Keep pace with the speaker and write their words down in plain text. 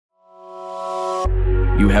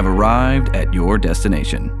You have arrived at your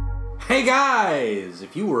destination. Hey guys!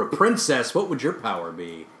 If you were a princess, what would your power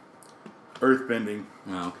be? Earthbending.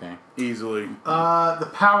 Oh, okay. Easily.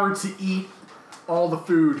 The power to eat all the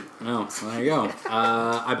food. Oh, well, there you go.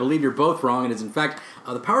 I believe you're both wrong. It is, in fact,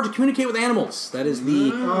 the power to communicate with animals. That is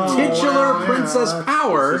the titular princess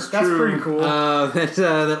power. That's pretty cool.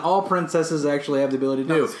 That all princesses actually have the ability to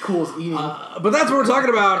do. That's cool as eating. But that's what we're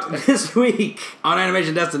talking about this week on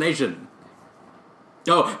Animation Destination.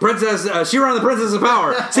 Oh, Princess She-Ra and the Princess of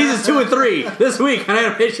Power, seasons 2 and 3, this week on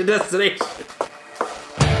Animation Destination.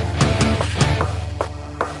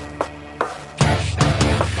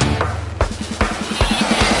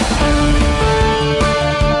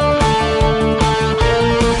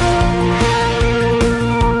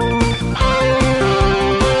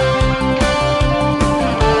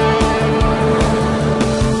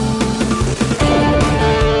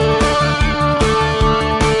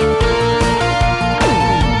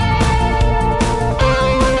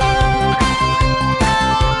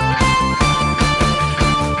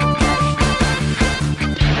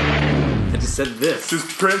 Just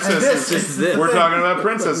princesses. This. We're talking about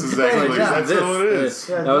princesses, actually. Yeah, That's all it is.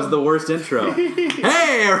 That was the worst intro.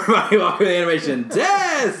 Hey, everybody, welcome to the Animation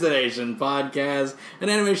Destination Podcast, an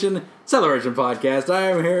animation celebration podcast.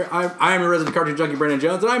 I am here. I am your resident cartoon junkie, Brandon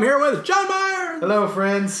Jones, and I'm here with John Myers. Hello,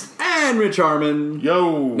 friends. And Rich Harmon.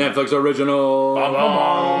 Yo. Netflix original.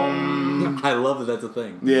 I love that that's a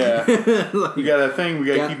thing. Yeah. We got a thing. We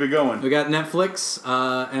got to keep it going. We got Netflix,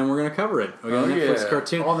 and we're going to cover it. We got a Netflix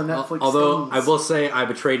cartoon. All the Netflix Although, things. I will say I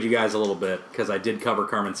betrayed you guys a little bit, because I did cover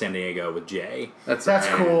Carmen Sandiego with Jay. That's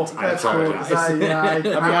cool. I That's cool. apologize.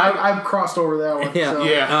 I've crossed over that one. Yeah. So.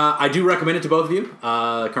 Yeah. I do recommend it to both of you.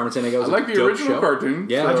 Carmen Sandiego is I like a the dope original show. cartoon.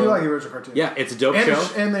 Yeah. I do like the original cartoon. Yeah, it's a dope and show.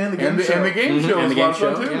 And the game show. And the game show And was the game a lot of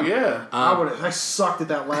fun, show, too. yeah. Yeah. I sucked at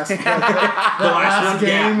that last the last one,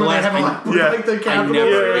 game when last- they had to like the capital.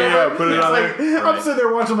 Yeah, put it on Like, there. I'm sitting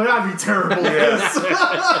there watching, like, I'd be terrible at this.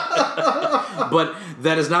 But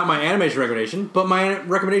that is not my animation recommendation, but my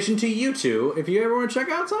recommendation to you two. If you ever want to check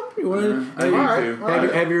out something, you want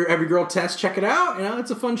to have your girl Tess check it out. You know,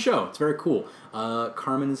 it's a fun show. It's very cool.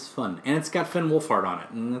 Carmen is fun, and it's got Finn Wolfhard on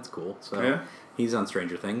it, and that's cool. So yeah. He's on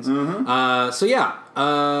Stranger Things. Mm-hmm.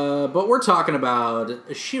 But we're talking about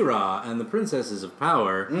She-Ra and the Princesses of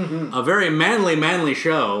Power, a very manly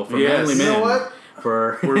show for manly men. You know what?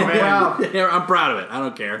 We're mad. Yeah, I'm proud of it. I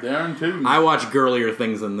don't care. Darn too. I watch girlier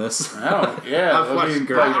things than this. Oh, yeah. I've watched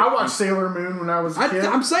girl. I watched Sailor Moon when I was a kid.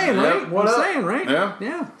 I'm saying, right? What up? saying, right?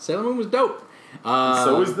 Yeah. Sailor Moon was dope.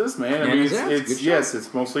 So is this, man. I mean, it's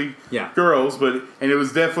it's mostly Yeah. girls, and it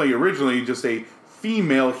was definitely originally just a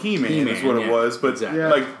female He-Man is what it was. But exactly.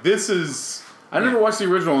 like this is, I never watched the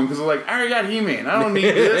original one because I was like, I already got He-Man. I don't need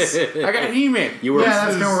this. I got He-Man. You were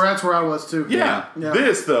that's where I was too. Yeah.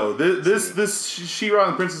 This though, this She-Ra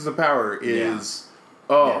and the Princess of Power is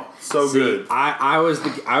so good. I was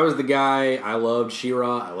the guy. I loved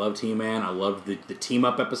She-Ra. I loved He-Man. I loved the team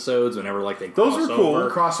up episodes whenever like they Those were cool.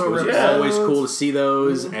 Crossover It was episodes. always cool to see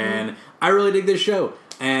those, and I really dig this show.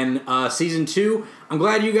 And season 2, I'm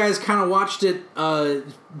glad you guys kind of watched it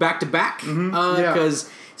back to back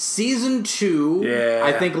because season 2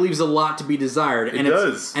 I think leaves a lot to be desired. It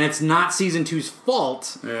does. And it's not season 2's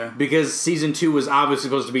fault because season 2 was obviously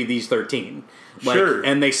supposed to be these 13. Sure.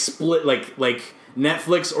 And they split like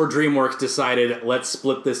Netflix or DreamWorks decided let's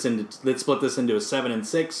split this into a 7 and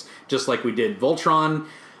 6 just like we did Voltron.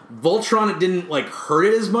 Voltron, it didn't like hurt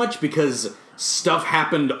it as much because stuff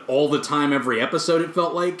happened all the time every episode, it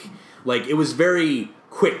felt like it was very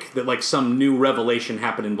quick that like some new revelation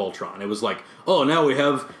happened in Voltron. It was like, oh, now we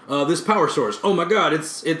have this power source. Oh my god,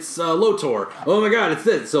 it's Lotor. Oh my god, it's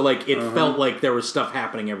this. So like it felt like there was stuff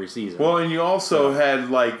happening every season. Well, and you also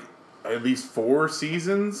had like at least 4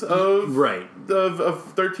 seasons of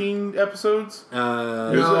 13 episodes. No.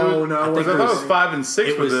 I thought it was 5 and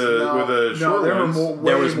 6 with the short ones.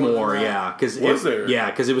 There was more, yeah. Because it was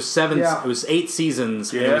 7. Yeah. It was 8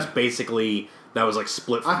 seasons, and it was basically that was like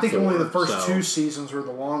split. From I think 4, only the first 2 seasons were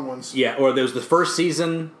the long ones. Yeah, or there was the first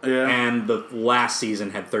season, and the last season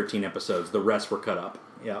had 13 episodes. The rest were cut up.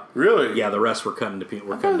 Yeah. Really? Yeah, the rest were cut into pieces.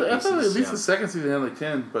 I thought at least the second season had like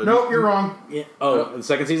 10. But nope, you're wrong. Yeah. Oh, the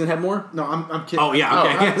second season had more? No, I'm kidding. Oh, yeah,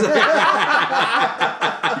 okay.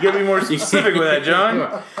 You gotta be more specific with that,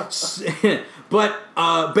 John.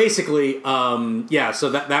 But basically, so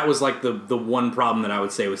that was like the one problem that I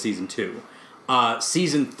would say with season 2.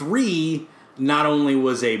 Season 3 not only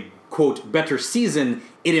was a quote better season,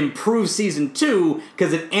 it improves season 2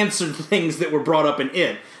 because it answered things that were brought up in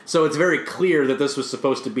it. So it's very clear that this was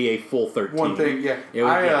supposed to be a full 13. One thing, yeah.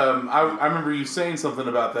 I remember you saying something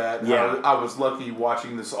about that. Yeah. I was lucky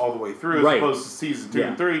watching this all the way through as opposed to season 2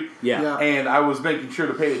 and 3. Yeah. And I was making sure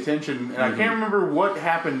to pay attention. And I can't remember what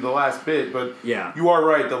happened the last bit, but you are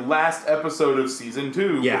right. The last episode of season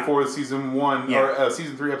 2 before season 1 or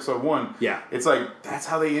season 3 episode 1. Yeah. It's like that's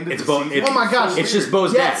how they ended the season. Oh my gosh! It's just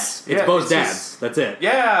Bo's dads. It's Bo's dads. That's it.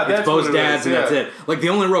 Yeah, it's Bo's dads, and that's it. Like the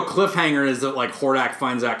only real cliffhanger is that like Hordak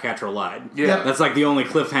finds out Catra lied. Yeah, that's like the only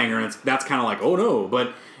cliffhanger, and that's kind of like, oh no,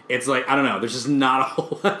 but it's like I don't know. There's just not a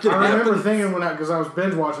whole lot. I remember thinking because I was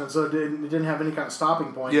binge watching it, so it didn't have any kind of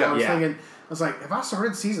stopping point. Yeah, I was thinking. I was like, have I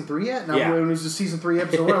started season 3 yet? And Yeah. when it was just season 3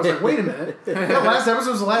 episode 1, I was like, wait a minute. The last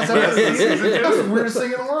episode was the last episode of the season. That's the weirdest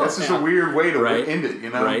thing in the world. That's just a weird way to end it, you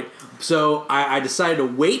know? Right. So I decided to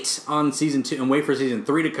wait on season 2 and wait for season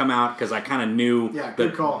 3 to come out because I kind of knew that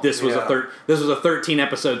this was this was a 13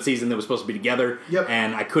 episode season that was supposed to be together. Yep.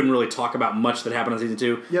 And I couldn't really talk about much that happened on season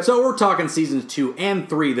 2. Yep. So we're talking seasons 2 and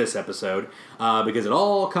 3 this episode because it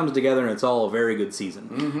all comes together and it's all a very good season.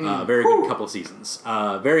 Very good couple of seasons.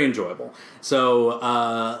 Very enjoyable. So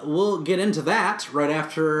we'll get into that right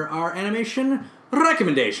after our animation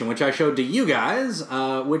recommendation, which I showed to you guys,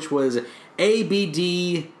 which was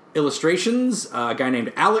ABD Illustrations, a guy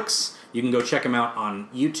named Alex. You can go check him out on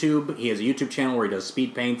YouTube. He has a YouTube channel where he does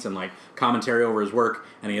speed paints and like commentary over his work,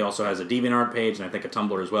 and he also has a DeviantArt page and I think a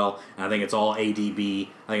Tumblr as well. And I think it's all ADB.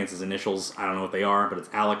 I think it's his initials. I don't know what they are, but it's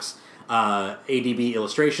Alex. ADB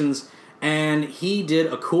Illustrations, and he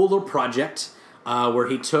did a cool little project where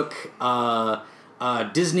he took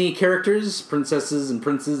Disney characters, princesses and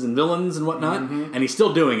princes and villains and whatnot, and he's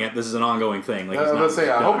still doing it. This is an ongoing thing. Like,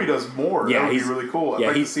 I hope he does more. Yeah, that would be really cool. I'd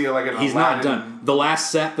like to see like an he's Aladdin. not done. The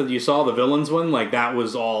last set that you saw, the villains one, like that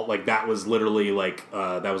was all like that was literally like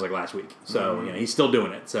that was like last week. So he's still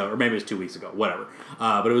doing it. So or maybe it was 2 weeks ago, whatever.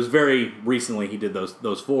 But it was very recently he did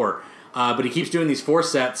those 4. But he keeps doing these 4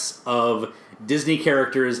 sets of Disney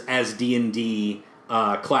characters as D&D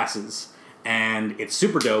classes. And it's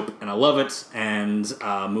super dope, and I love it. And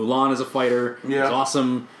Mulan is a fighter. Yeah. It's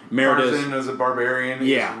awesome. Tarzan as a barbarian.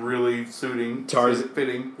 Yeah. Is really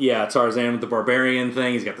fitting. Yeah, Tarzan with the barbarian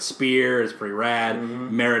thing. He's got the spear. It's pretty rad.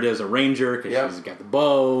 Merida's a ranger because she's got the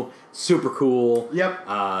bow. Super cool. Yep.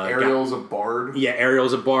 Ariel's a bard. Yeah,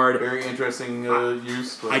 Ariel's a bard. Very interesting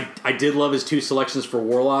use. But I did love his 2 selections for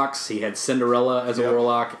warlocks. He had Cinderella as a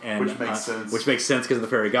warlock, and which makes sense. Which makes sense because the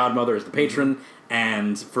fairy godmother is the patron.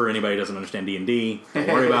 And for anybody who doesn't understand D&D, don't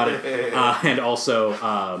worry about it. And also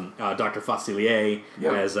Dr. Facilier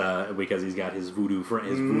as because he's got his voodoo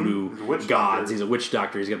gods. Doctor. He's a witch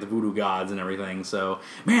doctor. He's got the voodoo gods and everything. So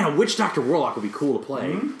man, a witch doctor warlock would be cool to play. I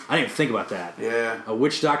didn't even think about that. Yeah, a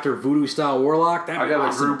witch doctor voodoo style warlock. That'd be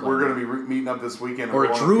awesome. A group we're going to be meeting up this weekend. Or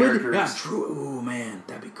a druid. Yeah, druid. Ooh man,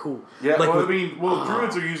 that'd be cool. Yeah, like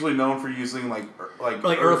druids are usually known for using like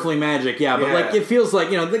earthly magic. Yeah, but like it feels like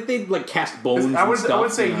they like cast bones. I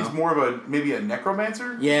would say he's more of maybe a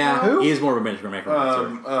necromancer. Yeah, he is more of a necromancer.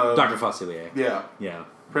 Dr. Facilier. Yeah.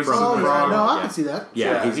 Princess of the Frog. No, I can see that.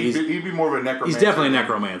 Yeah, he'd be more of a necromancer. He's definitely a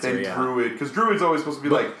necromancer. Than druid, because druid's always supposed to be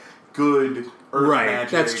like good earth magic.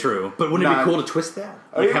 That's true. But wouldn't it be cool to twist that?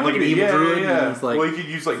 Like have like an evil druid. Yeah. It's like, well, you could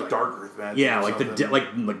use like dark earth magic. Yeah, like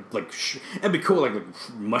that'd be cool. Like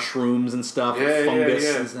mushrooms and stuff,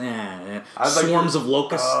 fungus, swarms of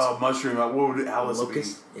locusts. Oh, mushroom! What would Alice be?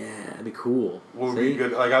 Yeah, that'd be cool. What would be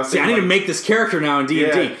good? Like I need to make this character now in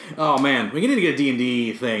D&D. Oh man, we need to get a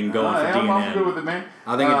D&D thing going for D&D. I'm good with it, man.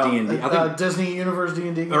 I think a D&D. I think Disney Universe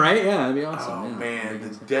D&D. All right, yeah, that'd be awesome. Oh man, the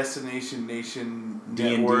Destination Nation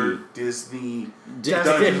D&D. Network, Disney,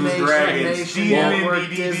 Destination Dragons,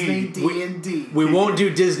 D&D. We won't do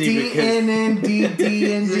Disney because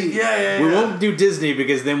D&D. Yeah. We won't do Disney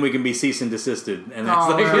because then we can be cease and desisted, and that's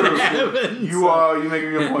not going to happen. You make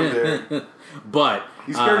a good point there. But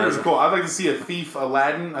these characters are cool. I'd like to see a thief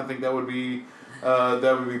Aladdin. I think that would be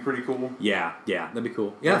pretty cool. Yeah, that'd be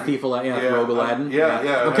cool. Yeah, thief Aladdin, Rogue Aladdin.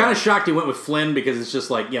 Yeah. I'm kind of shocked he went with Flynn because it's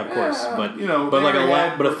just like, of course, but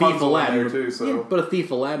a thief Aladdin too. So. But a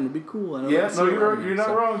thief Aladdin would be cool. You're not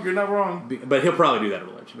wrong. You're not wrong. But he'll probably do that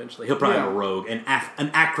eventually. He'll probably have a rogue, an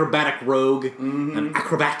acrobatic rogue, an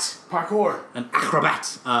acrobat, parkour, an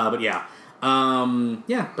acrobat. But yeah.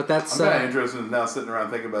 But that's I'm kind of interested in now sitting around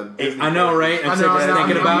thinking about Disney. I know, right? I'm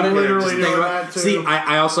thinking about it. Literally doing that too. See,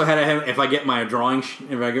 I also had if I get my drawing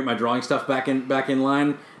stuff back in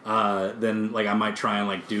line, then like I might try and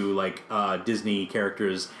like do like Disney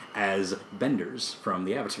characters as benders from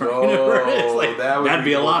the Avatar universe. Like, that'd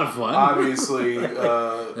be a lot of fun. Obviously,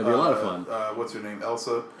 that'd be a lot of fun. What's her name?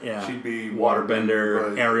 Elsa. Yeah, she'd be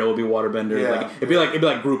waterbender. Ariel would be waterbender. Yeah, like it'd be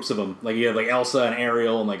like groups of them. Like you have like Elsa and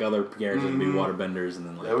Ariel and like other characters would be waterbenders, and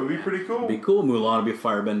then like that would be pretty cool. It'd be cool. Mulan would be a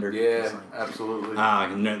firebender. Yeah, absolutely.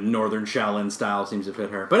 Northern Shaolin style seems to fit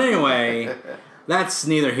her. But anyway. That's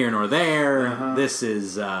neither here nor there. This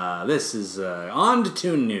is on to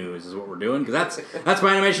Toon News is what we're doing, because that's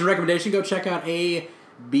my animation recommendation. Go check out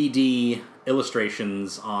ABD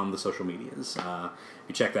Illustrations on the social medias. If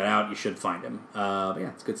you check that out, you should find him. But yeah,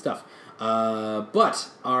 it's good stuff. But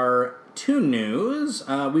our Toon News,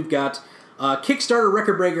 we've got Kickstarter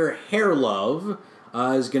record breaker Hair Love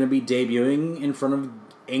is going to be debuting in front of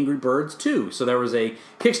Angry Birds 2. So there was a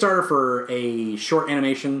Kickstarter for a short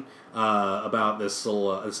animation about this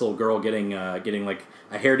little girl getting like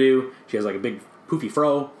a hairdo. She has like a big poofy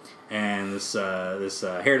fro, and this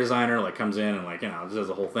hair designer like comes in and like does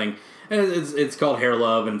the whole thing. And it's called Hair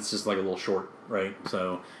Love, and it's just like a little short, right?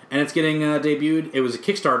 So and it's getting debuted. It was a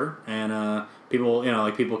Kickstarter, and people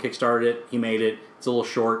kickstarted it. He made it. It's a little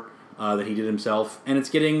short that he did himself, and it's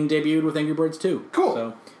getting debuted with Angry Birds 2. Cool.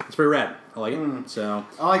 So it's pretty rad. I like it. So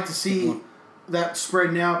I like to see that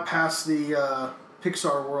spreading out past the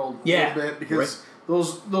Pixar world a little bit, because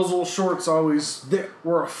those little shorts always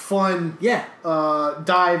were a fun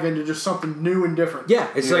dive into just something new and different. Yeah,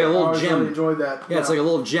 it's like a little gem. I really enjoyed that. Yeah, it's like a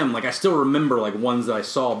little gem. Like I still remember like ones that I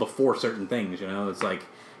saw before certain things. It's like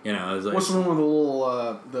it's like, what's the one with the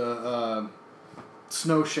little the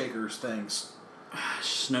snow shakers things?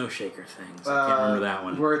 Snow shaker things. I can't remember that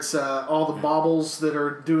one. Where it's all the baubles that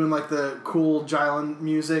are doing like the cool Jylin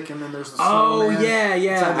music, and then there's the snowman. Oh yeah.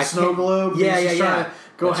 Inside the snow globe. Yeah. Trying to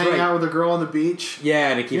go hang out with a girl on the beach. Yeah,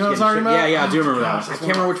 and it keeps getting talking about? Yeah, I do remember that one. I can't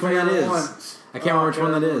remember which one that is. I can't remember which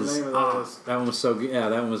one that is. That one was so good. Yeah,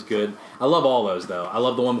 that one was good. I love all those though. I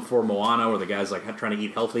love the one before Moana where the guy's like trying to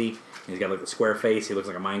eat healthy. He's got like the square face. He looks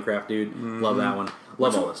like a Minecraft dude. Love that one.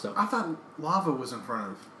 Love all this stuff. I thought Lava was in front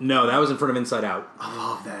of. No, that was in front of Inside Out. I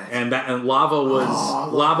love that. And Lava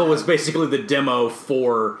was basically the demo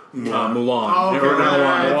for Mulan. Oh, okay.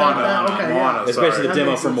 Moana. It's basically the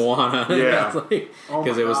demo for Moana. Yeah.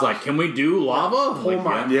 Because it was like, can we do lava? We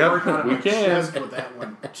can. With that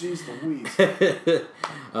one. Jeez Louise.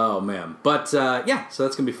 Oh man, but so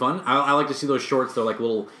that's gonna be fun. I like to see those shorts. They're like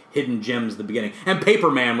little hidden gems at the beginning. And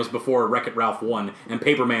Paperman was before Wreck-It Ralph 1, and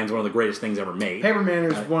Paperman's one of the greatest things ever made.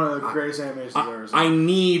 Paperman is one of the greatest animations ever. I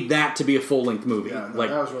need that to be a full-length movie,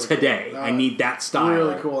 really today. Cool. I need that style.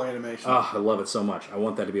 Really cool animation. Oh, I love it so much. I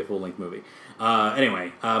want that to be a full-length movie.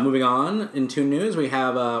 Anyway, moving on in Toon News, we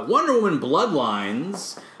have Wonder Woman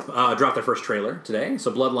Bloodlines dropped their first trailer today.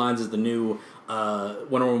 So Bloodlines is the new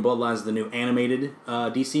Wonder Woman Bloodlines is the new animated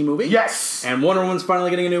DC movie. Yes! And Wonder Woman's finally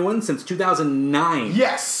getting a new one since 2009.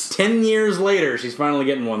 Yes! 10 years later, she's finally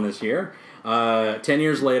getting one this year. 10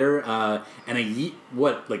 years later, and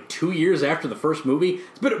 2 years after the first movie?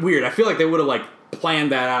 It's a bit weird. I feel like they would have like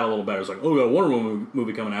planned that out a little better. It's like, we got a Wonder Woman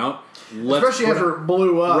movie coming out. Especially after it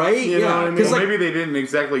blew up. Right? You know what I mean? Well, maybe they didn't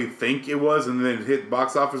exactly think it was, and then it hit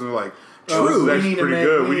box office and they're like, true. This is actually pretty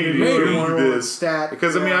good. We need to do this.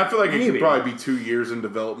 Because, I feel like it could probably be 2 years in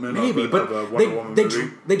development of a Wonder Woman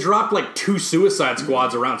movie. They dropped like 2 Suicide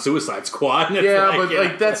Squads around Suicide Squad.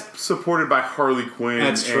 But that's supported by Harley Quinn.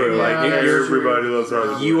 That's true. Everybody loves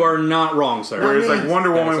Harley Quinn. You are not wrong, sir. Whereas like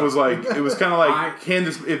Wonder Woman was like, it was kind of like,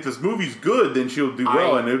 if this movie's good, then she'll do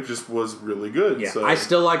well, and it just was really good. Yeah, so. I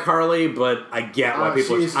still like Harley, but I get why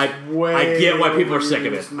people are. I get why people are sick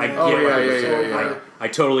of it. I get why people are sick of it. I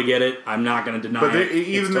totally get it. I'm not going to deny it. But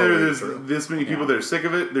even though there's this many people that are sick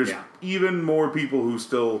of it, there's even more people who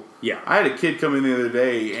still... Yeah. I had a kid come in the other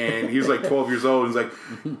day, and he was like 12 years old, and he's like,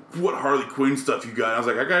 what Harley Quinn stuff you got? And I was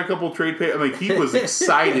like, I got a couple of trade papers. I mean, he was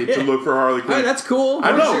excited to look for Harley Quinn. Hey, that's cool.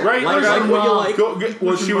 I know, right? Like what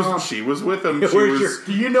you like. She was with him. Do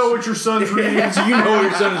you know what your son's reading? Do you know what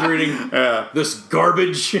your son's reading? This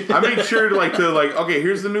garbage. I made sure to okay,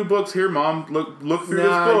 here's the new books. Here, Mom, look through this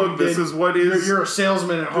book. This is what is... You're a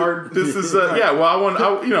salesman at heart. This is I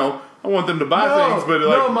want them to buy things, but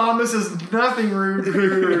no, Mom, this is nothing rude. The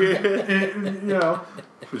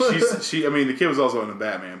kid was also into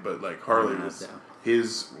Batman, but like Harley was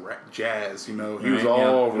his jazz. He was all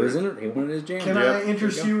over it. He wanted his jam. Can I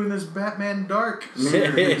interest you in this Batman Dark?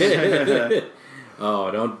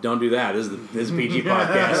 Oh, don't do that. This is a PG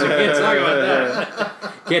podcast. We can't talk about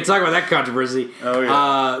that. Can't talk about that controversy. Oh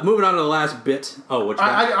yeah. Moving on to the last bit. Oh, what you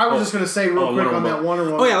got? I was just going to say real quick on that Wonder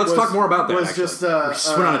Woman. Oh yeah, let's talk more about that. Was just we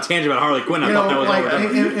just went on a tangent about Harley Quinn. I thought that was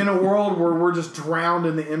like in a world where we're just drowned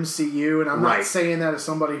in the MCU, and I'm not saying that as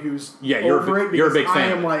somebody who's over it. You're a big fan. I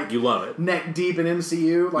am like you love it. Neck deep in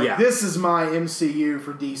MCU. Like this is my MCU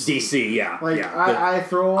for DC. DC, yeah. Like I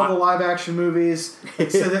throw all the live action movies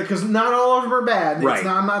because not all of them are bad. Right.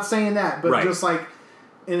 I'm not saying that, but just like.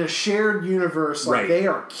 In a shared universe, like they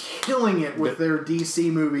are killing it with their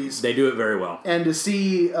DC movies. They do it very well. And to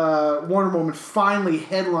see Wonder Woman finally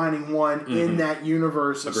headlining one in that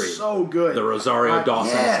universe is so good. The Rosario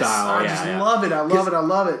Dawson style. I just love it. I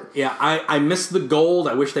love it. Yeah, I miss the gold.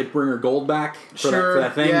 I wish they'd bring her gold back for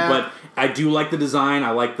that thing. Yeah. But I do like the design.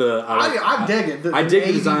 I like the... I dig it. I dig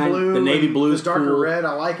the design. The navy blue is the darker cool. red.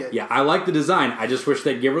 I like it. Yeah, I like the design. I just wish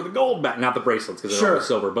they'd give her the gold back. Not the bracelets because they're always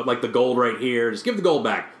silver. But like the gold right here. Just give the gold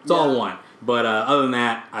back. It's all I want. But other than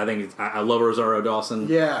that, I think I love Rosario Dawson.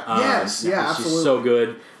 Yeah. Absolutely. She's so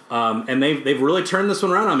good. And they've really turned this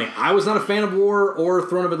one around on me. I was not a fan of War or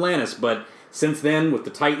Throne of Atlantis, but since then with the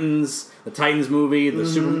Titans movie,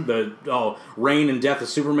 the Reign and Death of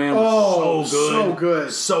Superman was so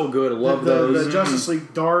good. I love those. The Justice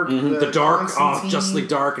League Dark, the Dark, Justice League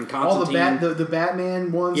Dark and Constantine. All the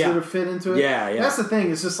Batman ones that are fit into it. Yeah. That's the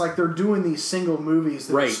thing. It's just like they're doing these single movies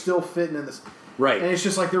that are still fitting in this. Right. And it's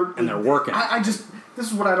just like they're working. This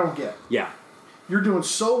is what I don't get. Yeah. You're doing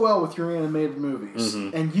so well with your animated movies,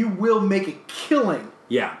 and you will make a killing.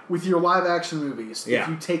 Yeah. With your live action movies, if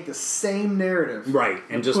you take the same narrative,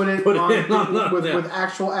 and just put it on with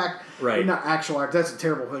actual act, not actual act. That's a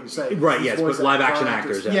terrible thing to say. Right. Yes, but live action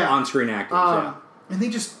actors, on-screen actors, and they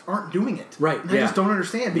just aren't doing it. Right. And I just don't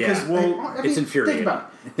understand because it's infuriating. Think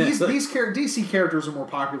about it. These DC characters are more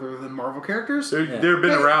popular than Marvel characters. They've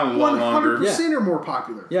been around a lot longer. 100% are more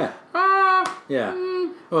popular. Yeah.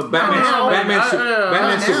 Well, Batman,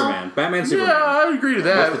 Superman. Yeah, I agree to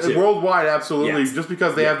that. Worldwide, absolutely. Just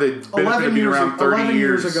because they have the benefit of being around 30 11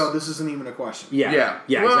 years ago, this isn't even a question. Yeah,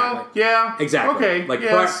 well, exactly. Exactly. Okay.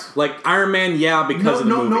 Like Iron Man, because of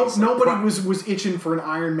the movies. Nobody was itching for an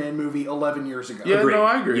Iron Man movie 11 years ago. Yeah, no,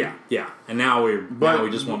 I agree. Yeah. And now we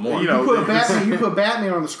just want more. You put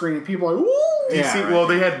Batman on the screen and people are like, ooh. Well,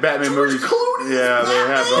 they had Batman movies. Yeah, they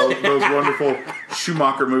have those wonderful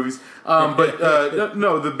Schumacher movies. But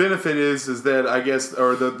no, the benefit is that I guess,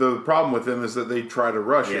 or the problem with them is that they try to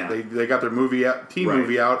rush it. They got their movie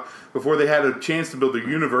out before they had a chance to build their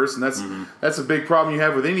universe, and that's a big problem you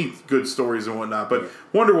have with any good stories and whatnot. But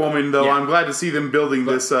Wonder Woman, though, I'm glad to see them building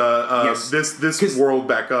this world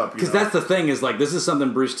back up. Because that's the thing is like this is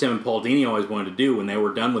something Bruce Timm and Paul Dini always wanted to do when they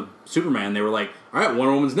were done with Superman. They were like, all right,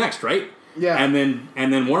 Wonder Woman's next, right? Yeah. And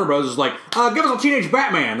then Warner Bros. Was like, give us a teenage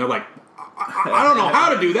Batman. They're like, I don't know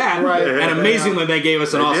how to do that. Right. And amazingly, they gave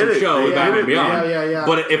us an awesome show with Batman Beyond. Yeah.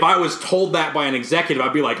 But if I was told that by an executive,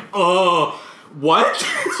 I'd be like, oh, what?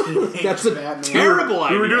 That's a terrible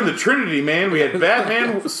idea. We were doing the Trinity, man. We had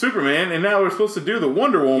Batman, Superman, and now we're supposed to do the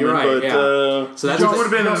Wonder Woman. You're right, but so that would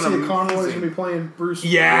have been an Conroy's going to be playing Bruce.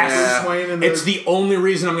 Yes, Wayne. And it's the only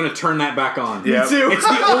reason I'm going to turn that back on. Yeah, me too. It's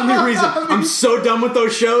the only reason. I'm so done with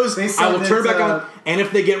those shows. I will turn it back on. And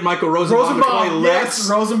if they get Michael Rosenbaum to play Lex,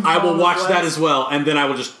 I will watch that as well, and then I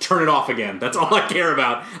will just turn it off again. That's all I care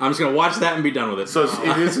about. I'm just going to watch that and be done with it. So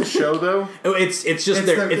it is a show, though? It's just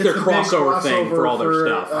their crossover thing for all their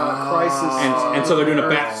stuff. Crisis. And so they're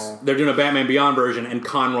doing a Batman Beyond version, and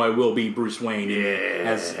Conroy will be Bruce Wayne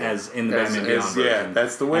as in the Batman Beyond version. Yeah,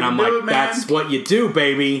 that's the way and to I'm do like, it, man. That's what you do,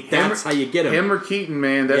 baby. That's how you get him. Him or Keaton,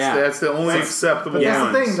 man. That's the only acceptable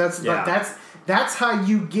one. That's the thing. That's how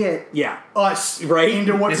you get us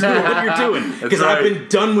into what you're doing. Because I've been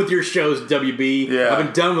done with your shows, WB. Yeah. I've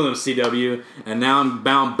been done with them, CW. And now I'm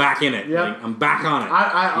bound back in it. Yep. Like, I'm back on it.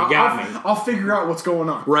 You got me. I'll figure out what's going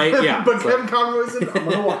on. Right, yeah. But Kevin Conroy's in it. I'm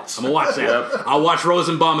going to watch. I'm going to watch that. Yep. I'll watch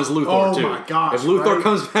Rosenbaum as Luthor, too. Oh, my gosh. If Luthor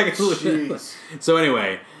comes back as Luthor. So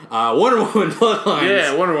anyway, Wonder Woman Bloodlines.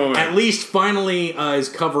 Yeah, Wonder Woman. At least finally is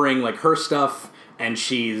covering like her stuff. And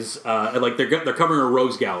she's like they're covering her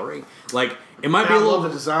rogues gallery. Like it might be a little. I love the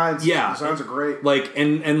designs. Yeah, the designs are great. Like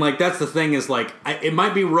and like that's the thing is like it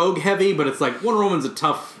might be rogue heavy, but it's like Wonder Woman's a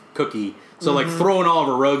tough cookie. So like throwing all of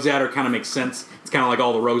her rogues at her kind of makes sense. It's kind of like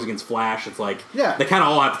all the Rogues against Flash. It's like they kind of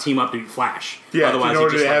all have to team up to beat Flash. Yeah, otherwise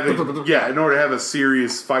in order to have a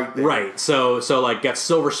serious fight there. Right. So like got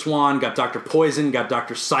Silver Swan, got Dr. Poison, got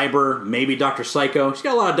Dr. Cyber, maybe Dr. Psycho. She's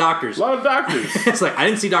got a lot of doctors. It's like I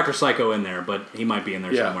didn't see Dr. Psycho in there, but he might be in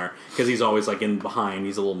there somewhere because he's always like in behind.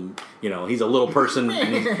 He's a little, he's a little person.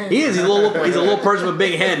 He's a little person with a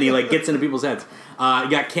big head, and he like gets into people's heads. You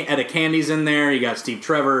got Etta Candy's in there. You got Steve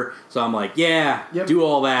Trevor. So I'm like, do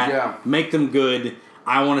all that. Make them good.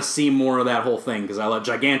 I want to see more of that whole thing because I love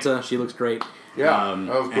Giganta. She looks great. Yeah,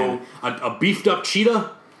 that was cool. A beefed up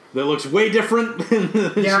cheetah that looks way different.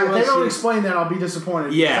 If they don't explain that, I'll be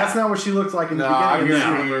disappointed. Yeah, that's not what she looked like in the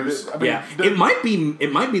beginning. It might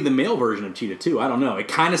be the male version of Cheetah too. I don't know. It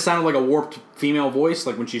kind of sounded like a warped female voice,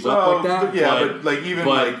 like when she's up like that.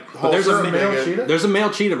 There's a male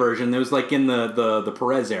Cheetah version. There was like in the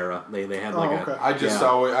Perez era. They had like I just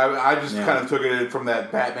kind of took it from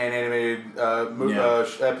that Batman animated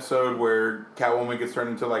episode where Catwoman gets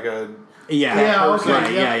turned into like a Yeah.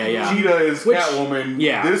 Cheetah is Catwoman.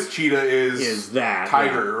 Yeah. This Cheetah is that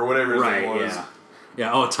Tiger or whatever his name was.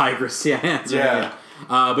 Yeah. Oh, Tigress. Yeah.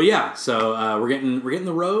 But yeah, so we're getting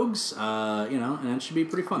the Rogues, and it should be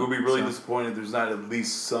pretty fun. We'll be really disappointed if there's not at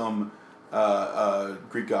least some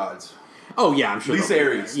Greek gods. Oh yeah, I'm sure. At least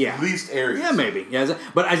Ares. Yeah. At least Ares. Yeah, maybe. Yeah,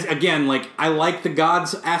 but again, like I like the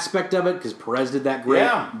gods aspect of it because Perez did that great.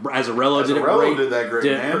 Yeah. Azarello did it great. Did that great.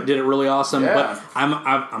 Did it really awesome. Yeah. But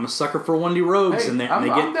I'm a sucker for 1D Rogues, and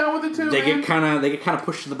I'm down with it too. They get kind of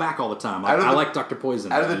pushed to the back all the time. I like Dr.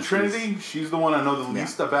 Poison. Out of the Trinity, she's the one I know the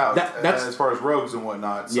least about. That's as far as rogues and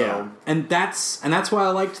whatnot. So. Yeah, and that's why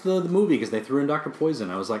I liked the movie because they threw in Dr. Poison.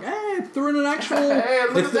 I was like, hey, threw in an actual.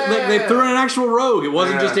 They threw in an actual rogue. It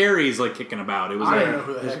wasn't just Ares like kicking about. It was. I didn't know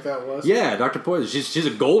who the heck that was. Yeah, Dr. Poison. She's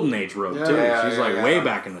a Golden Age rogue too. She's way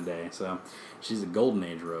back in the day. So she's a Golden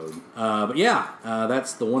Age rogue. But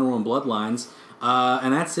that's the Wonder Woman Bloodlines.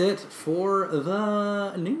 And that's it for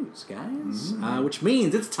the news, guys. Which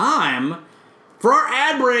means it's time for our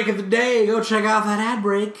ad break of the day. Go check out that ad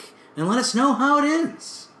break and let us know how it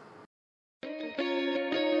is.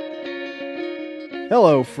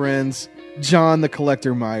 Hello, friends. John the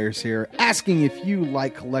Collector Myers here, asking if you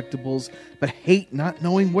like collectibles but hate not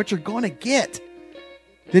knowing what you're going to get.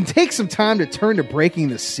 Then take some time to turn to Breaking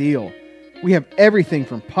the Seal. We have everything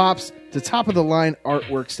from pops to top-of-the-line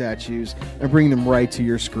artwork statues and bring them right to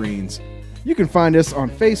your screens. You can find us on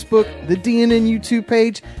Facebook, the DNN YouTube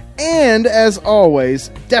page, and, as always,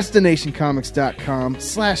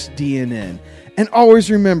 DestinationComics.com/DNN. And always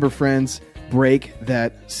remember, friends, break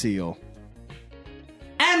that seal.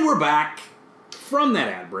 And we're back from that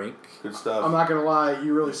ad break. Good stuff. I'm not going to lie,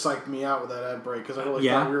 you really psyched me out with that ad break because I really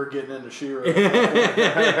thought we were getting into She-Ra.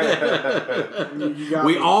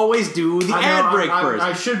 We always do the ad break first.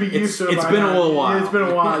 I should be used to it. It's been a little while. It's been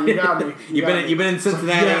a while. You got me. You've been in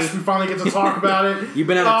Cincinnati. Yes, we finally get to talk about it. You've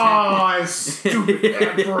been out of town. Oh, stupid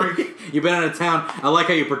ad break. You've been out of town. I like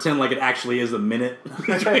how you pretend like it actually is a minute.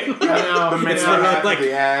 I know.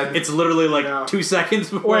 It's literally like 2 seconds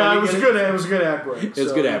before. Well, it was good. It was a good ad break. It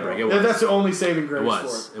was a good ad break. It was. That's the only saving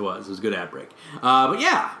grace for it. It was a good ad break. But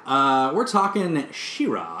we're talking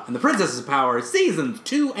She-Ra and the Princesses of Power, seasons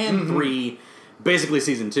 2 and 3, basically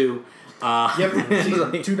season 2. Season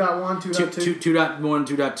 2.1, 2.2. 2.1,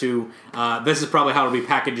 2.2. This is probably how it'll be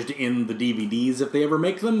packaged in the DVDs if they ever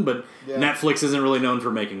make them, but Netflix isn't really known for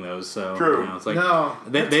making those. So true. It's like,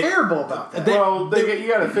 they're terrible about that. You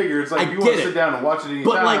got to figure it's like if you want to sit down and watch it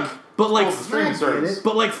anytime.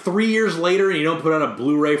 But 3 years later, and you don't put out a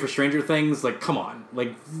Blu-ray for Stranger Things. Like, come on,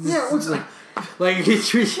 like what's like? Like,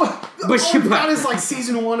 that is like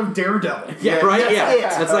season 1 of Daredevil. Yeah, right.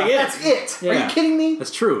 That's like it. That's it. Yeah. Are you kidding me?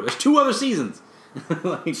 That's true. There's 2 other seasons.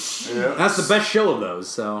 That's the best show of those.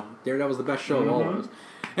 So Daredevil's the best show of all of those.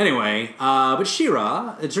 Anyway, but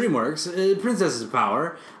She-Ra, DreamWorks, Princesses of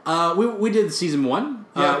Power. We did season 1.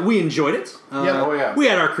 We enjoyed it. We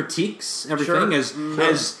had our critiques, everything as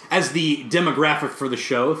the demographic for the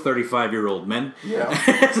show, 35-year-old men.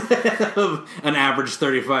 An average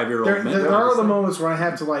 35-year-old man. There are the moments where I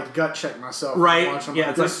have to like gut check myself. Right?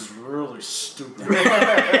 This is really stupid.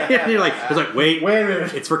 You're like, wait a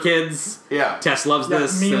minute, it's for kids. Yeah. Tess loves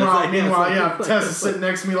this. Meanwhile, Tess is sitting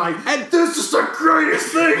next to me like, this is the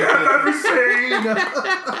greatest thing thing I've ever seen.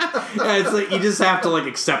 Yeah, it's like you just have to like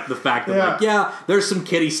accept the fact that there's some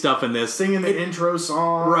kiddie stuff in this. Singing the intro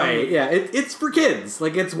song. Right, yeah. It's for kids.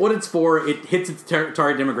 Like, it's what it's for. It hits its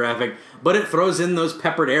target demographic, but it throws in those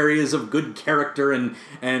peppered areas of good character and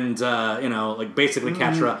like basically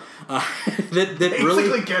Catra.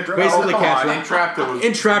 Basically Catra.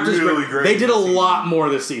 Entrapta was really great. They did a lot more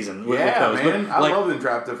this season. With those. Man. But, like, I love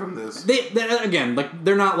Entrapta from this.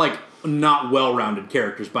 They're not like not well-rounded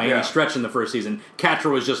characters by any stretch in the first season.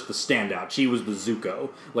 Catra was just the standout. She was the Zuko.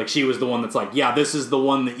 Like, she was the one that's like, yeah, this is the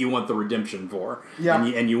one that you want the redemption for. Yeah.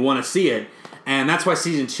 And you want to see it. And that's why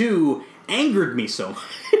season 2 angered me so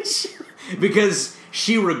much. Because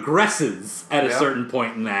she regresses at a certain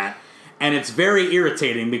point in that. And it's very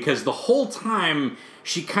irritating because the whole time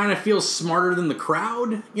she kind of feels smarter than the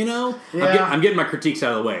crowd, you know? Yeah. I'm getting my critiques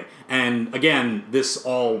out of the way. And again, this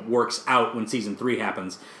all works out when season 3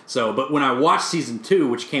 happens. So, but when I watched season 2,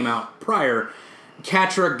 which came out prior,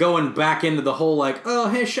 Catra going back into the whole like, oh,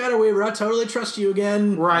 hey, Shadow Weaver, I totally trust you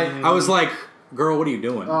again. Right. I was like, girl, what are you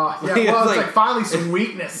doing? It's like finally some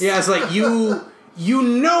weakness. Yeah, it's like you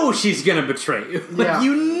know she's gonna betray you. Like,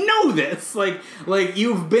 you know this. Like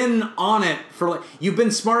you've been on it for like, you've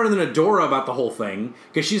been smarter than Adora about the whole thing,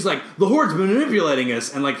 because she's like, the Horde's been manipulating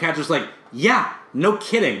us, and like Catra's like, yeah, no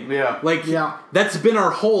kidding. Yeah. Like, that's been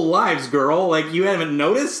our whole lives, girl. Like, you haven't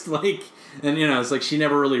noticed? Like, and it's like she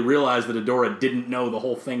never really realized that Adora didn't know the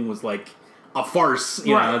whole thing was like a farce.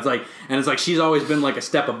 You know, it's like, and it's like she's always been like a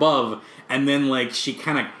step above, and then like she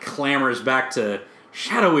kind of clambers back to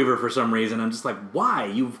Shadow Weaver for some reason. I'm just like, why?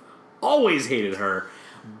 You've always hated her.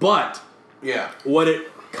 But what it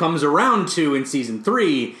comes around to in season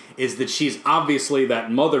 3 is that she's obviously that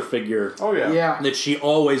mother figure that she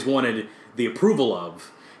always wanted the approval of,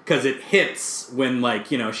 because it hits when, like,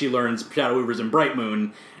 she learns Shadow Weaver's in Bright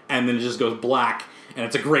Moon, and then it just goes black, and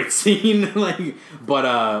it's a great scene. Like,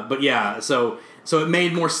 but yeah, so it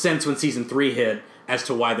made more sense when season 3 hit as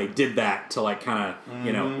to why they did that, to like kind of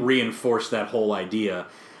reinforce that whole idea.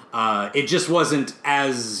 It just wasn't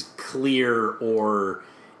as clear, or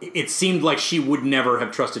it seemed like she would never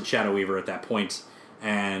have trusted Shadow Weaver at that point.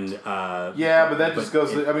 And but that just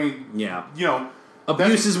goes.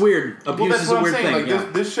 Abuse is weird. Abuse is a weird thing.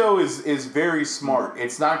 Like, this show is very smart.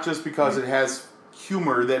 It's not just because it has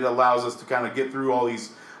humor that allows us to kind of get through all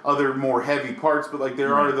these other more heavy parts, but like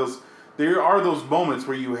there are those moments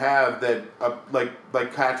where you have that like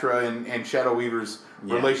Catra and Shadow Weaver's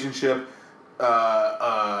relationship.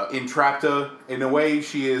 Entrapta, in a way,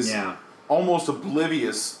 she is almost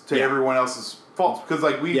oblivious to everyone else's faults, because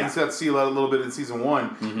like we got to see a little bit in season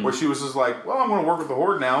 1 where she was just like, well, I'm going to work with the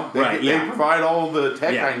Horde now. They provide all the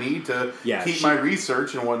tech I need to keep my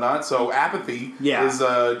research and whatnot. So apathy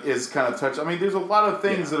is kind of touched. I mean, there's a lot of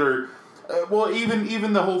things that are.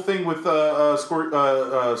 Even the whole thing with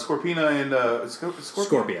Scorpina and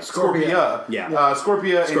Scorpia. Scorpia. Yeah.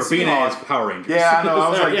 Scorpia and Scorpina is Power Rangers. Yeah, I know. I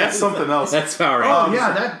was like, that's something else. That's Power Rangers.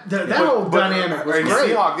 That whole dynamic was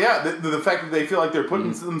great. Seahawk, the fact that they feel like they're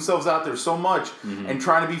putting themselves out there so much and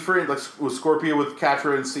trying to be friends, like with Scorpia with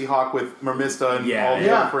Catra and Seahawk with Mermista and all the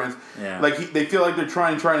other friends. Yeah. Like, they feel like they're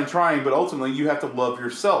trying, but ultimately you have to love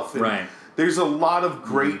yourself. And right. There's a lot of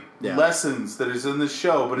great lessons that is in this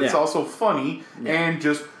show, but it's also funny and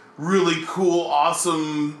just really cool,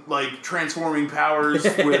 awesome, like transforming powers.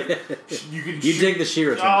 With you dig the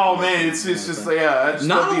She-Ra. Oh man, it's just I just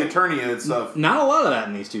love the Eternia and stuff. Not a lot of that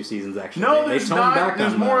in these 2 seasons, actually. No, there's not.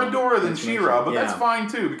 There's more Adora than She-Ra, but that's fine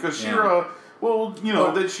too, because She-Ra. Well,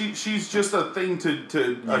 that she's just a thing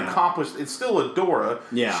to accomplish. It's still Adora.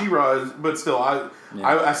 Yeah. She-Ra is, but still,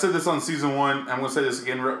 I said this on season 1. I'm going to say this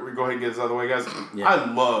again. Go ahead and get this out of the way, guys. Yeah.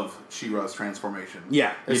 I love She-Ra's transformation.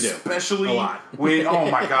 Yeah, you especially do. A lot. When,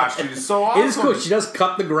 oh my gosh, dude, it's so awesome. It is cool. She does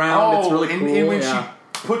cut the ground. It's really cool. And when she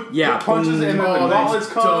put punches and then the gauntlets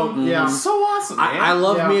come. Yeah. It's so awesome, man. I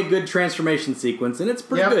love me a good transformation sequence, and it's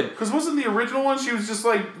pretty good. Because wasn't the original one, she was just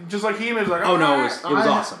like He-Man, like, oh no, it was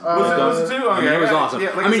awesome. Was it too? Okay, it was awesome.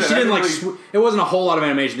 Yeah, like I mean, she didn't really... it wasn't a whole lot of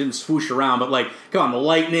animation, it didn't swoosh around, but like, come on, the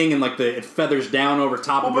lightning and like it feathers down over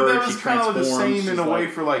top of her. But that was kind of the same in a way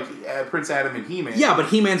for like Prince Adam and He-Man. Yeah, but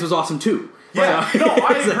He-Man's was awesome too. Yeah, no,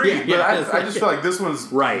 I agree, but I just feel like this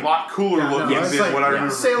one's a lot cooler looking than what I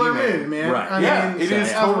remember. Sailor Moon, man. Right. It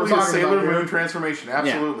is totally a Sailor Moon transformation.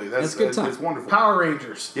 Absolutely, that's good time. It's wonderful. Power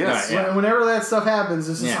Rangers. Yes. Whenever that stuff happens,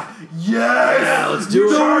 it's just like, let's do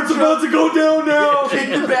it. It's about to go down now. Kick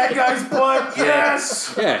the bad guy's butt.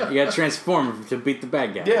 Yes. Yeah, you got to transform to beat the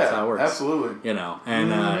bad guy. Yeah, that's how it works. Absolutely.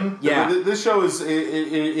 And this show is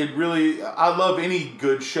it really. I love any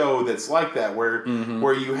good show that's like that, where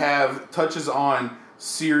you have touches on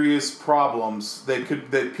serious problems that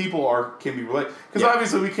people can be related. Because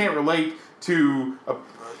obviously we can't relate to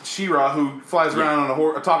She-Ra who flies around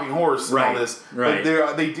on a talking horse and all this. Right.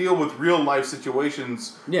 But they deal with real life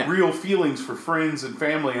situations, real feelings for friends and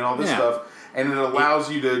family and all this stuff. And it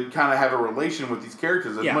allows you to kind of have a relation with these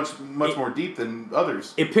characters that's much more deep than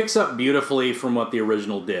others. It picks up beautifully from what the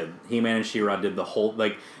original did. He-Man and She-Ra did the whole,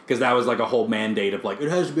 because that was like a whole mandate of it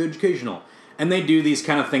has to be educational. And they do these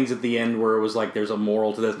kind of things at the end where it was there's a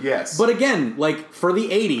moral to this. Yes. But again, for the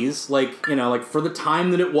 80s, for the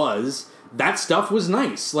time that it was, that stuff was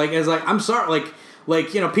nice. I'm sorry,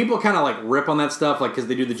 people kind of rip on that stuff, because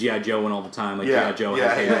they do the G.I. Joe one all the time. G.I. Joe it's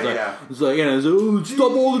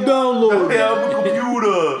stop all the downloads.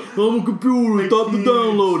 I'm a computer. Stop the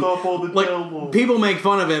download. Stop all the downloads. People make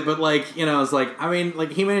fun of it, but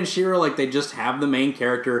He-Man and She-Ra, they just have the main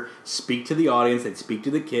character speak to the audience. They'd speak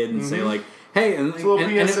to the kid and say hey, and it's a little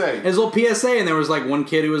PSA. It's a little PSA, and there was one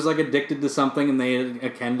kid who was addicted to something, and they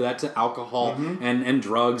akin to that to alcohol and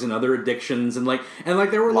drugs and other addictions, and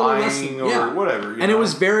there were lying little lessons, or whatever, and it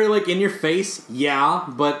was very in your face,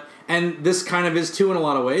 but and this kind of is too in a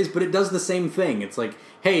lot of ways, but it does the same thing. It's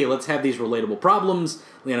hey, let's have these relatable problems,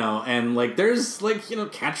 and there's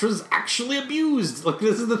Catra's actually abused.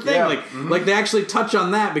 This is the thing, they actually touch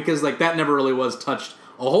on that because that never really was touched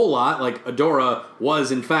a whole lot. Adora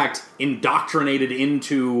was, in fact, indoctrinated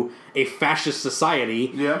into a fascist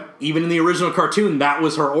society. Yeah. Even in the original cartoon, that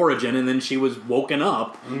was her origin, and then she was woken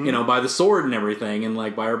up, by the sword and everything, and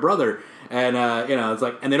by her brother. And it's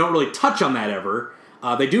and they don't really touch on that ever.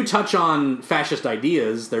 They do touch on fascist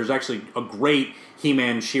ideas. There's actually a great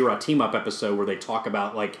He-Man She-Ra team-up episode where they talk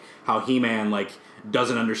about how He-Man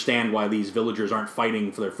doesn't understand why these villagers aren't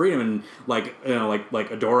fighting for their freedom, and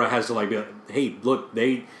Adora has to be hey, look,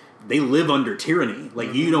 they live under tyranny.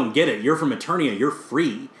 You don't get it. You're from Eternia. You're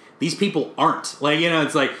free. These people aren't.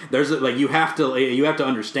 It's there's you have to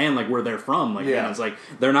understand where they're from. It's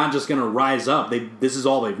they're not just gonna rise up. This is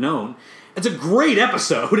all they've known. It's a great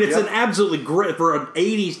episode. It's an absolutely great for an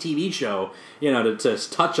 80s TV show. To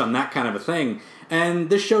touch on that kind of a thing. And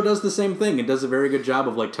this show does the same thing. It does a very good job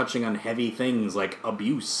of touching on heavy things like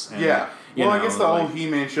abuse. And, I guess the old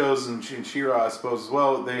He-Man shows and She-Ra, I suppose, as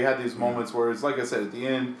well, they had these moments where it's like I said at the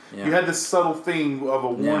end, you had this subtle thing of a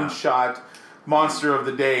one-shot monster of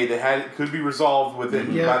the day that could be resolved within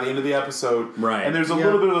by the end of the episode. Right. And there's a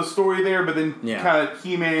little bit of a story there, but then kind of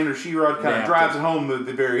He-Man or She-Ra kind of drives it home at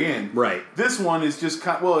the very end. Right. This one is just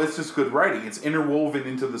it's just good writing. It's interwoven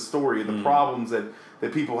into the story, the problems that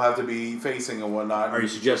people have to be facing and whatnot. Are you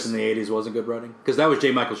suggesting the 80s wasn't good writing? Because that was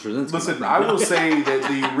J. Michael Straczynski. Listen, I will say that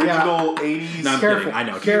the original 80s... No, I'm kidding. I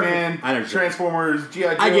know. He-Man, Transformers,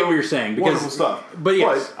 G.I. Joe... I get what you're saying. Because, wonderful stuff. But yes.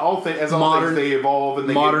 But as all things, they evolve and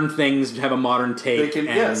they modern things have a modern take.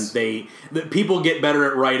 People get better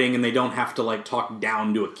at writing and they don't have to talk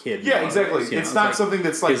down to a kid. Yeah, exactly. It's not something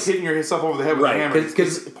that's hitting yourself over the head with a hammer.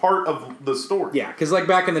 It's part of the story. Yeah, because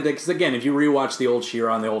back in the day... Because again, if you rewatch the old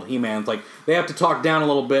She-Ra and the old He-Man, it's they have to talk down a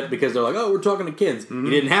little bit because they're oh, we're talking to kids. You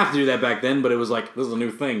didn't have to do that back then, but it was this is a new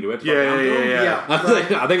thing. Do we have to talk down to them? Yeah. I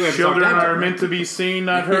think we have Children to talk down to them. are meant to be seen,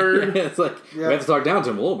 not heard. It's we have to talk down to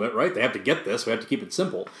them a little bit, right? They have to get this. We have to keep it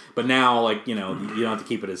simple. But now, you don't have to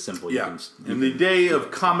keep it as simple. Yeah. In the day of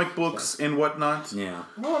comic books and whatnot. Yeah.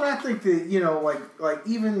 Well, and I think that,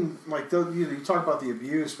 even, you talk about the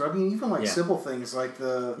abuse, but I mean, even, simple things like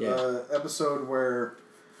the episode where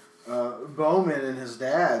Bowman and his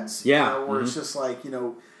dad's, where it's just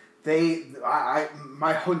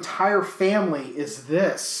my entire family is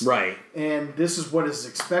this, right? And this is what is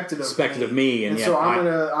expected of me, and so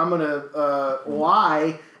I'm gonna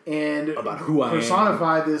lie and about who I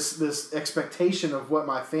personify this expectation of what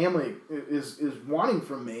my family is wanting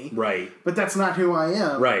from me, right? But that's not who I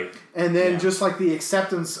am, right? And then just the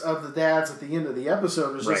acceptance of the dads at the end of the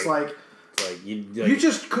episode is just you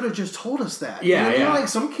just could have just told us that.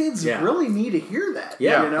 Some kids really need to hear that.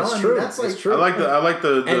 Yeah, that's true. That's true. I like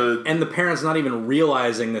the and the parents not even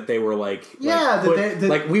realizing that they were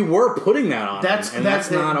we were putting that on. That's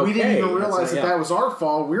not okay. We didn't even realize that was our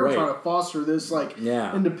fault. We were trying to foster this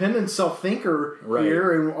independent self-thinker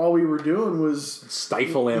here, and all we were doing was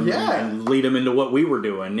stifle him and lead him into what we were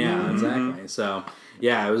doing. Yeah, exactly. So.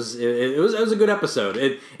 Yeah, it was a good episode.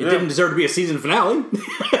 It didn't deserve to be a season finale.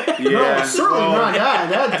 No, certainly not that.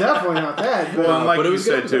 That's definitely not that. But, but it was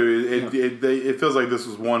said too, it feels like this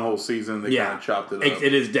was one whole season. They kind of chopped it up.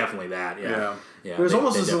 It is definitely that. Yeah. It was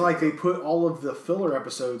almost as if they put all of the filler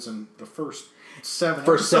episodes in the first seven.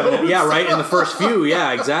 Yeah, right. In the first few,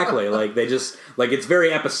 yeah, exactly. They just it's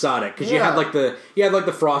very episodic because you had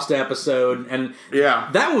the Frost episode, and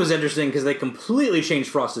that one was interesting because they completely changed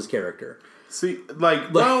Frost's character. See,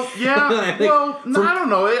 well, yeah, I don't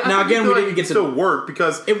know. Now again, we didn't get to still work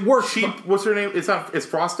because it works. What's her name? It's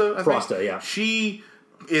Frosta. I think? Frosta, yeah. She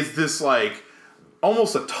is this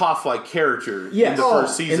almost a tough character in the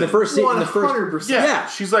first season. In the first season, 100%. Yeah.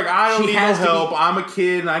 She's like, I don't need no help. I'm a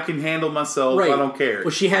kid and I can handle myself. Right. I don't care.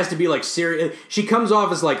 Well, she has to be serious. She comes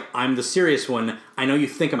off as I'm the serious one. I know you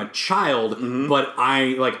think I'm a child, but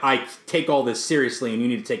I take all this seriously, and you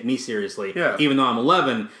need to take me seriously. Yeah. Even though I'm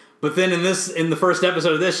 11. But then in the first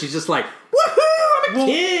episode of this, she's just like, woohoo, I'm a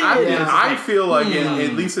kid. I feel like,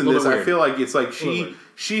 at least in this, I feel like it's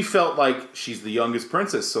she felt like she's the youngest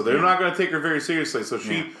princess, so they're not going to take her very seriously. So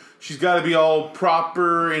she's got to be all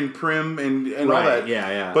proper and prim and all that.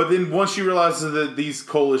 Yeah. But then once she realizes that these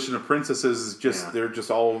coalition of princesses is they're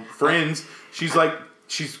just all friends, she's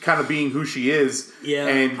kind of being who she is,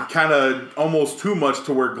 and kind of almost too much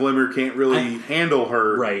to where Glimmer can't really handle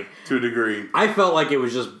her to a degree. I felt like it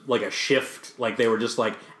was just a shift. They were just we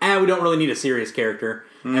don't really need a serious character.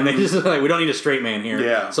 And they just we don't need a straight man here.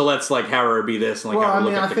 Yeah. So let's have her be this and have her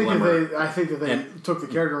look up to Glimmer. I think that they took the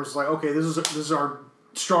character and was okay, this is our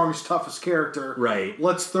strongest, toughest character. Right.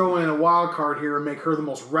 Let's throw in a wild card here and make her the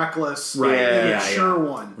most reckless, sure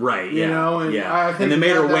one. Right. You know, and I think they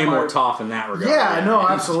made her way more tough in that regard. Yeah, no,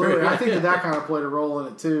 absolutely. I think that kind of played a role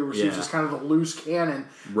in it too, where she was just kind of a loose cannon.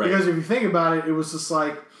 Right. Because if you think about it, it was just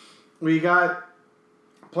we got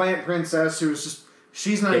Plant Princess, who was just.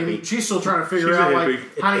 She's not even. She's still trying to figure out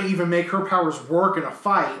how to even make her powers work in a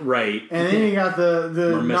fight. Right. And then you got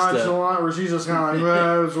the nonchalant where she's just kind of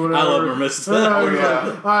whatever. I love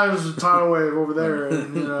Mermista. I was a tidal wave over there,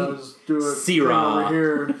 and just do it over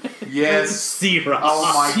here. Yes, Syrah.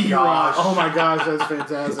 Oh my gosh, that's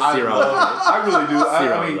fantastic. I really do.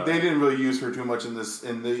 I mean, they didn't really use her too much in the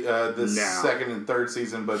second and third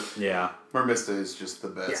season, but Mermista is just the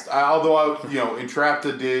best. Yeah. Although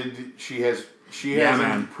Entrapta did. She has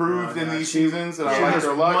improved in these seasons, and I like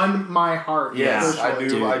her a lot. Won my heart. Yes, I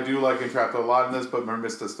do. I do like Entrapta a lot in this, but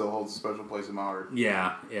Mermista still holds a special place in my heart.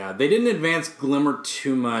 Yeah. They didn't advance Glimmer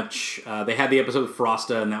too much. They had the episode with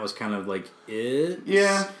Frosta, and that was kind of it.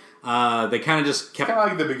 Yeah. They kind of just kept... Kind of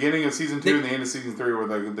like the beginning of Season 2 and the end of Season 3 were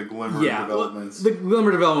the Glimmer developments. Well, the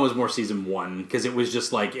Glimmer development was more Season 1, because it was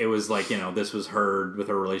just this was her with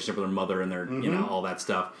her relationship with her mother and their, all that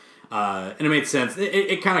stuff. And it made sense.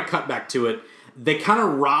 It kind of cut back to it. They kind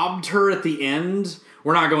of robbed her at the end.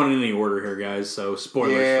 We're not going in any order here, guys, so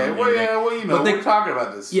spoilers. We're talking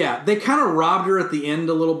about this. Yeah, they kind of robbed her at the end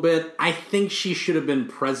a little bit. I think she should have been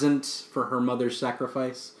present for her mother's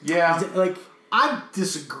sacrifice. Yeah. I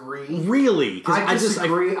disagree. Really? I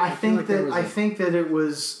disagree. I think that it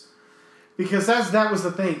was... Because that was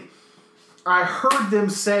the thing. I heard them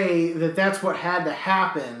say that that's what had to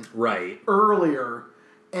happen earlier.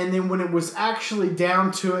 And then when it was actually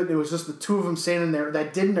down to it, it was just the two of them standing there.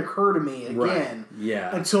 That didn't occur to me again.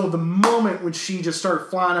 Yeah. Until the moment when she just started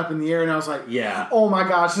flying up in the air, and I was like, oh my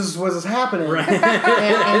gosh, this is what's happening. Right.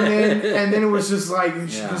 and then it was just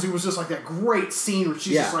because it was just that great scene where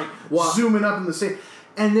she's just zooming up in the scene.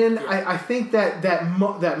 And then I think that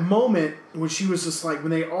moment when she was just when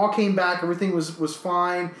they all came back, everything was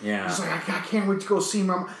fine. Yeah. She's I can't wait to go see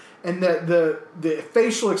Mom. And the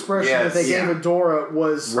facial expression that they gave Adora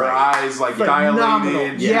was her eyes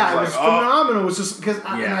dilated. Yeah, it was phenomenal. It was just because,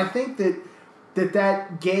 and I think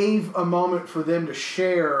that gave a moment for them to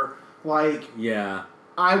share. I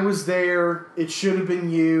was there. It should have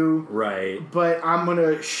been you. Right. But I'm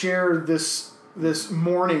gonna share this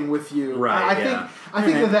morning with you. Right. I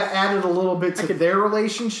think that added a little bit to their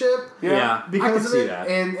relationship. Yeah. Because of it. That.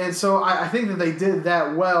 And so I think that they did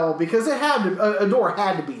that well because it had to. Adora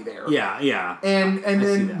had to be there. Yeah. And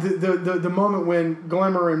then the moment when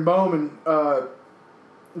Glimmer and Bowman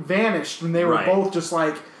vanished, when they were both just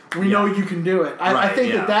we know you can do it. I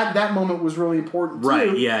think that moment was really important too.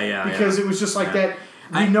 Right. Yeah. Because it was just that.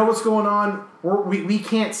 We know what's going on. We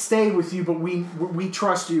can't stay with you, but we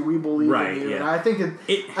trust you. We believe in you. Yeah. And I think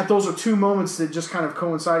that those are two moments that just kind of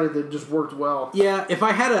coincided that just worked well. Yeah, if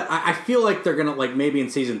I had I feel like they're gonna maybe in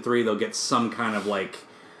season 3 they'll get some kind of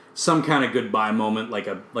goodbye moment, like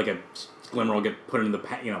a Glimmer will get put into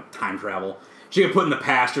the time travel. She'll get put in the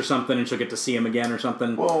past or something, and she'll get to see him again or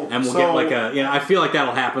something. Well, and we'll get I feel like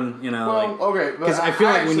that'll happen. Okay, because I feel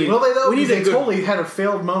like we need. They totally had a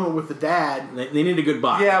failed moment with the dad. They need a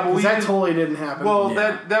goodbye. Yeah, but that totally didn't happen. Well,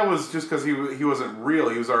 that was just because he wasn't real.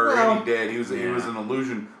 He was already dead. He was an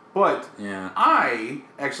illusion. But I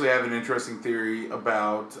actually have an interesting theory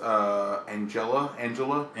about Angela.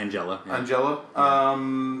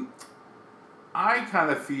 I kind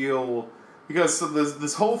of feel. Because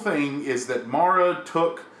this whole thing is that Mara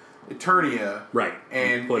took Eternia, right,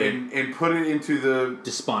 and put it into the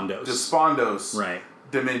Despondos, right,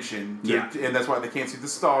 dimension, and that's why they can't see the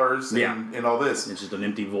stars, and all this. It's just an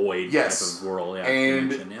empty void type of world,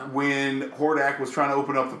 And when Hordak was trying to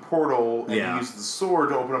open up the portal and he used the sword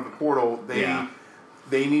to open up the portal,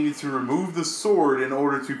 they needed to remove the sword in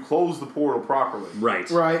order to close the portal properly.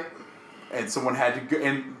 Right. And someone had to go,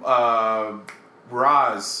 and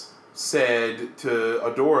Raz said to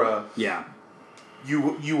Adora,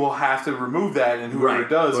 you will have to remove that, and whoever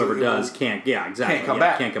does can't come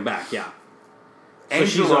back. Angela, so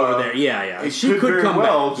she's over there. She could come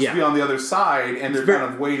back. Just be on the other side, and they're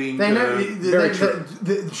kind of waiting.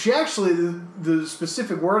 She actually, the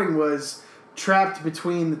specific wording was trapped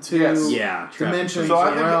between the two dimensions. So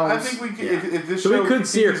I think we could, if this show could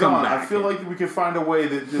see her come back. I feel like we could find a way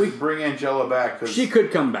to bring Angela back. She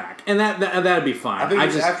could come back, and that'd be fine. I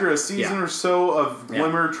think after a season or so of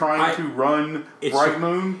Glimmer trying to run Bright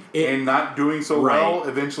Moon and not doing so well,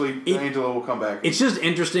 eventually Angela will come back. It's just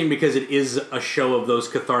interesting because it is a show of those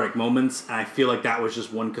cathartic moments, and I feel like that was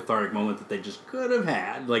just one cathartic moment that they just could have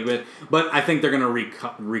had. But I think they're going to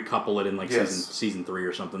recouple it in season 3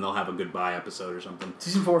 or something. They'll have a goodbye episode or something.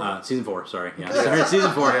 Season 4. Season 4, sorry.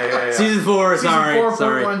 Season 4. Season 4,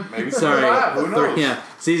 sorry. Maybe sorry. Who knows?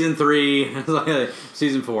 Season 3.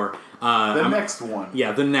 Season 4. The next one.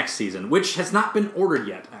 Yeah, the next season, which has not been ordered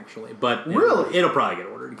yet, actually. But it'll probably get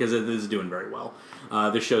ordered because it is doing very well.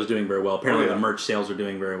 This show's doing very well. Apparently the merch sales are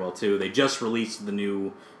doing very well, too. They just released the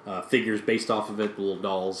new figures based off of it, the little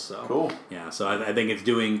dolls. So. Cool. Yeah, so I think it's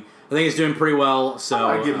doing pretty well. So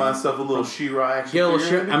I give myself a little She-Ra action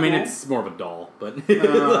figure. I mean, it's more of a doll, but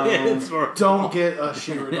don't get a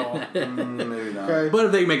She-Ra doll. Maybe not. Okay. But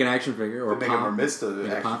if they make an action figure or make a Mermista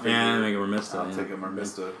action figure, make a Mermista. I'll take a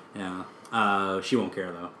Mermista. Yeah, she won't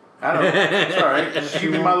care though. I don't know. It's all right. She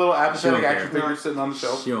can be my little apathetic action figure sitting on the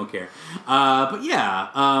shelf. She won't care. But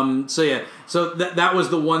yeah. So that was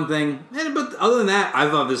the one thing. But other than that, I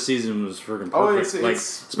thought this season was freaking perfect.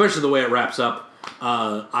 Especially the way it wraps up.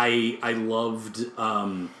 I loved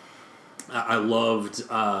the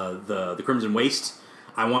Crimson Waste.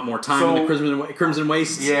 I want more time in the Crimson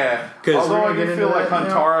Waste. Yeah. Although I did feel like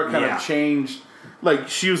Huntara kind of changed. Like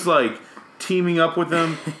she was like teaming up with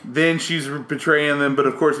them, then she's betraying them. But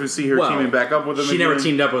of course, we see her teaming back up with them. She never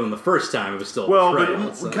teamed up with them the first time. It was still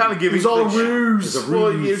but kind of giving. It was all a ruse.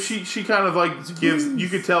 Well, she kind of like gives. You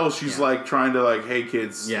could tell she's like trying to like, hey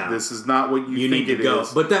kids, this is not what you think need to go.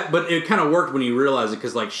 But it kind of worked when you realize it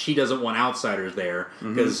because like she doesn't want outsiders there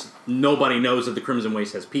because nobody knows that the Crimson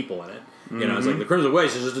Waste has people in it. You know, it's like the Crimson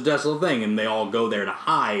Waste is just a desolate thing, and they all go there to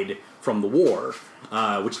hide from the war,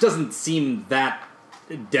 which doesn't seem that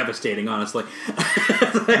devastating, honestly.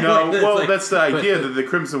 That's the idea that the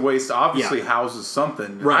Crimson Waste obviously houses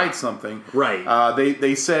something, hides something. Right.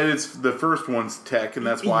 They said it's the first one's tech, and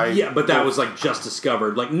that's why. Yeah, but that was like just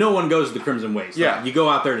discovered. Like no one goes to the Crimson Waste. Like, you go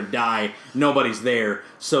out there to die. Nobody's there.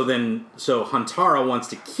 So Huntara wants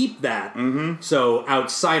to keep that. So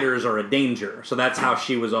outsiders are a danger. So that's how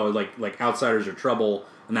she was always like outsiders are trouble,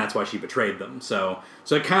 and that's why she betrayed them. So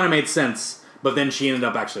it kind of made sense. But then she ended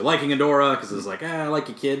up actually liking Adora because it was like, I like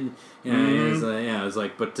you, kid. You know, it was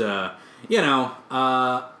like, but I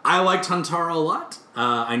liked Huntara a lot.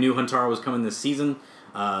 I knew Huntara was coming this season.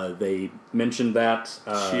 They mentioned that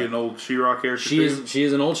she an old She-Ra character. She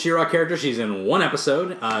is an old She-Ra character. She's in one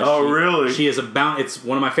episode. Really? She is it's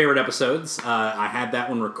one of my favorite episodes. I had that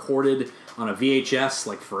one recorded on a VHS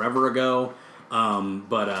like forever ago.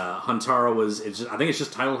 But Huntara I think it's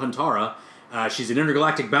just titled Huntara. She's an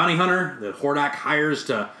intergalactic bounty hunter that Hordak hires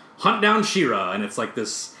to hunt down She-Ra, and it's like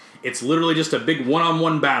this. It's literally just a big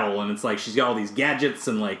one-on-one battle, and it's like she's got all these gadgets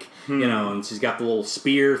and like and she's got the little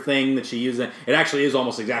spear thing that she uses. It actually is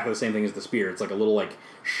almost exactly the same thing as the spear. It's like a little like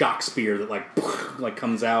shock spear that like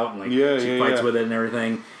comes out and like she fights with it and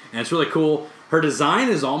everything, and it's really cool. Her design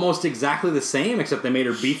is almost exactly the same, except they made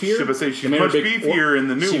her beefier. Should I say she's much beefier in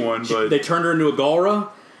the new one, but they turned her into a Galra.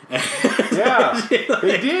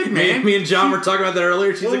 They did, man. Me and John were talking about that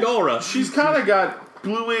earlier. She's a Galra. She's kind of got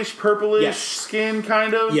bluish, purplish skin,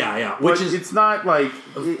 kind of. Yeah. Which is it's not like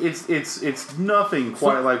it's nothing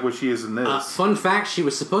quite like what she is in this. Fun fact: she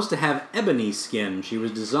was supposed to have ebony skin. She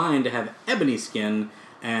was designed to have ebony skin,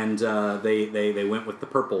 and they went with the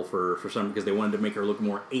purple for some because they wanted to make her look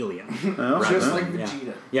more alien. Just like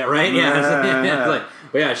Vegeta. Yeah, right.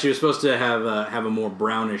 Yeah, she was supposed to have a more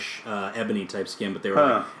brownish ebony type skin, but they were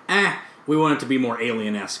like, we want it to be more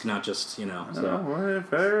alien-esque, not just So.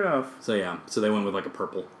 Fair enough. So they went with like a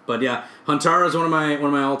purple. But yeah, Huntara is one of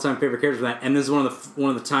my all-time favorite characters. And this is one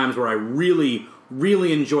of the times where I really,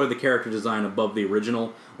 really enjoy the character design above the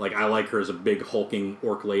original. Like, I like her as a big hulking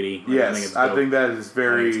orc lady. Yes, I think that is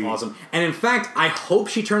very awesome. And in fact, I hope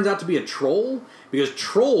she turns out to be a troll, because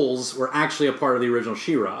trolls were actually a part of the original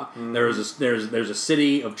She-Ra. Mm-hmm. There's a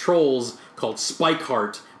city of trolls called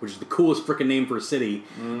Spikeheart, which is the coolest freaking name for a city.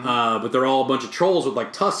 Mm-hmm. But they're all a bunch of trolls with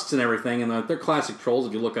like tusks and everything, and they're classic trolls.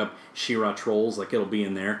 If you look up She-Ra trolls, like it'll be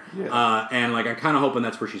in there. Yeah. And like I'm kind of hoping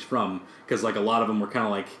that's where she's from, because like a lot of them were kind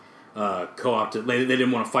of like co-opted. They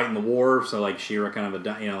didn't want to fight in the war, so like She-Ra kind of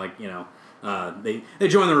they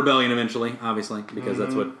joined the rebellion eventually, obviously, because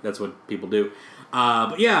that's what people do.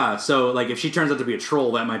 But yeah, so like if she turns out to be a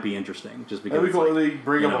troll, that might be interesting. Just because they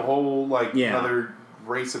bring up a whole another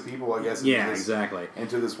race of people, I guess. Exactly.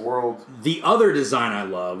 Into this world. The other design I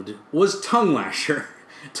loved was Tongue Lasher.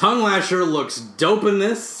 Tongue Lasher looks dope in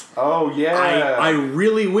this. Oh yeah. I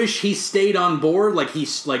really wish he stayed on board, like he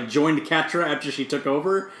joined Catra after she took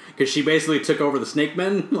over, because she basically took over the Snake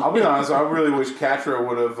Men. I'll be honest, I really wish Catra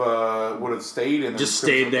would have stayed in. Just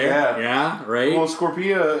stayed there. Yeah, right. Well,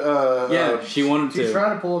 Scorpia. She wanted to. She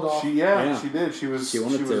tried to pull it off. She did. She was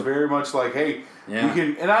very much like, hey. Yeah. We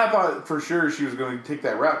can, and I thought for sure she was going to take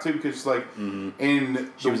that route too, because she's like,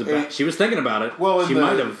 she was thinking about it. Well, she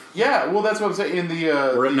might have. Yeah, well, that's what I'm saying. In the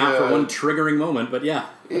not for one triggering moment, but yeah.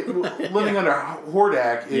 Living under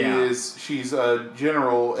Hordak she's a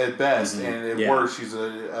general at best, and at worst she's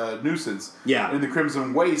a nuisance. Yeah. In the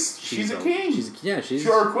Crimson Waste, she's a king. She's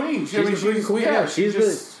our queen. She's a queen. Yeah, she's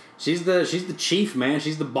the chief, man.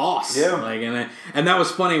 She's the boss. Yeah. Like, and that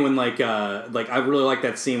was funny when like I really like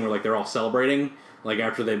that scene where like they're all celebrating. Like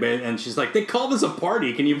after and she's like, they call this a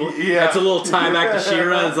party. Can you believe? Yeah. That's a little tie back to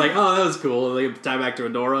She-Ra. It's like, oh, that was cool. They tie back to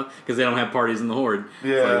Adora because they don't have parties in the Horde.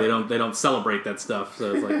 Yeah. Like, they don't celebrate that stuff.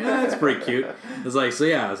 So it's like, that's pretty cute. It's like, so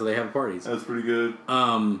they have parties. That's pretty good. We've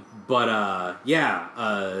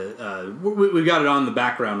got it on the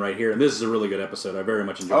background right here, and this is a really good episode. I very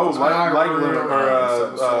much enjoyed this. What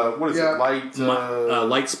is it? Light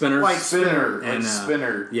Spinner. Light Spinner. And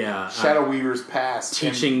Spinner. Yeah. Shadow Weaver's past.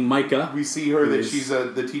 Teaching Micah. We see her that she's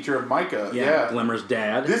the teacher of Micah. Yeah. Glimmer's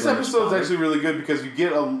dad. This episode is actually really good because you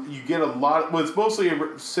get a lot. Well, it's mostly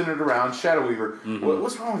centered around Shadow Weaver. Mm-hmm.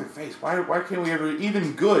 What's wrong with her face? Why can't we ever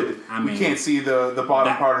even good? We can't see the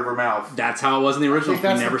bottom part of her mouth. That's how it was in the original. We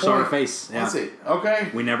never saw her face. Yeah. That's it. Okay.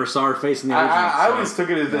 We never saw her face in the original. I always took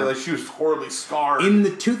it as that she was horribly scarred. In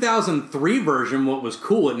the 2003 version, what was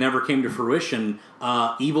cool, it never came to fruition.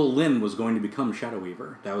 Evil Lyn was going to become Shadow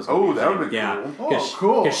Weaver. That was that would be cool.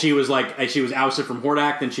 Cool. Because she was ousted from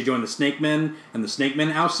Hordak, then she joined the Snake Men, and the Snake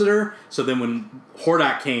Men ousted her. So then when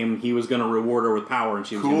Hordak came, he was going to reward her with power, and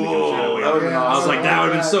she was going to become Shadow Weaver. I was like, that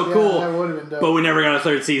would have been so cool. That would have been dope. But we never got a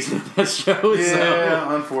third season of that show.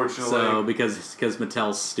 Yeah, unfortunately. So because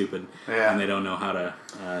Mattel's stupid, and they don't know how to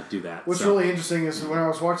do that. What's really interesting is when I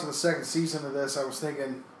was watching the second season of this, I was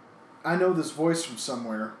thinking, I know this voice from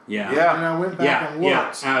somewhere. Yeah. And I went back and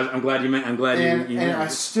looked. Yeah. I'm glad you meant. I'm glad you. And I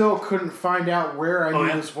still couldn't find out where I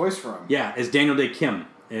knew this voice from. Yeah, it's Daniel Day Kim.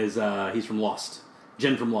 He's from Lost.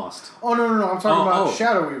 Jen from Lost. Oh no! I'm talking about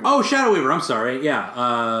Shadow Weaver. Oh, Shadow Weaver. I'm sorry.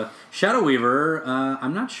 Yeah. Shadow Weaver.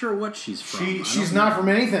 I'm not sure what she's from. She's not from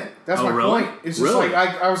anything. That's my point. It's just like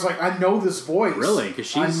I was like, I know this voice. Really?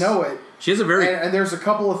 Because I know it. She has a very and there's a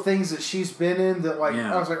couple of things that she's been in that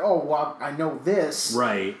I was like, oh well, I know this.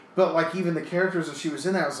 Right. But like even the characters that she was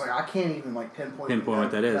in, I was like, I can't even pinpoint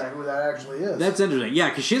what that is. Who that actually is. That's interesting. Yeah,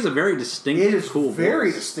 because she has a very distinct, cool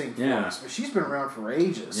very voice. Distinct voice. But she's been around for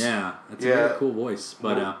ages. Yeah, that's a very cool voice.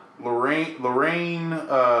 But Lorraine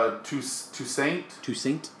Toussaint.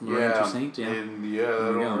 Lorraine Toussaint. Yeah. And I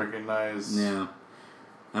don't recognize. Yeah.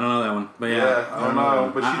 I don't know that one, but I don't know.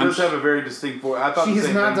 But she does have a very distinct voice. I thought she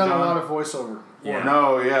has not done a lot of voiceover. Yeah.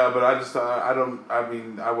 No, but I don't. I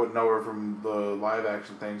mean, I wouldn't know her from the live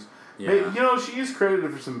action things. Yeah. Maybe, she is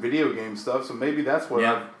credited for some video game stuff, so maybe that's what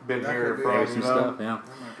I've been hearing from. Some stuff, yeah.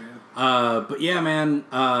 But yeah, man.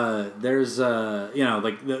 There's I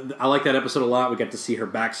like that episode a lot. We got to see her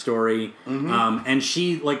backstory, and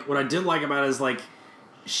she what I did like about it is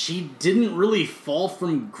she didn't really fall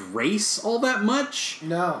from grace all that much.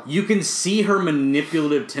 No. You can see her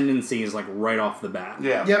manipulative tendencies right off the bat.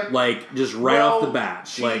 Yeah. Yep. Just right off the bat.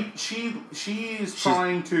 She's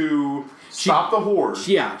trying to stop the Horde.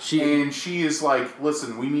 Yeah. And she is like,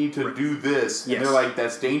 listen, we need to do this. And they're like,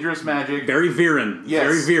 that's dangerous magic. Very Viren. Yes.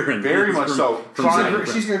 Very Viren. Very much so.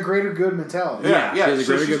 She's got a greater good mentality. Yeah. She has a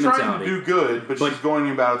greater she's good trying mentality. to do good, but she's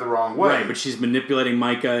going about it the wrong way. Right, but she's manipulating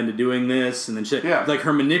Micah into doing this, and then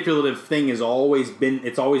her manipulative thing has always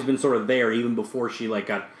been sort of there even before she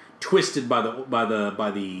got twisted by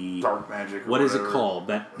the dark magic. What is it called?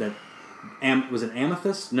 That Was it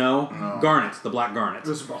amethyst? No. Garnet, the black garnet. It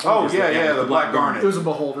was a beholder. Oh the black garnet. It was a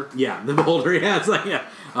beholder. Yeah, the beholder. Yeah, it's like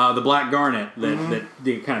the black garnet that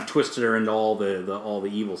they kind of twisted her into all the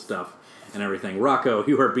evil stuff and everything. Rocco,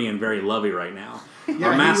 you are being very lovey right now. Yeah,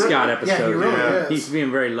 Our mascot episode. Yeah, he really is. He's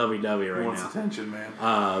being very lovey-dovey right now. He wants attention, man.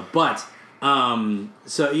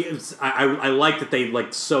 So I like that they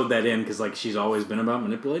like sewed that in because like she's always been about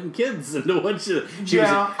manipulating kids into what she was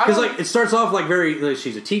because like it starts off like very like,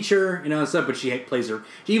 she's a teacher and stuff, but she plays her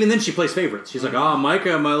even then she plays favorites. She's like, oh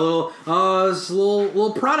Micah, my this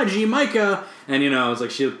little prodigy Micah, and it's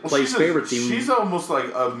like she plays favorites. She's almost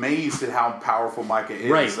like amazed at how powerful Micah is.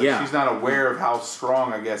 Right? Like, she's not aware of how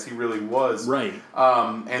strong I guess he really was. Right.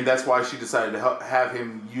 And that's why she decided to have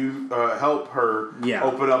him help her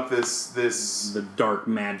open up the dark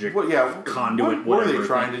magic What conduit. were they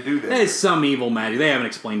trying to do there? It's some evil magic. They haven't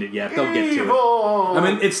explained it yet. They'll get to it. I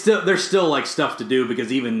mean, there's still like stuff to do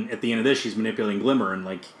because even at the end of this, she's manipulating Glimmer and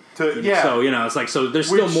like. So it's like there's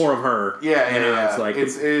still more of her. Yeah. It's like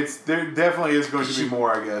it's there definitely is going to be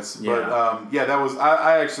more, I guess. But that was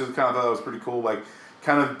I actually kind of thought that was pretty cool. Like.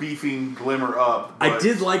 Kind of beefing Glimmer up. I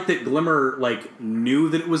did like that Glimmer like knew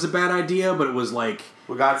that it was a bad idea, but it was like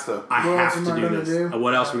we got to. I have to do this.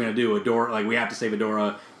 What else are we gonna do? Adora, like we have to save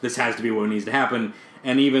Adora. This has to be what needs to happen.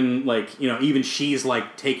 And even like even she's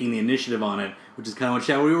like taking the initiative on it, which is kind of what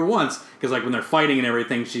Shadow Weaver wants. Because like when they're fighting and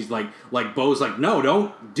everything, she's like Bo's like, no,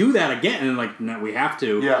 don't do that again. And like no, we have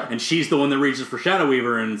to. Yeah. And she's the one that reaches for Shadow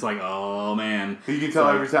Weaver, and it's like, oh man. You can tell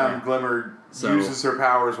every time Glimmer uses her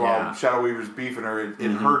powers while Shadow Weaver's beefing her,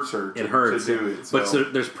 it hurts her. To do it. So.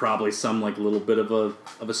 But there's probably some like little bit of a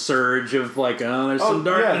surge of like, there's some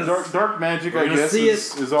darkness. Yeah, dark magic. I guess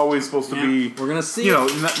is always supposed to be. We're gonna see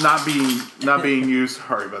it. not being used.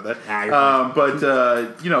 Sorry about that.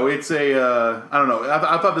 It's a I don't know.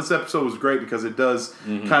 I thought this episode was great because it does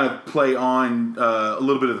kind of play on a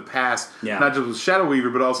little bit of the past, not just with Shadow Weaver,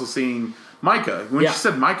 but also seeing Micah. When she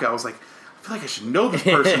said Micah, I was like, I feel like I should know this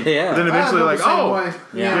person. But then eventually,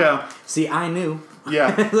 See, I knew.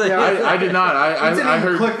 Yeah, I did not. I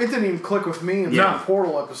heard it didn't even click with me in the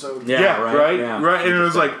Portal episode. Right. And it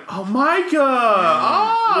was like, oh, Micah.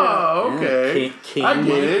 Okay. King I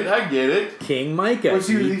get it. King Micah. That's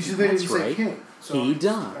right. King, so he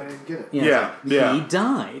died. I didn't get it. He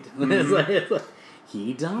died.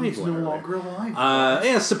 He died. He's no longer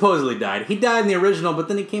alive. Supposedly died. He died in the original, but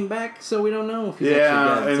then he came back, so we don't know if he's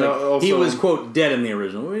actually dead. Also, he was, quote, dead in the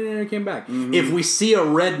original. He never came back. If we see a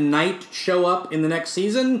Red Knight show up in the next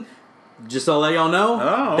season, just to let y'all know,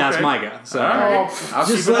 that's Micah. So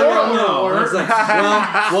just let y'all know. It's like,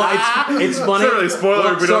 it's funny. It's not really a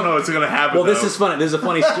spoiler if we don't know what's going to happen. Well, this is funny. This is a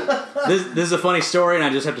funny. This is a funny story, and I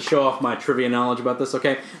just have to show off my trivia knowledge about this.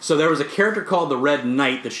 Okay, so there was a character called the Red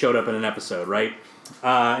Knight that showed up in an episode, right?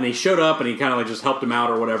 And he showed up, and he kind of like just helped him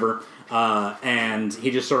out or whatever, and he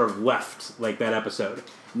just sort of left like that episode,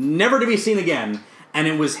 never to be seen again. And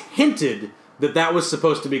it was hinted that was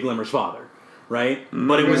supposed to be Glimmer's father. Right?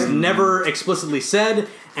 But it was never explicitly said,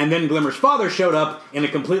 and then Glimmer's father showed up in a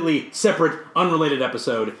completely separate, unrelated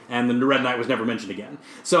episode, and the Red Knight was never mentioned again.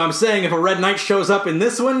 So I'm saying if a Red Knight shows up in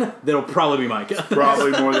this one, that'll probably be Micah.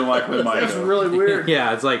 Probably more than likely Micah. That's really weird.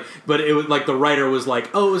 Yeah, it's like, but it was like the writer was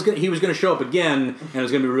like, he was going to show up again, and it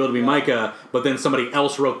was going to be revealed to be Micah, but then somebody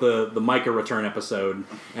else wrote the Micah return episode,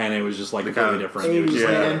 and it was just like completely different. It was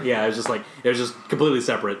just it was just completely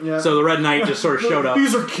separate. Yeah. So the Red Knight just sort of showed up.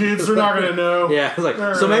 These are kids, they're not going to know. Yeah, it's like,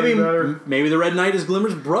 so maybe the Red Knight is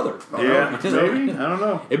Glimmer's brother. Yeah, maybe. I don't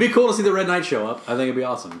know. It'd be cool to see the Red Knight show up. I think it'd be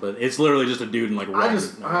awesome. But it's literally just a dude in like red.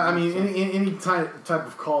 Any type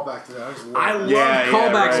of callback to that. I love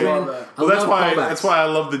callbacks, man. Well, that's why I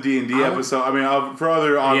love the D&D episode. I mean, for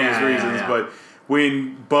other obvious reasons, but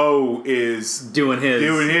when Bo is doing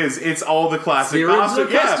his, it's all the classic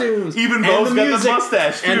costumes. Even Bo's got the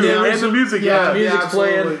mustache too, and the music. The music's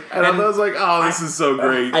playing, and I was like, "Oh, this is so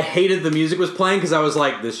great." I hated the music was playing because I was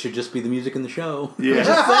like, "This should just be the music in the show." Yeah,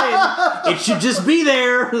 just saying, it should just be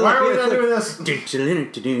there. Why are we not doing this? It's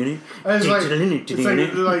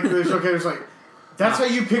like. That's how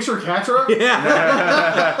you picture Catra?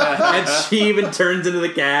 Yeah. And she even turns into the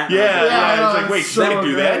cat. Yeah. It's like, wait, she can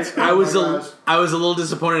do that? I was a little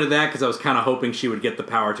disappointed at that because I was kind of hoping she would get the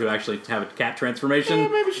power to actually have a cat transformation. Yeah,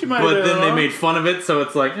 maybe she might. But then they made fun of it, so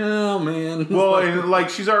it's like, oh man. Well, and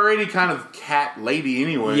like she's already kind of cat lady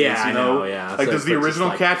anyway. Yeah, I know. Yeah. Like, does the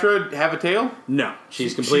original Catra have a tail? No,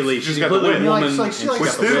 she's completely a Which woman.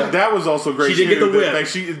 that was also great. She did get the whip.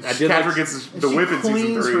 Catra gets the whip in season 3. She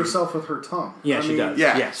cleans herself with her tongue. Yeah, she does.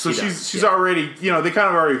 Yeah, so she's already, they kind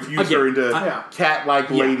of already fused her into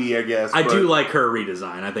cat-like lady, I guess. I do like her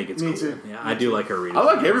redesign. I think it's cool. Me too. Yeah, I do like her redesign. I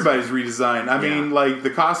like everybody's redesign. I mean, like the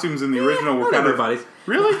costumes in the original were kind everybody's.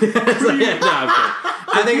 Really?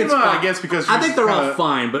 I think it's. I guess because I think they're all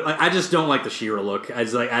fine, but like, I just don't like the She-Ra look. I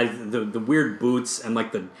just like the weird boots and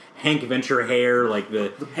like the Hank Venture hair, like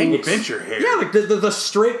the Hank Venture hair. Yeah, like the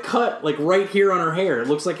straight cut, like right here on her hair. It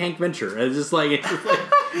looks like Hank Venture. It's just like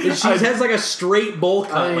she has like a straight bowl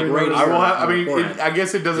cut, like right here. I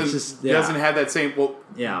guess it doesn't have that same look.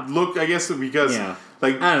 I guess because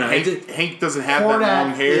like I don't know. Hank doesn't have that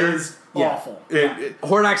long hair. Is awful.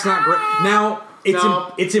 Hordak's not great now.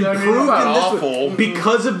 It's improved in this one.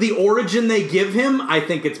 Because of the origin they give him. I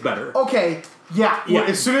think it's better. Okay. Yeah.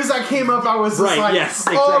 As soon as that came up, I was just like, yes,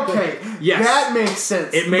 exactly. Okay, that makes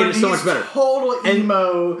sense. It made it so much better. Total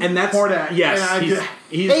emo, and that's Hordak. Yes, and I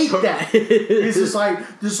hate that. It's just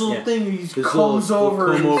like this little thing he comes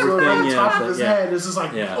over on top of his head. It's just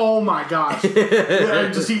like, oh my gosh.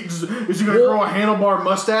 Is he going to grow a handlebar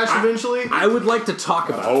mustache eventually? I would like to talk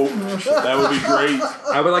about. That would be great.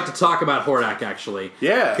 I would like to talk about Hordak actually.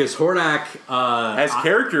 Yeah, because Hordak has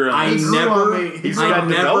character. He's got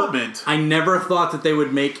development. I never thought that they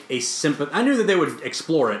would make a sympathy. I knew that they would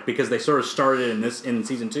explore it because they sort of started in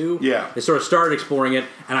season 2. Yeah, they sort of started exploring it,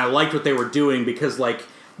 and I liked what they were doing because like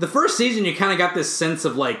the first season, you kind of got this sense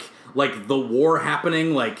of like the war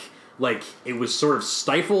happening, like it was sort of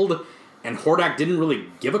stifled, and Hordak didn't really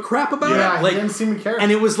give a crap about it. Like, he didn't seem to care,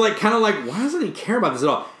 and it was like kind of like, why doesn't he care about this at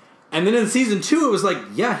all? And then in season 2, it was like,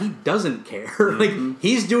 he doesn't care. Like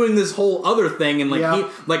he's doing this whole other thing, and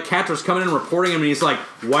like Catra's coming in and reporting him, and he's like,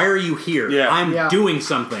 "Why are you here? I'm doing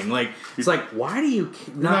something." Like it's like, why do you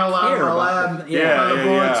not care about it?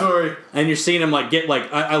 Laboratory. And you're seeing him like get like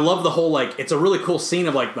I love the whole like it's a really cool scene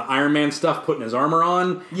of like the Iron Man stuff putting his armor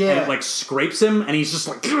on, and it like scrapes him, and he's just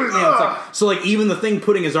like, it's like so like even the thing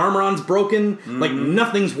putting his armor on's broken, like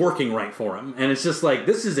nothing's working right for him, and it's just like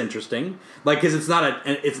this is interesting, like because it's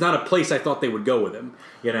not a place I thought they would go with him,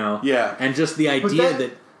 you know? Yeah. And just the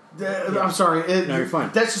idea I'm sorry. No, you're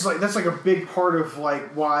fine. That's like a big part of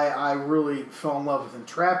like why I really fell in love with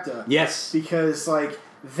Entrapta. Yes. Because like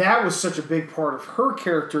that was such a big part of her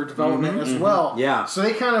character development as well. Yeah. So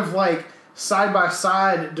they kind of like side by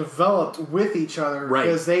side developed with each other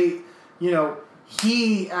because they,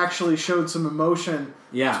 he actually showed some emotion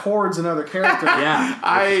towards another character.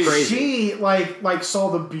 She like saw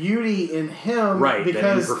the beauty in him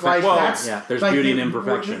because like there's like beauty in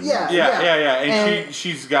imperfection. And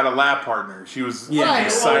she's got a lab partner. She was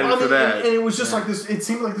excited for that, and it was just like this. It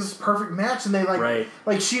seemed like this perfect match, and they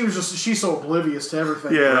like she's so oblivious to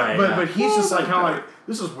everything. But he's just like kind of like,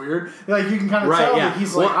 this is weird. Like you can kind of tell that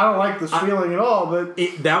he's like, I don't like this feeling at all. But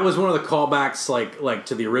that was one of the callbacks, like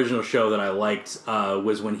to the original show that I liked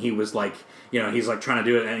was when he was like, he's like trying to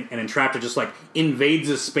do it, and Entrapta just like invades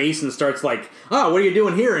his space and starts like, oh, what are you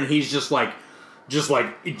doing here? And he's just like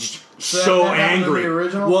so angry.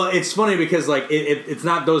 Well, it's funny because like it's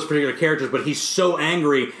not those particular characters, but he's so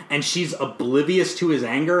angry, and she's oblivious to his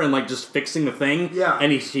anger and like just fixing the thing. Yeah,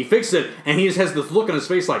 and he fixed it, and he just has this look on his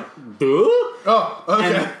face like, duh. Oh,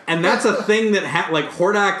 okay. And that's a thing that like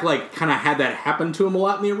Hordak like kind of had that happen to him a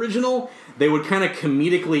lot in the original. They would kind of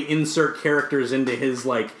comedically insert characters into his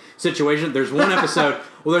like situation. There's one episode.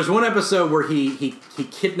 Where he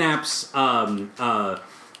kidnaps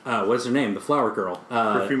what's her name? The flower girl.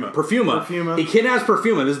 Perfuma. He kidnaps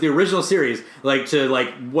Perfuma. This is the original series. Like to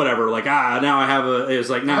like whatever. Like now I have a. It was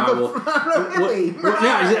like now I will.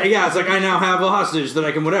 It's like I now have a hostage that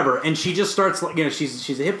I can whatever. And she just starts like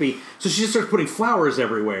she's a hippie, so she just starts putting flowers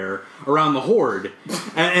everywhere around the horde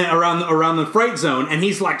and around the fright zone. And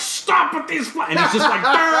he's like, stop with these flowers. And he's just like,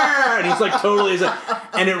 and he's like totally.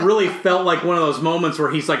 And it really felt like one of those moments where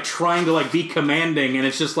he's like trying to like be commanding, and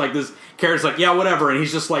it's just like this. Character's like, yeah, whatever, and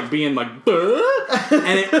he's just like being like, and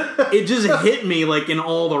it just hit me like in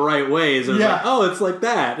all the right ways. And like, oh, it's like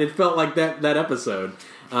that. It felt like that episode,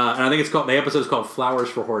 and I think the episode's called "Flowers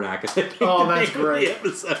for Hordak." Oh, that's great. The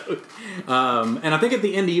episode, and I think at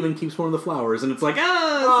the end he even keeps one of the flowers, and it's like,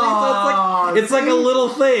 it's like a little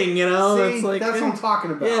thing, See, it's like that's what I'm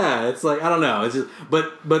talking about. Yeah, it's like I don't know, it's just,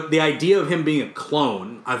 but the idea of him being a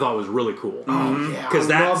clone, I thought was really cool. Oh yeah,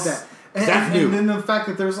 because I love that. That's new. And then the fact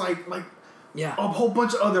that there's like a whole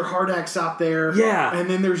bunch of other Hordaks out there. Yeah. And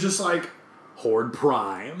then there's just like Horde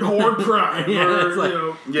Prime. Darth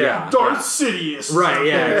Sidious. Right,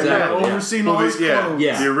 exactly. Overseeing all these clones.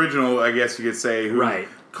 The original, I guess you could say, who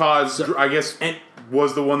caused, I guess, and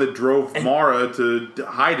was the one that drove Mara to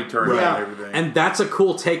hide Eternia and everything. And that's a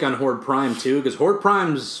cool take on Horde Prime too, because Horde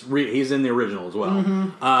Prime's he's in the original as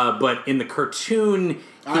well. But in the cartoon,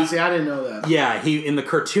 I didn't know that. Yeah, in the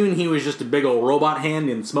cartoon he was just a big old robot hand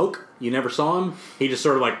in smoke. You never saw him. He just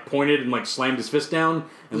sort of like pointed and like slammed his fist down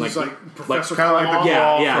and like Professor kind of like the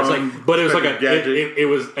it's like, but it was like it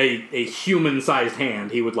was a human sized hand.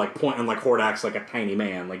 He would like point and like Hordak's like a tiny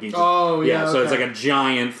man, like he just, so it's like a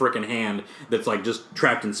giant freaking hand that's like just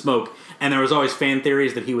trapped in smoke. And there was always fan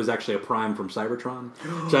theories that he was actually a Prime from Cybertron.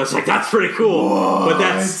 So I was like, that's pretty cool. But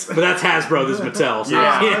that's Hasbro. This is Mattel. So you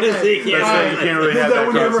can't really have that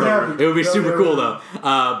crossover. It would be super cool though.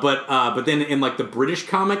 But then in like the British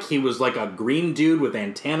comic, he was like a green dude with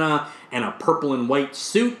antenna and a purple and white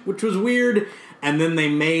suit, which was weird. And then they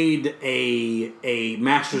made a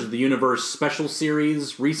Masters of the Universe special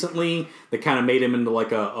series recently that kind of made him into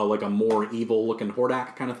like a more evil looking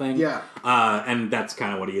Hordak kind of thing. Yeah. And that's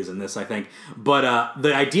kind of what he is in this, I think. But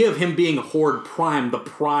the idea of him being Horde Prime, the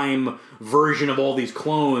Prime version of all these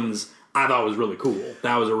clones, I thought was really cool.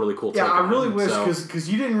 That was a really cool take. Yeah, I really wish, because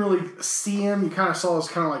you didn't really see him. You kind of saw his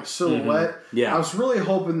kind of like silhouette. Yeah. I was really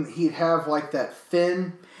hoping he'd have like that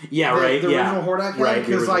fin. Yeah, the original Hordak had,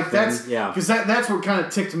 because like that's what kind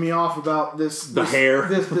of ticked me off about this hair,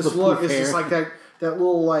 this look. It's just like that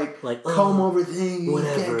little like comb over thing. You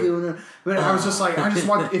can't go. But I was just like, I just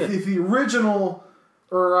want if the original,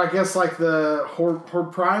 or I guess like the Horde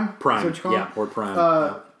Prime, Horde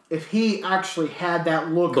Prime. If he actually had that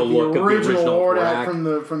look of the original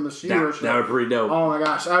Hordak from the She-Ra show, that would be pretty dope. Oh my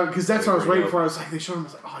gosh, because that's what I was waiting for. I was like, they showed him. I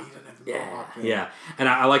was like, oh, you didn't have the Mohawk. Yeah, and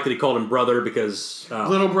I like that he called him brother because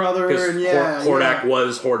little brother, and Hordak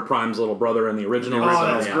was Horde Prime's little brother in the original. Oh,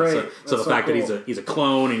 that's great. So the fact that he's a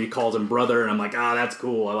clone and he calls him brother, and I'm like, that's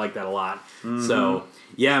cool. I like that a lot. Mm-hmm. So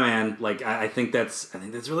yeah, man, like I think that's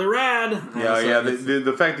really rad.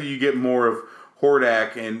 The fact that you get more of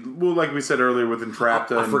Hordak, and well, like we said earlier with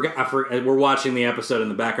Entrapta. I forgot. We're watching the episode in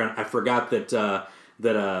the background. I forgot that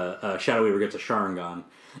Shadow Weaver gets a Sharingan.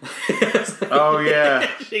 Oh yeah,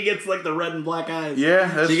 she gets like the red and black eyes. Yeah,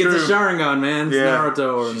 that's true. She gets a Sharingan, man. It's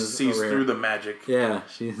Naruto. She sees through the magic. Yeah,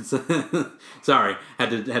 she's. Sorry, had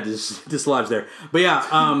to dislodge there, but yeah.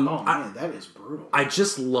 Man, that is brutal. I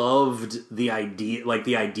just loved the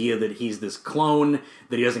idea that he's this clone,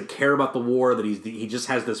 that he doesn't care about the war, that he just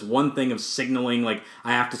has this one thing of signaling, like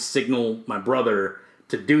I have to signal my brother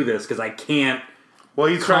to do this because I can't. Well,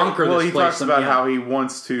 he talks about how he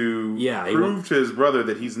wants to prove to his brother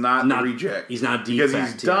that he's not a reject. He's not a defect.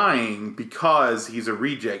 Because he's dying because he's a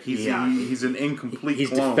reject. He's an incomplete clone. He's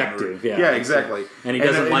defective. Yeah, exactly. And he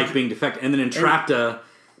doesn't like being defective. And then Entrapta...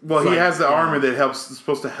 Well, he has the armor that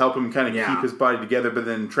supposed to help him kind of keep his body together, but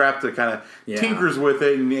then Entrapta kind of tinkers with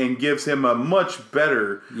it and gives him a much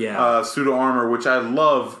better pseudo armor, which I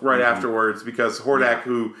love afterwards, because Hordak,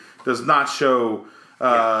 who does not show...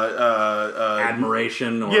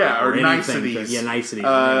 admiration or niceties.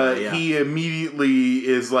 Niceties. He immediately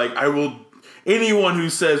is like, I will. Anyone who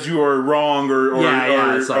says you are wrong or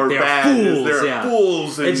bad, they're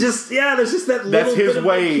fools. And it's just there's just that. That's his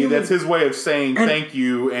way. That's his way of saying thank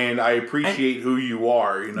you, and I appreciate who you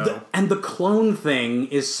are. You know. And the clone thing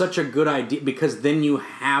is such a good idea, because then you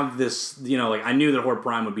have this. Like I knew that Horde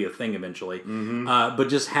Prime would be a thing eventually, but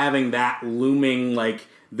just having that looming like.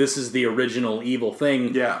 This is the original evil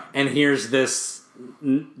thing. Yeah. And here's this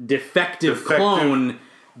defective clone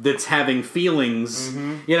that's having feelings.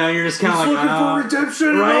 Mm-hmm. You're just kind of like looking for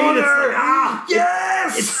redemption, right? It's like,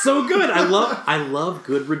 yes, it's so good. I love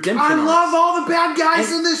good redemption. I love all the bad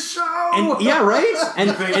guys in this show. And right.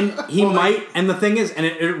 And he might. And the thing is, and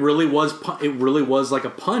it really was like a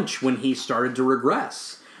punch when he started to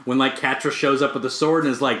regress. When like Catra shows up with the sword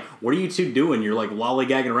and is like, "What are you two doing? You're like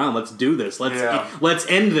lollygagging around. Let's do this. Let's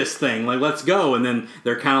end this thing. Like let's go." And then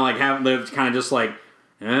they're kind of just like,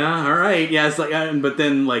 "Yeah, all right, yeah." It's like, but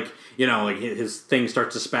then like his thing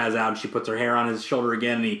starts to spaz out, and she puts her hair on his shoulder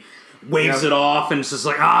again, and he waves it off, and it's just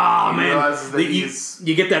like, man,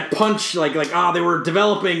 you get that punch, like they were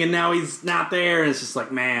developing, and now he's not there, and it's just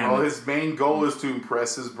like, man. Well, his main goal is to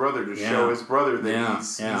impress his brother, to show his brother that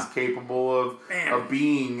he's capable of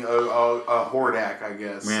being a Hordak, I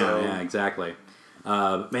guess. Yeah, exactly.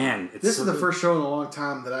 Man, this is the first show in a long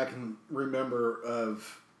time that I can remember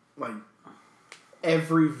of like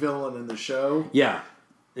every villain in the show. Yeah,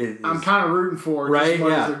 I'm kind of rooting for just as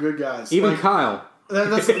much as the good guys. Even Kyle.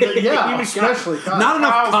 Especially Kyle. Not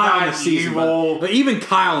enough Kyle in this season, but even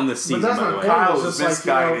Kyle in this season. But that's by the my way. Kyle is just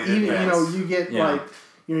like you get like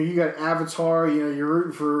you got Avatar. You're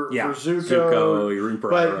rooting for Zuko. You're rooting for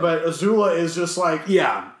but Azula is just like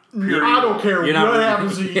I don't care what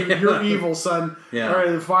happens to you. You're evil, son. Yeah. All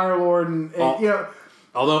right, the Fire Lord, and you know.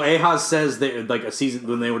 Although Ahaz says that like a season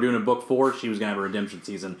when they were doing a book 4, she was gonna have a redemption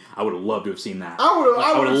season. I would have loved to have seen that. I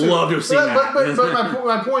would have loved to have seen that. But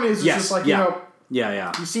my point is just like you know.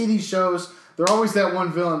 Yeah. You see these shows, they're always that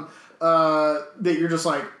one villain that you're just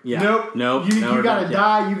like, nope. You gotta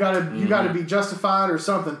die. You gotta be justified or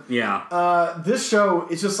something. Yeah. This show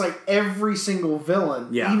is just like every single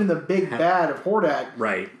villain, even the big bad of Hordak,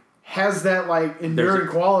 right, has that like enduring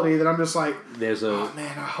quality that I'm just like, oh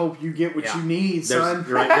man, I hope you get what you need, son.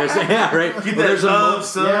 Right. Right. Get that love,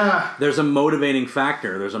 son. Yeah. There's a motivating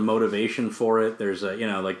factor. There's a motivation for it. There's a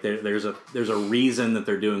there's a reason that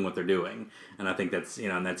they're doing what they're doing, and I think that's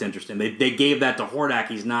and that's interesting. They gave that to Hordak.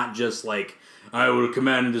 He's not just like I would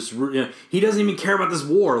command this. He doesn't even care about this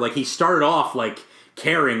war. Like he started off like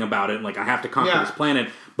caring about it. Like I have to conquer this planet,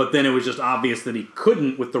 but then it was just obvious that he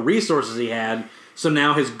couldn't with the resources he had. So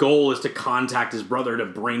now his goal is to contact his brother to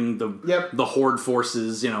bring the Horde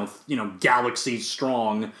forces, galaxies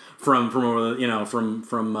strong from across the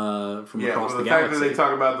galaxy. The fact that they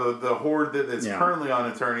talk about the Horde that is currently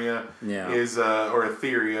on Eternia is or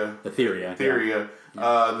Etheria. Etheria.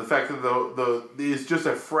 The fact that is just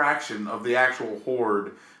a fraction of the actual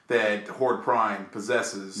Horde that Horde Prime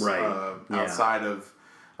possesses outside of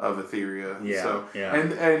Etheria.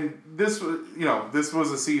 And this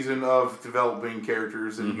was a season of developing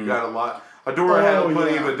characters, and you got a lot. Adora had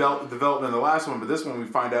plenty of development in the last one, but this one we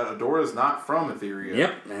find out Adora's not from Etheria.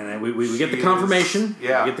 Yep, and we get the confirmation. We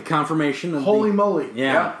get the confirmation. Holy moly!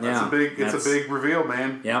 It's a big reveal,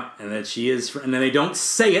 man. Yep, and that she is, and then they don't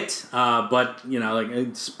say it, but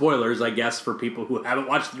spoilers, I guess, for people who haven't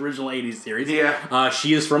watched the original '80s series. Yeah,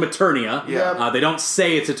 she is from Eternia. Yeah, they don't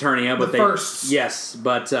say it's Eternia, but the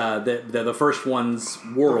first one's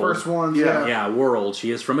world. The first one's world. She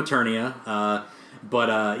is from Eternia.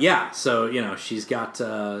 So she's got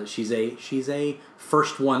she's a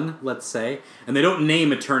first one, let's say, and they don't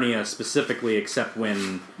name Eternia specifically except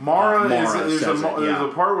when Mara there's a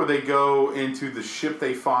part where they go into the ship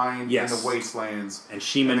they find in the wastelands, and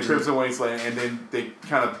she mentions the Crimson Wasteland, and then they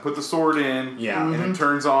kind of put the sword in, and it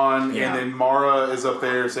turns on, and then Mara is up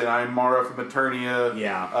there saying, "I'm Mara from Eternia."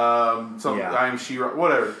 I'm She-Ra,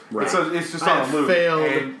 whatever. Right. It's just on a loop.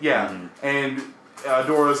 And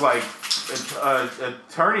Adora's like,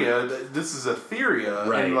 Eternia, this is Etheria,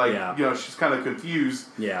 and she's kind of confused.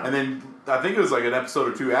 And then I think it was like an episode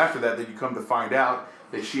or two after that you come to find out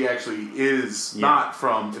that she actually is not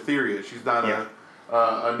from Etheria. She's not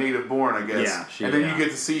a native born, I guess. And then you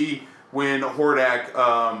get to see when Hordak,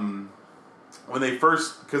 when they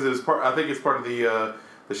first, because I think it's part of the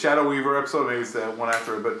Shadow Weaver episode, maybe it's that one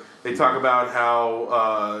after it, but they talk about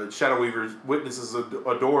how Shadow Weaver witnesses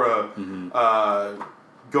Adora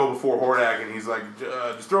go before Hordak, and he's like,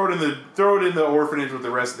 just throw it in the orphanage with the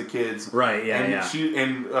rest of the kids. Right. And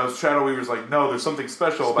Shadow Weaver's like, no, there's something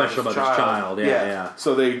special about this child. Yeah.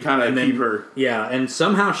 So they kind of keep her. Yeah, and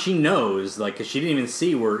somehow she knows, like, because she didn't even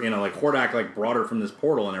see where Hordak brought her from this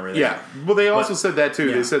portal and everything. Yeah. Well, they also said that too.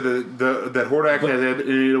 Yeah. They said that Hordak had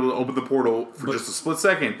been able to open the portal for just a split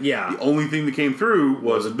second. Yeah. The only thing that came through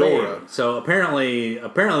was Adora. So apparently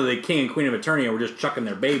the king and queen of Eternia were just chucking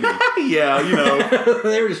their baby.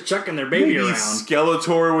 They were just chucking their baby around.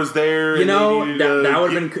 Skeletor was there. That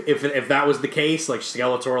would have been if that was the case. Like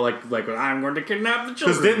Skeletor, like I'm going to kidnap the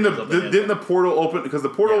children. Because didn't the portal open? Because the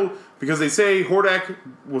portal, because they say Hordak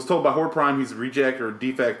was told by Horde Prime he's a reject or a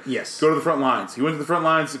defect. Yes. Go to the front lines. He went to the front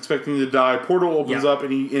lines expecting to die. Portal opens up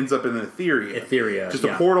and he ends up in Etheria. Just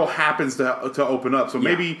a portal happens to open up. So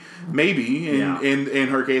maybe in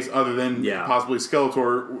her case, other than possibly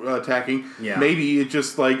Skeletor attacking, maybe it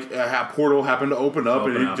just like a portal happened to open up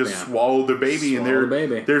and it just swallowed their baby,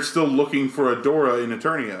 they're still looking for Adora in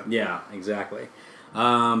Eternia. Yeah, exactly.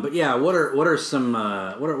 But yeah, what are some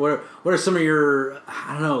of your,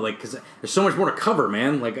 I don't know, like, because there's so much more to cover,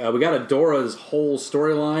 man. Like we got Adora's whole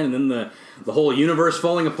storyline, and then the whole universe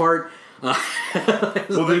falling apart. Just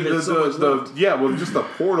the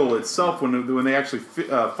portal itself, when they actually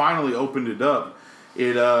finally opened it up,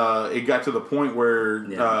 it got to the point where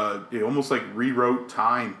it almost like rewrote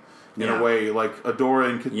time in a way. Like Adora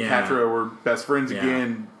and Catra were best friends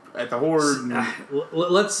again at the Horde.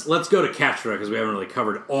 Let's go to Catra because we haven't really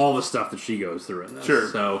covered all the stuff that she goes through in this. Sure.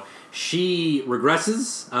 So she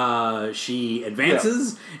regresses. She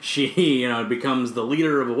advances. She becomes the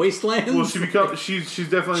leader of a wasteland. Well, she's definitely she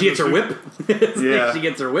gets her whip. Yeah, she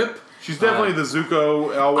gets her whip. She's definitely the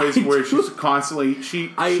Zuko always, where she's constantly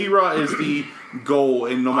She-Ra is the goal,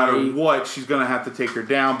 and no matter what, she's gonna have to take her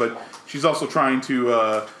down. But she's also trying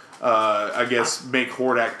to I guess, make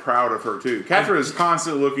Hordak proud of her too. Catra is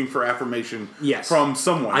constantly looking for affirmation from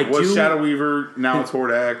someone. It was Shadow Weaver, now it's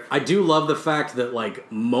Hordak. I do love the fact that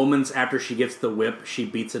like moments after she gets the whip, she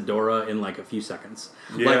beats Adora in like a few seconds.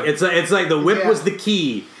 Yeah. Like it's like the whip was the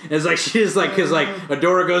key. It's like she's like because like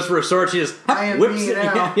Adora goes for a sword, she just whips it.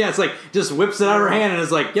 Yeah, it's like just whips it out of her hand and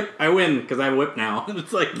it's like, yep, I win because I have a whip now.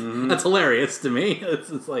 It's like that's hilarious to me.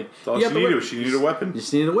 It's like that's all she needed. She needed a weapon.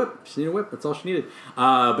 She needed a whip. She needed a whip. That's all she needed.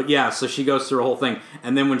 But yeah, so she goes through a whole thing,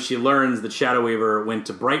 and then when she learns that Shadow Weaver went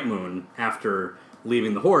to Bright Moon after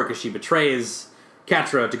leaving the Horde, because she betrays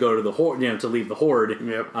Catra to go to the Horde, to leave the Horde,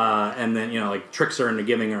 and then like tricks her into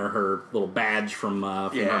giving her little badge from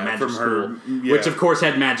her magic school, which of course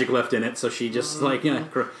had magic left in it. So she just like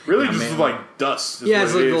really just like dust.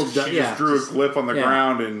 It's like little she just drew a glyph on the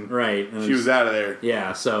ground and she was out of there.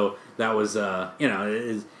 Yeah, so that was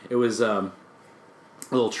it was a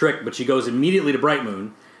little trick, but she goes immediately to Bright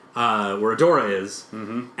Moon. Where Adora is,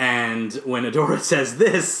 and when Adora says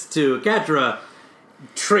this to Catra,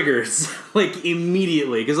 triggers like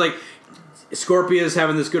immediately because like Scorpia's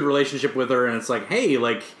having this good relationship with her, and it's like, hey,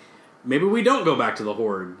 like maybe we don't go back to the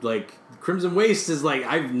Horde. Like Crimson Waste is like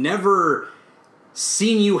I've never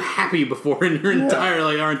seen you happy before in your entire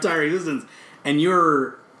our entire existence, and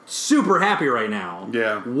you're super happy right now.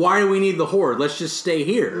 Yeah, why do we need the Horde? Let's just stay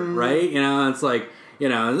here, right? It's like.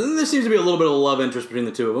 There seems to be a little bit of love interest between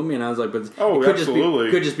the two of them. I was like, but it could absolutely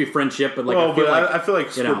could just be friendship. But like, I feel like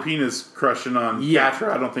Scorpina's crushing on Catra.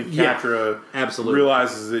 I don't think Catra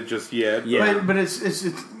realizes it just yet. Yeah, but it's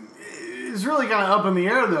really kind of up in the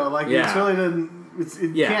air though. Like it's really doesn't.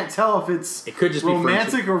 You can't tell if it could just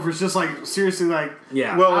romantic or if it's just like seriously like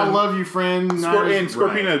well, I love you, friend. And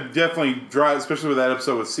Scorpina definitely drives, especially with that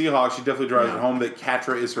episode with Seahawk. She definitely drives it home that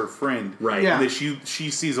Catra is her friend, right? And that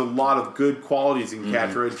she sees a lot of good qualities in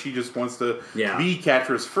Catra, and she just wants to be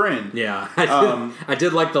Catra's friend. Yeah, I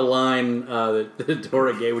did like the line that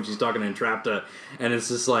Dora gave when she's talking to Entrapta, and it's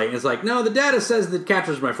just like no, the data says that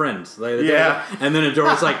Catra's my friend. Like, and then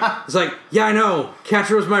Adora's like yeah, I know,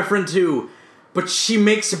 Catra was my friend too. But she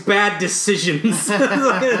makes bad decisions. It's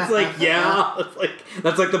like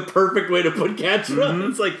that's like the perfect way to put Catra.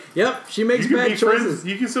 It's like, yep, she makes bad choices.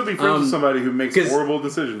 You can still be friends with somebody who makes horrible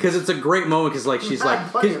decisions. Because it's a great moment. Because like she's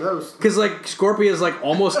like, because like Scorpia is like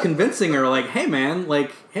almost convincing her, like, hey man,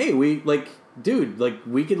 like, hey, dude, like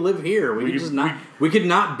we could live here. We could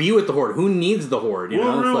not be with the Horde. Who needs the Horde?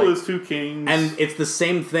 We'll rule as two kings. And it's the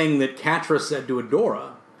same thing that Catra said to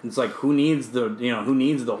Adora. It's like, who needs the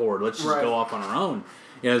Horde? Let's just go off on our own.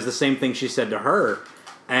 It's the same thing she said to her,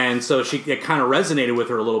 and so it kind of resonated with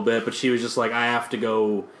her a little bit. But she was just like, I have to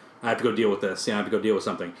go deal with this. I have to go deal with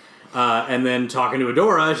something. And then talking to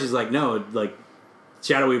Adora, she's like, no, like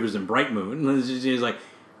Shadow Weaver's in Bright Moon. And she's like,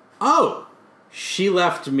 oh, she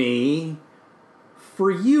left me for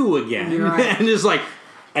you again, and just like.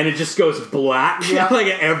 And it just goes black. Like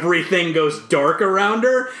everything goes dark around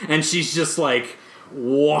her, and she's just like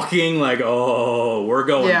walking like, oh, we're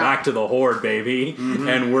going back to the Horde, baby,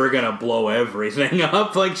 and we're gonna blow everything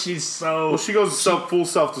up. Like she's so. Well, she goes full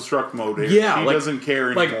self-destruct mode. Here. She doesn't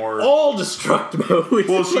care anymore. Like all destruct mode.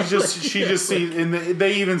 Well, she just sees, and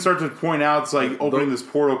they even start to point out, it's like opening this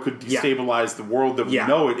portal could destabilize the world that we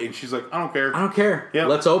know it, and she's like, I don't care. I don't care. Yeah,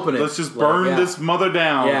 let's open it. Let's just burn this mother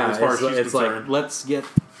down. As far as she's concerned. Like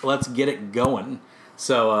let's get it going.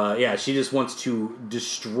 So she just wants to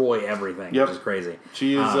destroy everything, which is crazy.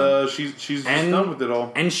 She is she's just done with it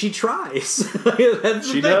all, and she tries.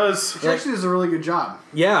 She does. She actually does a really good job.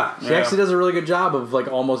 Yeah, she actually does a really good job of like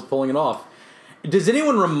almost pulling it off. Does it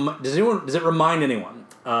remind anyone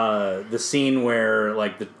the scene where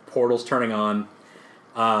like the portal's turning on?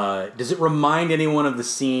 Does it remind anyone of the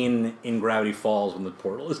scene in Gravity Falls when the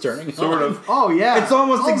portal is turning on? Sort of. Oh yeah, it's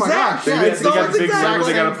almost exact. Yeah, it's almost exact.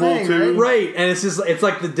 They got to pull too, right? And it's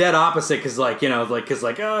like the dead opposite because like don't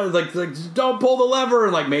pull the lever,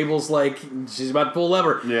 and like Mabel's like she's about to pull the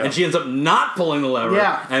lever, and she ends up not pulling the lever,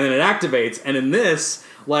 and then it activates. And in this,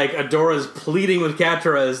 like Adora's pleading with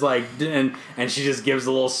Catra is like, and she just gives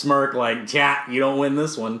a little smirk like, chat, you don't win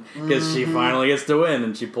this one because she finally gets to win,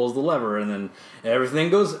 and she pulls the lever, and then everything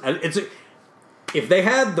goes. If they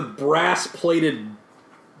had the brass plated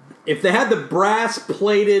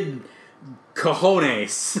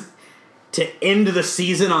cojones to end the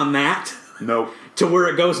season on that. Nope. to where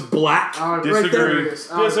it goes black. Disagree.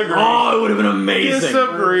 Disagree. Oh, it would have been amazing.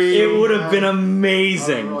 Disagree. It would have been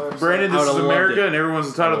amazing. Brandon, this is America, and everyone's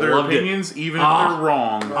entitled to their opinions, even if they're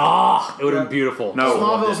wrong. It would have been beautiful. No,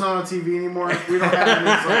 Smallville's not on TV anymore. We don't have endings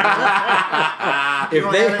like that.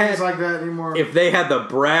 If they had like that anymore. If they had the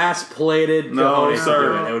brass plated, no,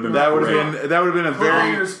 sir, that would have been a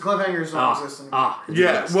very cliffhangers don't exist anymore.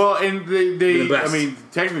 Yeah, well, and they I mean,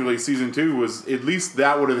 technically, season 2 was at least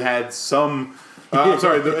that would have had some. I'm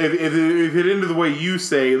sorry, if it ended the way you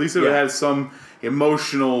say, at least it would have had some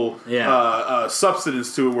emotional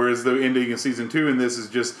substance to it, whereas the ending of season 2 in this is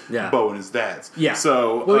just Bo and his dad's. Yeah.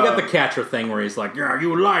 So we got the Catcher thing where he's like, "Yeah,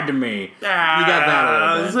 you lied to me." You got that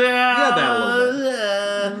a little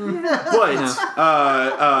bit.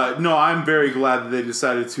 But no, I'm very glad that they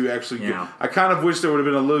decided to actually. I kind of wish there would have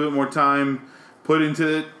been a little bit more time put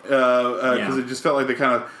into it because it just felt like they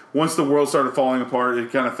kind of once the world started falling apart,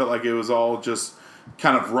 it kind of felt like it was all just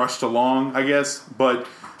kind of rushed along, I guess. But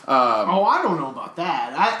I don't know about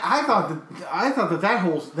that. I thought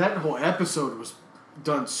that whole episode was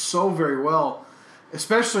done so very well,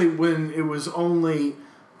 especially when it was only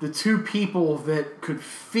the two people that could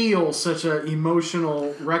feel such an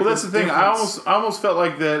emotional. Well, that's the thing. I almost felt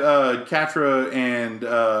like that Catra and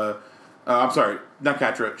I'm sorry, not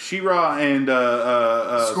Catra, She-Ra and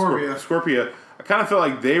Scorpia. I kind of felt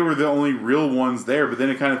like they were the only real ones there, but then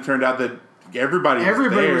it kind of turned out that everybody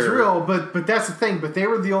was real, but that's the thing. But they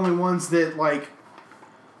were the only ones that like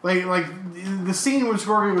the scene when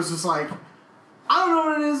Scorpio was just like, I don't know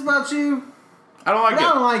what it is about you. I don't like it. I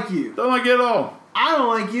don't like you. Don't like it at all. I don't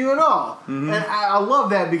like you at all. Mm-hmm. And I love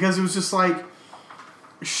that because it was just like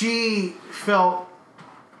she felt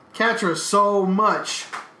Catra so much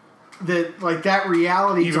that like that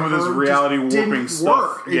reality even with this reality warping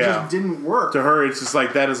stuff, it just didn't work. To her, it's just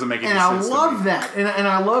like that doesn't make any sense. And I love that, and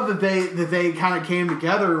I love that they kind of came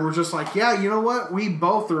together and were just like, yeah, you know what, we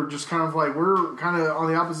both are just kind of like we're kind of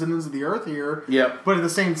on the opposite ends of the earth here. Yep. But at the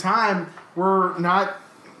same time, we're not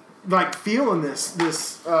like feeling this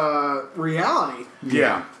reality.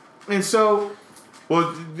 Yeah. And so.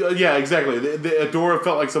 Well, yeah, exactly. The Adora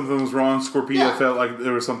felt like something was wrong. Scorpio felt like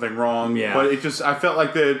there was something wrong. Yeah. But I felt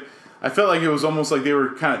like it was almost like they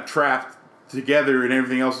were kind of trapped together and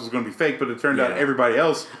everything else was going to be fake, but it turned out everybody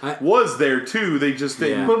else was there too. They just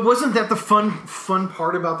didn't. But wasn't that the fun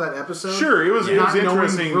part about that episode? Sure, it was. It was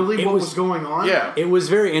interesting. Really, what was going on? Yeah, it was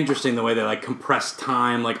very interesting the way they like compressed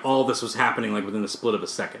time. Like all this was happening like within the split of a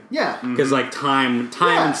second. Yeah, because like time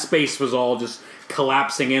and space was all just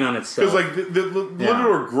collapsing in on itself. Because like the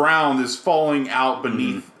literal ground is falling out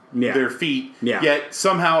beneath. Their feet, yet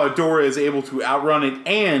somehow Adora is able to outrun it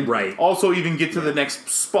and also even get to the next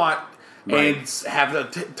spot and have the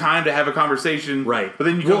time to have a conversation. Right, but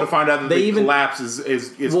then you come to find out that the collapse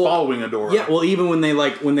is following Adora. Yeah, well, even when they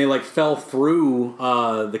fell through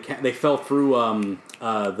the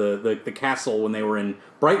castle when they were in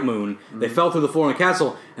Bright Moon, they fell through the floor in the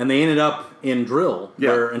castle and they ended up in Drill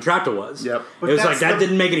where Entrapta was. Yep, it was like that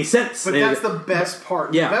didn't make any sense. But that's the best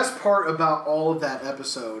part. Yeah. The best part about all of that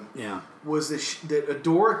episode was that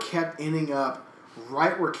Adora kept ending up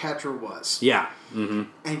right where Catra was. Yeah. Mm-hmm.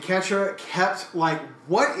 And Catra kept like,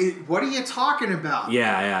 what are you talking about?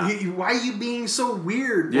 Yeah. Why are you being so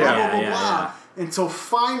weird? Yeah. Blah, blah, blah, blah. Until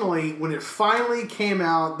finally, when it finally came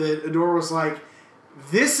out that Adora was like,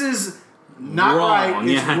 this is not right.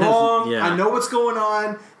 It's wrong. I know what's going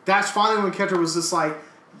on. That's finally when Catra was just like,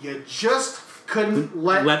 you just couldn't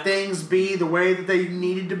let things be the way that they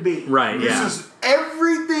needed to be. Right, This is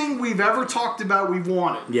everything we've ever talked about we've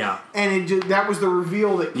wanted. Yeah. And that was the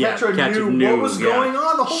reveal that Catra knew what was going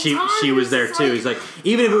on the whole time. She was there too. He's like,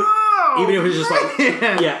 even if it was just like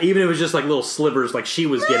even if it was just like little slivers like she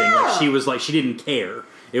was getting, like she was like she didn't care.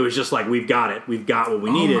 It was just like, we've got it. We've got what we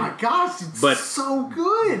needed. Oh my gosh, it's so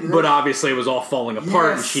good. But obviously it was all falling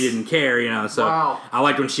apart and she didn't care, So I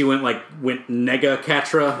liked when she went nega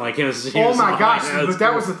Catra. Like it was. Oh my gosh! But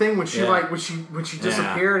that was the thing when she when she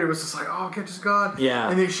disappeared. It was just like, oh, Catra's gone. Yeah.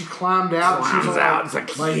 And then she climbed out. And she was out. It's like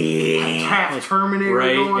half Terminator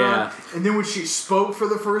going on. And then when she spoke for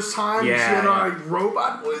the first time, she had a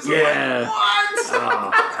robot voice. Yeah. Like, what?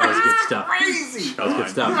 Oh, that was good stuff. Crazy. That was good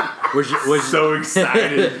stuff. Was so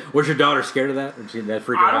excited. Was your daughter scared of that? Did she that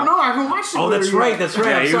freak her out? I don't know. I haven't watched it. Oh, that's right. That's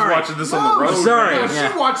right. I'm he sorry. was watching this on the road. Sorry.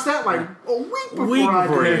 She watched that like a week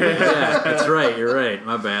before I did. Yeah, that's right. You're right.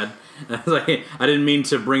 My bad. I didn't mean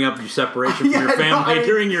to bring up your separation from your family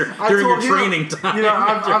during your training time.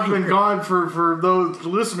 I've been gone for those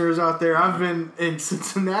listeners out there. I've been in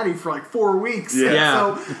Cincinnati for like 4 weeks.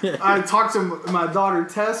 Yeah. So I talked to my daughter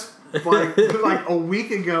Tess like a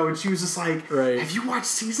week ago, and she was just like, "Have you watched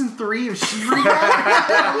season 3 of She-Ra?"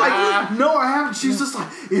 I'm like, "No, I haven't." She's just like,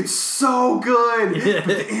 "It's so good, but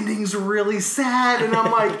the ending's really sad," and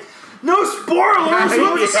I'm like, "No spoilers! What's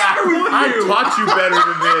the matter with you? I taught you better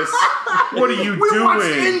than this. What are you doing? We watched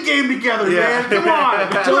Endgame together, man. Come on.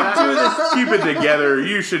 Don't do this. Keep it together.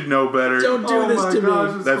 You should know better. Don't do this to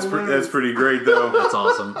me. That's pretty great, though. That's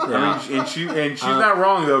awesome. Yeah. I mean, she's not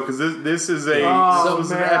wrong though, because this is a an epic.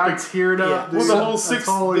 I teared up. Yeah. Well, the whole six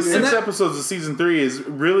episodes of season 3 is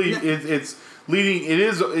really it's leading.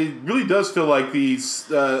 It really does feel like the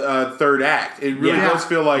third act. It really does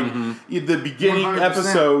feel like the beginning 100%.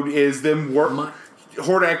 Episode is them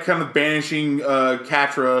Hordak kind of banishing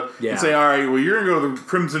Catra and saying, "All right, well, you're gonna go to the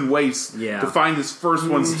Crimson Waste to find this first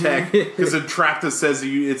one's tech because Entrapta says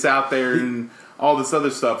it's out there and all this other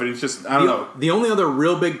stuff." And it's just I don't know. The only other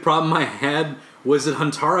real big problem I had was that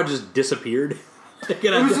Huntara just disappeared. It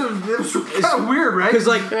was kind of weird, right? Because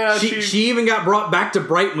she even got brought back to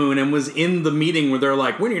Bright Moon and was in the meeting where they're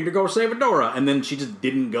like, "We need to go save Adora," and then she just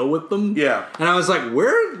didn't go with them. Yeah, and I was like,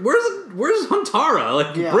 "Where's Huntara?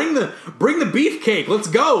 Like, bring the beefcake. Let's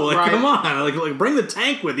go. Like, come on. Like, bring the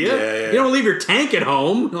tank with you. You don't leave your tank at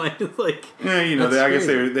home. Like, I guess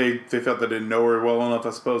they felt they didn't know her well enough.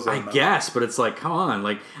 I suppose. I guess, but it's like, come on.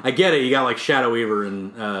 Like, I get it. You got like Shadow Weaver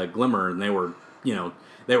and Glimmer, and they were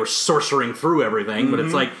They were sorcering through everything, but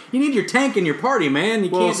it's like, you need your tank in your party, man.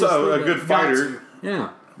 You can't just... a good fighter.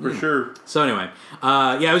 Yeah. For sure. So anyway,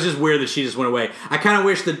 it was just weird that she just went away. I kind of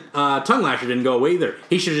wish that Tongue Lasher didn't go away either.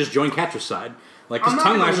 He should have just joined Catra's side. Like, because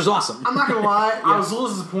Tongue Lasher's awesome. I'm not going to lie. I was a little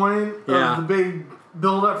disappointed of the big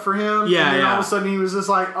build-up for him. Yeah, and then all of a sudden he was just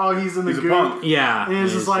like, oh, he's in the goop. Punk. Yeah. And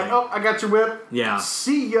he's just like, oh, I got your whip. Yeah.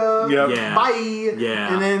 See ya. Yep. Yeah. Bye.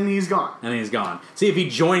 Yeah. And then he's gone. See, if he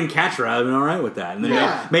joined Catra, I'd have been alright with that. And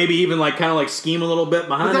then maybe even like kind of like scheme a little bit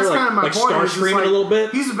behind her. Like, my like point. Starscream a little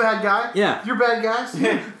bit. He's a bad guy. Yeah. You're bad guys.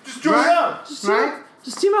 Yeah. Just join up. Just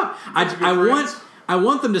team up. I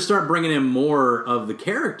want them to start bringing in more of the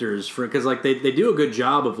characters because like they do a good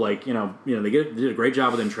job of like they did a great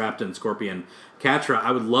job with Entrapta and Scorpion. Catra,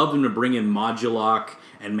 I would love them to bring in Modulok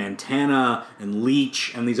and Mantana and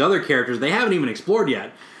Leech and these other characters they haven't even explored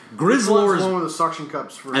yet. Grizzlor's one with the suction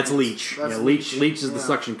cups. That's Leech. Leech is the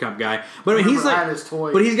suction cup guy. But I mean, he's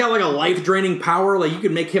got like a life draining power. Like you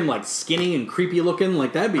could make him like skinny and creepy looking.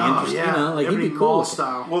 Like that'd be interesting. Yeah. You know? Like Ebony he'd be cool. Maw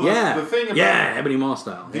style. Well, the thing about Ebony Maw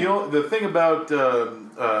style. The thing about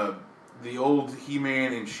the old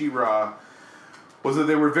He-Man and She-Ra was that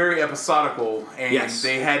they were very episodical, and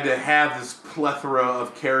they had to have this plethora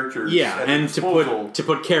of characters. Yeah, and to put put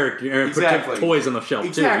toys on the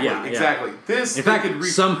shelf too. Yeah, exactly. This, in fact,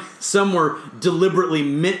 some were deliberately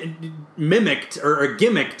mimicked or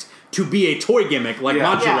gimmicked to be a toy gimmick, like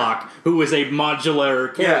Modulok, who was a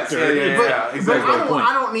modular character. Exactly. But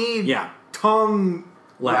I don't need Tongue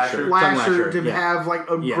Lasher to have like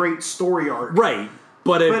a great story arc, right?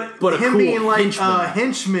 But him cool being like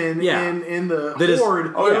henchman, in the Horde.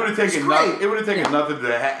 It would have taken nothing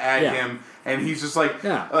to add him, and he's just like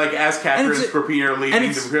as Catra and Scorpion are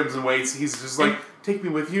leading the Crimson Waste, he's just like, take me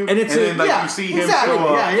with you, and then you see him show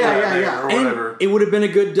up, or whatever. And it would have been a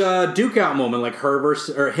good Duke Out moment, like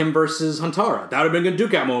him versus Huntara. That would have been a good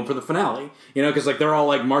Duke Out moment for the finale, because like they're all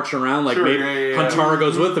like marching around, like Huntara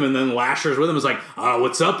goes with them, and then Lasher's with him. Is like, oh,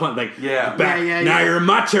 what's up, Hunt? Now you're in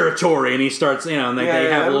my territory, and he starts, and they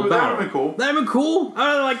have a little battle. That'd been cool. That'd been cool.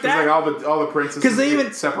 I like that. Like all the princesses because they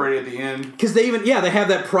even separated at the end. Because they have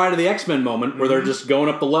that Pride of the X-Men moment where they're just going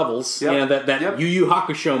up the levels. That Yu Yu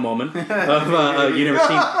Hakusho moment of you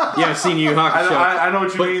haven't seen Yu Yu Hakusho. I know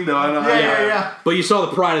what you mean though. I know. But you saw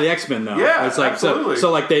the Pride of the X-Men though. Yeah, it's like absolutely.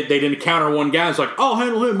 So like they didn't counter one guy. It's like, I'll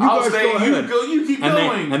handle him. You guys go ahead. You keep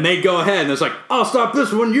going. And they go ahead, and it's like, I'll stop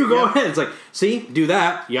this one. You go ahead. It's like, see, do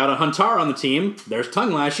that. You got a Huntara on the team. There's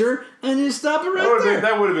Tongue Lasher, and you stop it right there.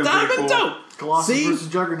 That would have been pretty cool. Dope. Colossus versus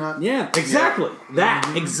Juggernaut. Yeah, exactly.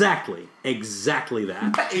 That. Exactly that. Exactly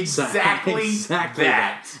that.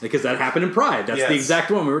 Because that happened in Pride. That's the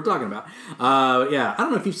exact one we were talking about. I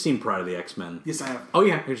don't know if you've seen Pride of the X-Men. Yes, I have. Oh,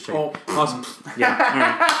 yeah. Here's checking. Awesome. Yeah. All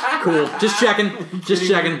right. Cool. Just checking.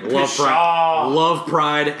 Love Pride. Love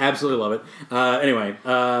Pride. Absolutely love it. Anyway.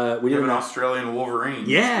 We have an Australian Wolverine.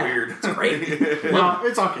 Yeah. It's weird. It's great. No,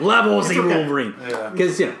 it's okay. Level C Wolverine.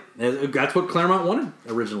 Because, that's what Claremont wanted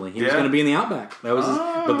originally. He was going to be in the Outback. That was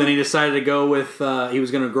but then he decided to go with, he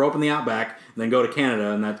was going to grow up in the Outback and then go to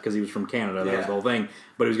Canada, and that's because he was from Canada. That was the whole thing.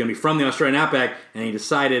 But he was going to be from the Australian Outback, and he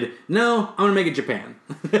decided, no, I'm going to make it Japan.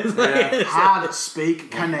 How to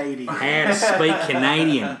speak Canadian. How to speak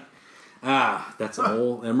Canadian. That's an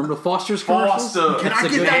old. Remember the Foster's commercials? Foster. Can I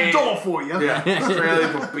get that door for you? Yeah, Australian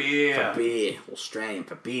for beer. For beer. Australian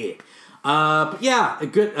for beer. But yeah, a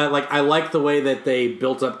good. I like the way that they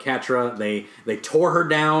built up Catra. They tore her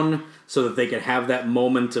down so that they could have that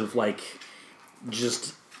moment of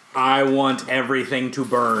just I want everything to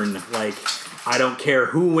burn. I don't care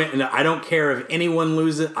who win. I don't care if anyone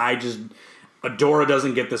loses. Adora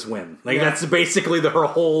doesn't get this win. That's basically her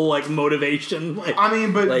whole motivation. But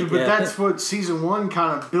that's what season 1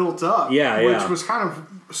 kind of built up. Yeah, which was kind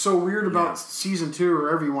of so weird about season 2 or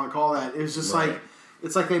whatever you want to call that. It was just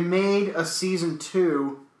it's like they made a season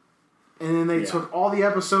 2, and then they took all the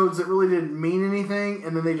episodes that really didn't mean anything,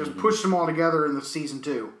 and then they just pushed them all together in the season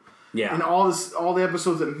 2. Yeah, and all the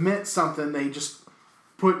episodes that meant something, they just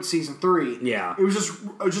put in season 3. Yeah, it was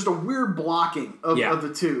just a weird blocking of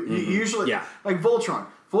the two. Mm-hmm. Usually, like Voltron.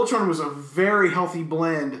 Voltron was a very healthy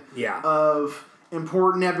blend of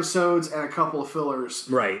important episodes and a couple of fillers.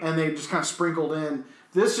 Right, and they just kind of sprinkled in.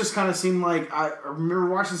 This just kind of seemed like I remember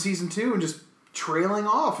watching season 2 and just trailing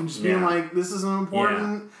off and just being like, this isn't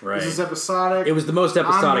important. Yeah, right. This is episodic. It was the most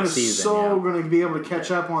episodic season. I'm going to be able to catch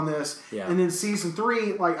up on this. Yeah. And then season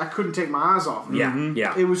 3, I couldn't take my eyes off it.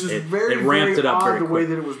 Yeah. It was just very odd the way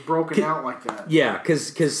that it was broken out like that. Yeah,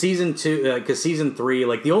 because season 2, because season 3,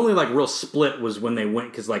 the only real split was when they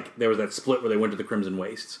went, because there was that split where they went to the Crimson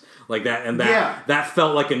Wastes. That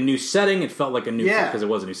felt like a new setting. It felt like a new because it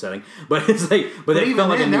was a new setting, but it felt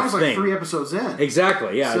like a new that was thing. 3 episodes in.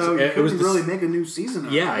 Exactly. Yeah. So it was really make a new season.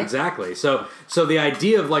 Yeah. Exactly. So the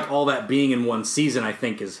idea of all that being in one season, I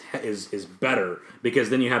think, is better, because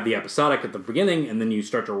then you have the episodic at the beginning, and then you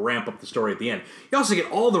start to ramp up the story at the end. You also get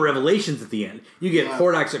all the revelations at the end. You get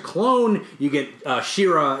Hordax a clone. You get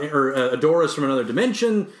She-Ra or Adora's from another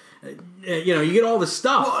dimension. You get all this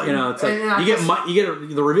stuff. Well, it's you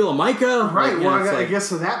get the reveal of Micah. Right. I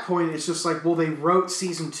guess at that point, it's just they wrote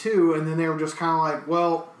season 2, and then they were just kind of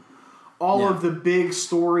all of the big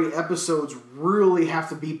story episodes really have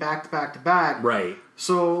to be back to back to back. Right.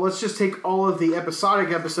 So let's just take all of the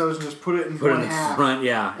episodic episodes and just put it in one half. Front,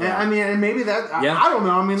 yeah. And maybe that. I don't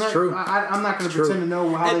know. That's true. I'm not going to pretend to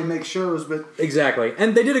know how they make shows, but exactly.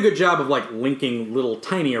 And they did a good job of linking little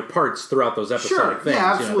tinier parts throughout those episodic things.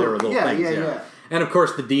 Yeah, absolutely. They were little things. Yeah. And of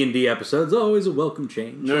course, the D&D episode's always a welcome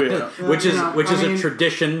change. Oh, yeah. which is a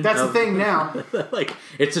tradition. That's the thing now.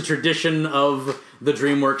 It's a tradition of the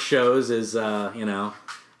DreamWorks shows is having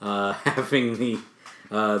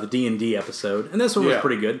the D&D episode, and this one was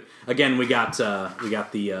pretty good. Again, we got the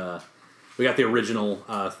original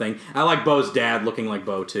thing. I like Bo's dad looking like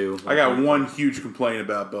Bo too. I got one huge complaint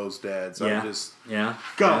about Bo's dad. So Go. Yeah.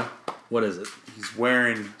 What is it? He's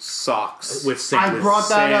wearing socks with sandals. I brought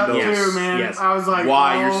that up too, man. Yes. I was like,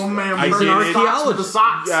 why? He's an archaeologist.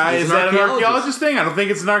 Yeah, is that an archaeologist thing? I don't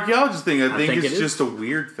think it's an archaeologist thing. I think it's just a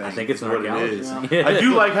weird thing. I think it's an archaeologist. Yeah. I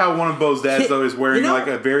do like how one of Bo's dads though is wearing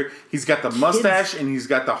he's got the mustache and he's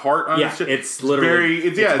got the heart on his shit. It's literally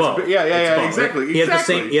exactly. He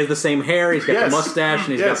has the same hair. He's got the mustache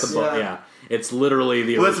and he's got the bow. Yeah. It's literally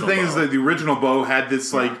the original. Well, that's the thing is that the original Bo had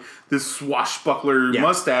this this swashbuckler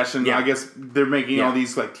mustache, and I guess they're making all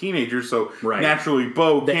these teenagers, so naturally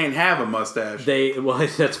Bo can't have a mustache.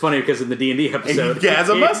 That's funny because in the D&D episode he has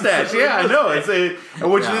a mustache. I know.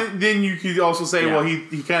 Then you could also say, well,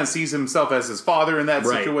 he kind of sees himself as his father in that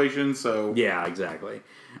situation. So exactly.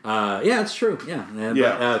 It's true.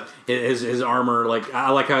 But, his armor, I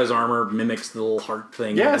like how his armor mimics the little heart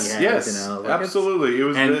thing. Yes, absolutely. It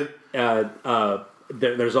was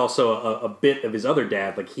there's also a bit of his other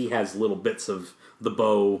dad. He has little bits of the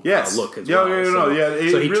Bo look as well.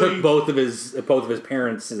 So he took both of his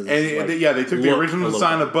parents. And they took the original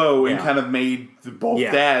design of Bo and kind of made both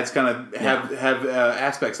dads kind of have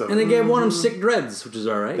aspects of it. And they gave one of them sick dreads, which is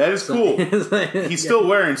all right. That is cool. He's still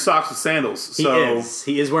wearing socks and sandals. So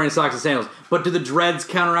he is wearing socks and sandals. But do the dreads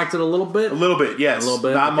counteract it a little bit? A little bit, yes. A little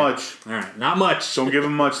bit. Not much. All right, not much. Don't give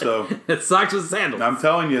him much though. It's socks with sandals. I'm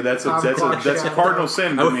telling you, that's a cardinal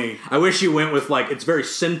sin to me. I wish you went with it's very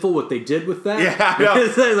sinful what they did with that. Yeah,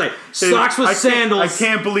 it's socks with sandals. I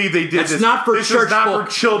can't believe they did this. It's not for this church is not folk.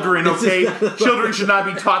 for children. Okay, children should not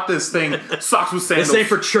be taught this thing. Socks with sandals. This ain't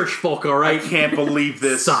for church folk. All right. I can't believe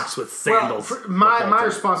this. Socks with sandals. Well, my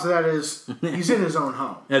response to that is he's in his own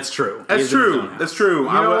home. That's true. That's true.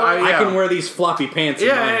 I can wear these floppy pants.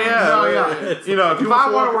 If I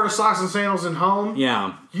want to wear socks and sandals in home,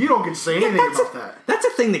 you don't get to say anything about that. That's a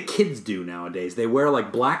thing that kids do nowadays. They wear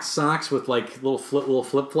black socks with little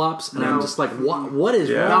flip flops, and I'm just like, what is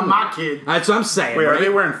wrong? Not my kid. That's what I'm saying. Wait, are they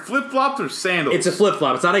wearing flip flops or sandals? It's a flip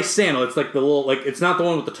flop. It's not a sandal. It's the little it's not the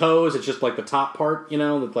one with the toes. It's just the top part.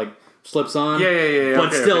 That's slips on. Yeah.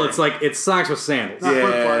 But still, it's like it's socks with sandals.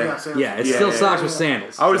 Yeah, it's still socks with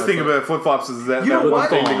sandals. I always think about flip flops as that one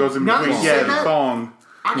thing that goes in between. Yeah, the thong.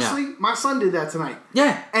 Actually, my son did that tonight.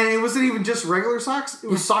 Yeah. And it wasn't even just regular socks, it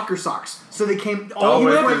was soccer socks. So they came all the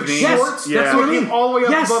way up his knees. Shorts. Yeah. That's what I mean. All the way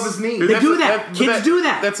up above his knees. They do that. Kids do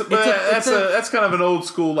that. That's kind of an old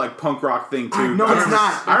school like punk rock thing too. No, it's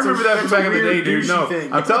not. I remember that back in the day, dude. No,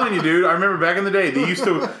 thing. I'm telling you, dude. I remember back in the day, there used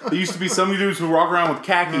to be some dudes who walk around with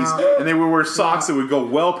khakis and they would wear socks that would go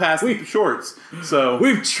well past the shorts. So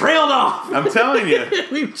we've trailed off. I'm telling you,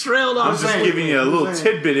 we've trailed off. I'm just giving you a little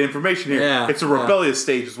tidbit of information here. Yeah. It's a rebellious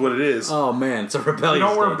stage, is what it is. Oh man, it's a rebellious. You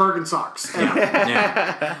don't wear stage. Birkenstocks.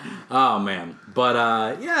 Yeah. Oh man, but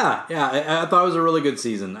I thought it was a really good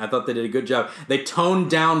season. I thought they did a good job. They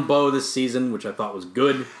toned down Bo this season, which I thought was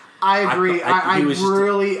good. I agree.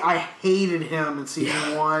 I hated him in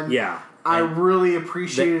season 1. Yeah. I really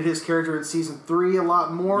appreciated his character in season 3 a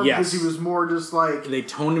lot more because he was more just like they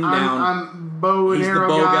toned him down. I'm bow and He's arrow the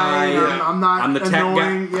bow guy. I'm not. I'm the tech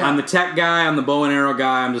annoying. guy. Yeah. I'm the tech guy. I'm the bow and arrow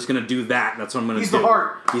guy. I'm just gonna do that. That's what I'm gonna do. He's the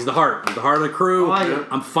heart. He's the heart. He's the heart of the crew. I like it.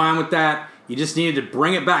 I'm fine with that. You just needed to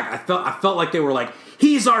bring it back. I felt like they were like,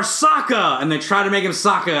 he's our Sokka, and they tried to make him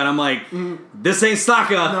Sokka, and I'm like, this ain't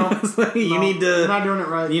Sokka. No, you need to. You're not doing it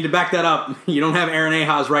right. You need to back that up. You don't have Aaron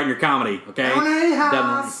Ahaz writing your comedy, okay? Aaron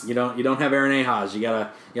Ahaz. You don't have Aaron Ahaz. You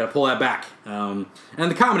gotta pull that back. And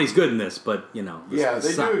the comedy's good in this, but they do a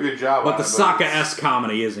good job. But the Sokka-esque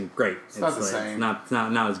comedy isn't great. It's not the same. It's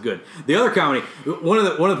not as good. The other comedy, one of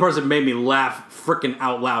the parts that made me laugh freaking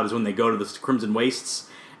out loud is when they go to the Crimson Wastes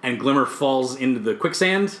and Glimmer falls into the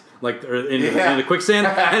quicksand. Into the quicksand,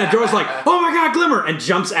 and Adora's like, "Oh my God, Glimmer!" and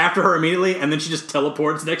jumps after her immediately, and then she just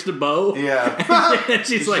teleports next to Bo. Yeah, and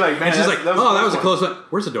she's like, "Oh, that was a close one."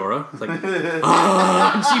 Where's Adora? It's like,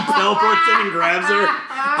 oh, and she teleports in and grabs her.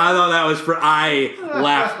 I thought that was. I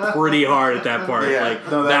laughed pretty hard at that part. Yeah,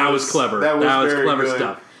 that was clever. That was clever good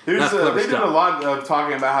stuff. They did a lot of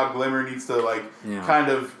talking about how Glimmer needs to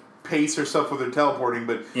kind of pace herself with her teleporting,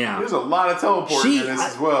 but there's a lot of teleporting in this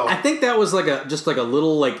as well. I think that was just like a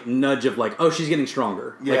little nudge of she's getting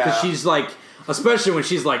stronger. Yeah, because she's especially when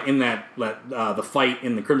she's in that the fight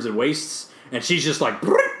in the Crimson Wastes, and she's just like.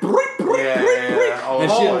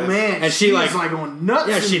 And she's going nuts.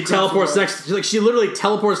 Yeah, she teleports next. She literally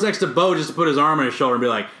teleports next to Bo just to put his arm on his shoulder and be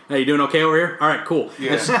like, "Hey, you doing okay over here? All right, cool."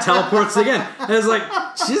 Yeah. And she teleports again. And it's like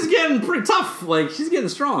she's getting pretty tough. She's getting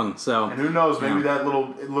strong. So and who knows? Maybe that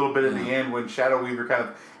little bit in the end when Shadow Weaver kind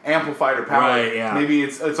of amplified her power. Right, yeah. Maybe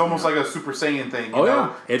it's almost like a Super Saiyan thing. You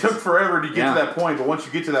know? It took forever to get to that point, but once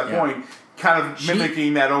you get to that point. Kind of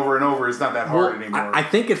mimicking that over and over is not that hard anymore. I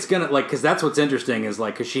think it's gonna because that's what's interesting is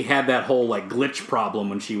because she had that whole glitch problem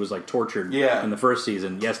when she was tortured in the first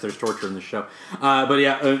season. Yes, there's torture in the show, but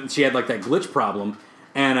she had that glitch problem,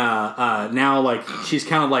 and now she's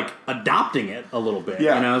kind of adopting it a little bit.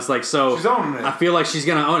 Yeah, you know, it's so she's owning it. I feel like she's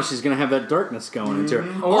gonna own it. She's gonna have that darkness going into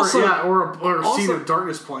her. Or a seed of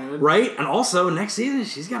darkness planted. Right, and also next season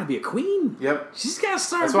she's got to be a queen. Yep, she's got to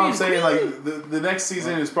start. That's what I'm saying. The next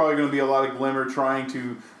season is probably going to be a lot of Glimmer trying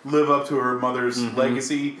to live up to her mother's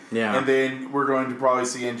legacy. Yeah, and then we're going to probably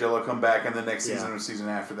see Angela come back in the next season or season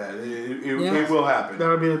after that. It will happen. That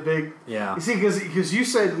would be a big. Yeah, you see, because you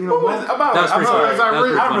said I'm really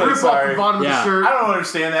sorry. The bottom of the shirt. I don't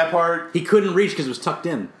understand that part. He couldn't reach because it was tucked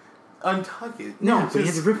in. Untuck it. No, but he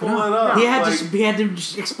had to rip it up. He had to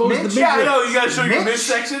expose the midriff. Yeah, I know. You got to show your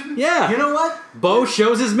midsection. Yeah. You know what? Bo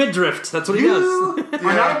shows his midriff. That's what he does. You're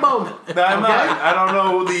not a bowman. No, I'm not. I don't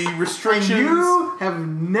know the restrictions. And you have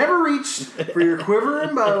never reached for your quiver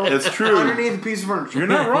and bow. It's true. Underneath a piece of furniture. You're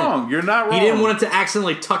not wrong. You're not wrong. He didn't want it to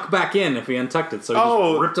accidentally tuck back in if he untucked it, so he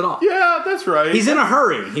just ripped it off. Yeah, that's right. He's in a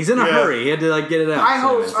hurry. He had to get it out. I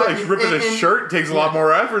hope. It's like ripping a shirt takes a lot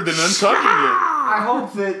more effort than untucking it. I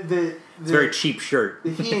hope that it's a very cheap shirt.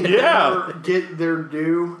 He and Glimmer get their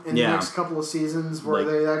due in the next couple of seasons where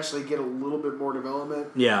they actually get a little bit more development.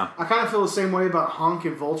 Yeah. I kind of feel the same way about Hunk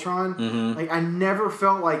and Voltron. Mm-hmm. I never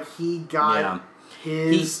felt like he got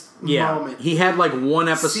his moment. He had one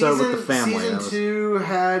episode with the family. Season 2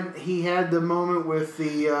 had the moment with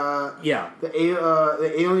the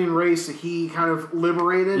alien race that he kind of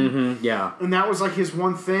liberated. Mm-hmm. Yeah. And that was his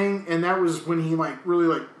one thing, and that was when he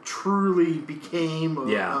really truly became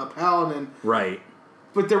a paladin. Right.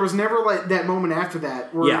 But there was never that moment after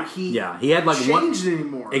that where he had changed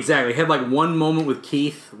anymore. Exactly. He had one moment with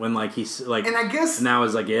Keith when he's and I guess and that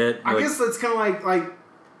was it. I guess that's kind of like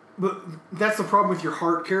but that's the problem with your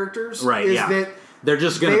heart characters, right? Is that they're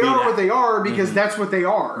just going to be what they are because that's what they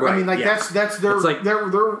are. Right, I mean, that's their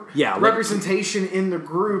representation in the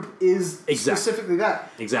group is specifically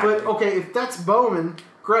that. Exactly. But okay, if that's Bowman,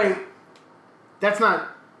 great. that's not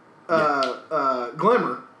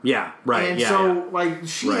Glimmer. Yeah, right. And like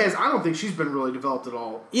she has, I don't think she's been really developed at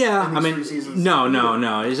all. Yeah, I mean,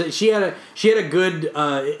 no. She had a good.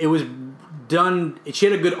 It was done. She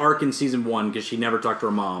had a good arc in season 1 because she never talked to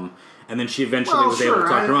her mom, and then she eventually was able to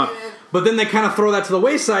talk to her mom. But then they kind of throw that to the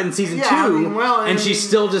wayside in season 2, and she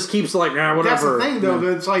still just keeps like, whatever. That's the thing, though.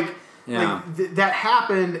 It's like. Yeah. Like that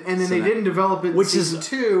happened, and then they didn't develop it in season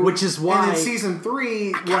 2. Which is why... And then season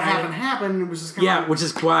 3, what happened, it was just kind of... Yeah, which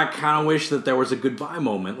is why I kind of wish that there was a goodbye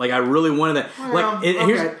moment. Like, I really wanted that...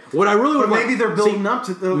 Here's what I really would... But maybe they're building up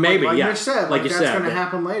to... Maybe, like Mitch said. Like you that's said. That's going to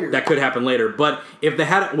happen later. That could happen later. But if they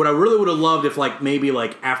had... What I really would have loved if, like, maybe,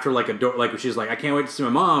 like, after, like, like, she's like, I can't wait to see my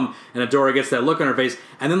mom, and Adora gets that look on her face,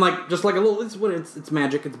 and then, like, just, like, a little... It's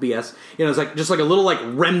magic, it's BS. You know, it's, like, just, like, a little, like,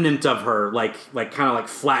 remnant of her, like kind of, like,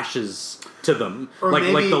 flashes... to them, or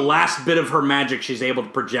like the last bit of her magic, she's able to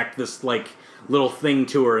project this like little thing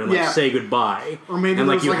to her and like say goodbye. Or maybe and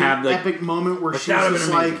like you have an epic moment where she's just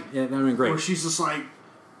like, that'd been great. Where she's just like,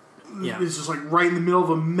 it's just like right in the middle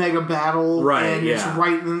of a mega battle, right? And it's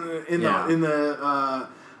right in the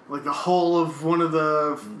like the hull of one of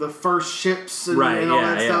the first ships and all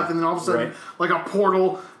that stuff, and then all of a sudden like a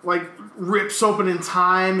portal like rips open in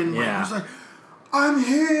time, and it's like. I'm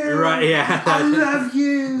here. Right, yeah. I love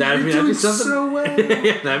you. You're doing so well.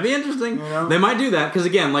 Yeah, that'd be interesting. You know? They might do that, because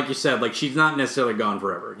again, like you said, like she's not necessarily gone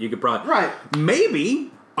forever. You could probably... Right.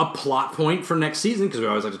 Maybe a plot point for next season, because we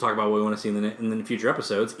always like to talk about what we want to see in the future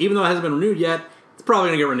episodes. Even though it hasn't been renewed yet, it's probably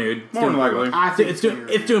going to get renewed. More than likely. I think it's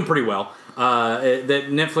doing pretty well. That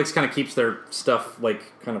Netflix kind of keeps their stuff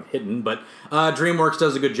like kind of hidden, but DreamWorks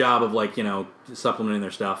does a good job of like supplementing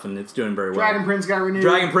their stuff, and it's doing very well. Dragon Prince got renewed.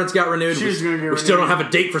 We still don't have a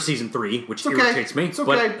date for season 3, which irritates me.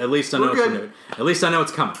 But at least I know it's renewed. At least I know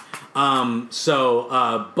it's coming. But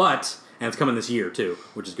it's coming this year too,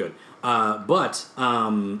 which is good.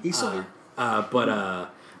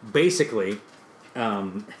 Basically.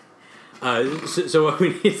 So what we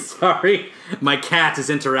need, sorry, my cat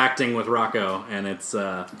is interacting with Rocco, and it's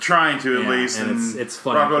trying to at least, and it's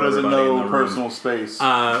funny. Rocco doesn't know personal space.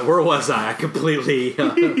 Where was I? I completely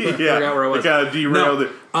forgot where I was. It kind of derailed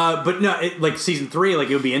it. But no, like season 3, like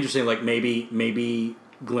it would be interesting. Like maybe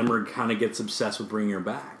Glimmer kind of gets obsessed with bringing her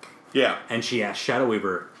back. Yeah, and she asks Shadow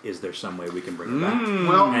Weaver, "Is there some way we can bring her back?"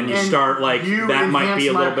 Well, and you start like that might be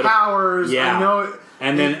a little bit powers. of yeah. I know it.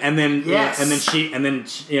 And then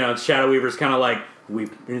Shadow Weaver's kind of like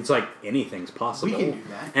it's like anything's possible. We can do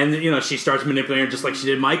that. And she starts manipulating her just like she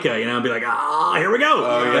did Micah, and be like, here we go.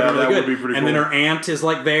 Oh yeah, really that would be pretty. And cool. then her aunt is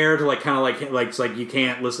like there to like kind of like it's like you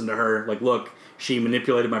can't listen to her. Like, look, she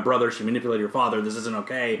manipulated my brother. She manipulated your father. This isn't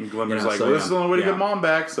okay. And Glimmer's like, well, this is the only way to get mom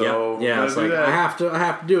back. So it's like I have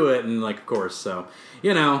to do it, and like of course so.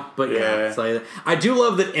 But it's like, I do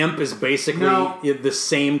love that Imp is basically the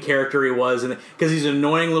same character he was, because he's an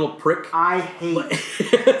annoying little prick. I hate.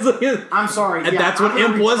 I'm sorry. And that's what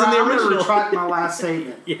Imp was in the original. I'm going to retract my last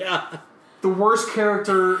statement. Yeah. The worst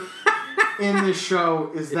character in this show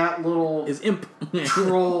is that little Imp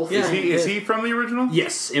troll. Is he from the original?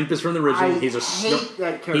 Yes, Imp is from the original. He's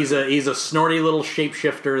that character. He's a snorty little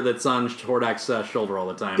shapeshifter that's on Hordak's shoulder all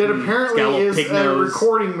the time. That apparently is a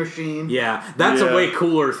recording machine. Yeah, that's a way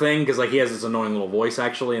cooler thing because like he has this annoying little voice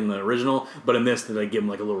actually in the original, but in this they give him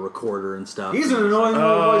like a little recorder and stuff. He's an annoying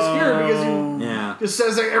little voice here because he just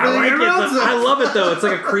says like everything. I love it though. It's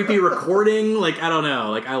like a creepy recording. Like I don't know.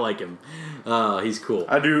 Like I like him. He's cool.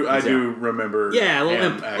 I do remember. Yeah, a little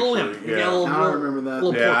imp. I remember that.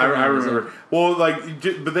 I remember. Well, but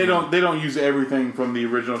they don't use everything from the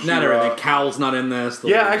original. Not everything. Cal's not in this.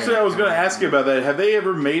 Actually, I was going to ask you about that. Have they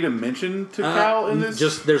ever made a mention to Cal in this?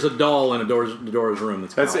 Just there's a doll in Adora's room.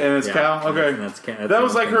 That's Cal. And it's Cal. Okay, that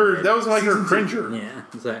was like her. That was like her cringer. Yeah,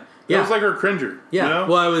 that was like her cringer. Yeah. You know?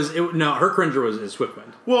 Well, her cringer was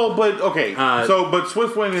Swiftwind. Well, but okay. But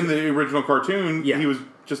Swiftwind in the original cartoon, he was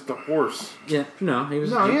just a horse. Yeah, no, he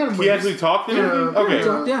was. No, he actually talked and everything. Okay,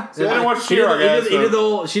 yeah. So I didn't watch She-Ra, guys.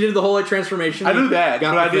 She did the whole like transformation. I knew that,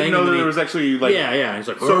 but I didn't know that there was actually like. Yeah. He's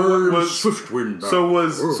like, Swiftwind. So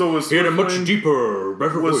was he had a much deeper,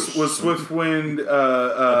 better voice. Was Swiftwind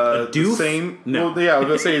a doof? The same? No. Well, yeah, I was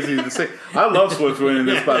gonna say is he the same? I love Swiftwind in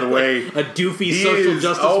this, by the way. A doofy social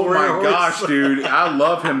justice warrior. Oh my gosh, dude, I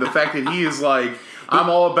love him. The fact that he is like. I'm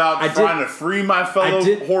all about trying to free my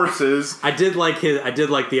fellow horses. I did like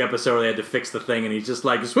the episode where they had to fix the thing, and he's just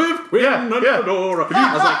like Swift Wind. Yeah.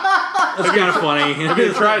 I was like, that's kind of funny. Have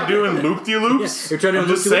you tried doing loop-de-loops? Yeah, I'm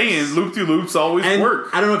just saying, loop-de-loops always work.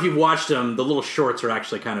 I don't know if you've watched them. The little shorts are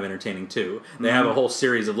actually kind of entertaining too. They have a whole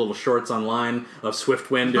series of little shorts online of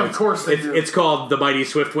Swiftwind. Of course they do. It's called The Mighty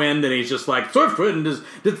Swiftwind, and he's just like Swiftwind is,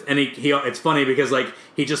 and he it's funny because like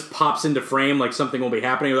he just pops into frame like something will be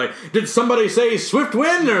happening. Like, did somebody say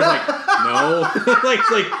Swiftwind? Or like, no,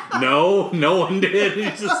 like no one did.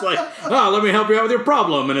 He's just like, let me help you out with your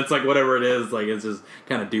problem, and it's like whatever it is, like it's just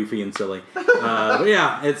kind of doofy and silly. But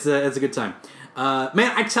yeah, it's a good time.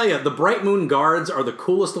 Man, I tell you, the Bright Moon guards are the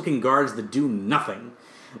coolest looking guards that do nothing.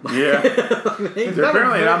 Yeah, they're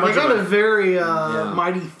apparently not much. They got a very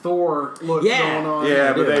Mighty Thor look going on.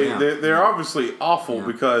 Yeah, but they're obviously awful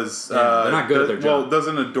because they're not good at their job. Well,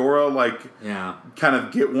 doesn't Adora kind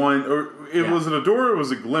of get one? Or was it Adora or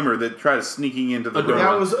was it Glimmer that tried sneaking into the door?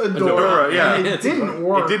 That was Adora. Yeah, and it didn't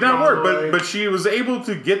work. It did not work, but she was able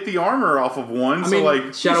to get the armor off of one.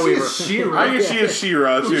 Shadow Weaver. I guess she is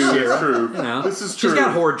She-Ra too. It's true. This is true. She's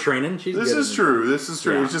got horde training. This is true. Yeah.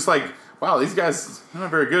 It's just like, wow, these guys are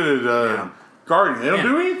not very good at guarding. They don't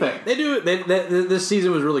do anything. They do. This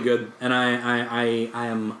season was really good, and I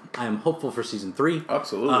am hopeful for season 3.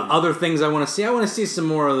 Absolutely. Other things I want to see. I want to see some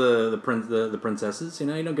more of the princesses. You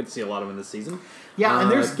don't get to see a lot of them this season. Yeah,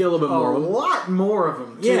 and there's get a little bit more. A lot more of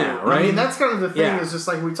them too. Yeah, right. I mean, that's kind of the thing. Is just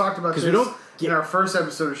like we talked about this in our first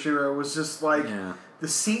episode of She-Ra. Was just like the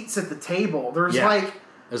seats at the table. There's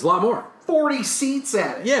there's a lot more. 40 seats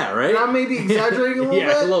at it. Yeah, right? And I may be exaggerating a little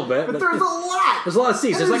bit. A little bit. But there's a lot. There's a lot of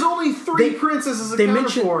seats. And there's only 3 princesses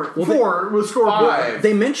accounted for. 4 with Scorpio. 5.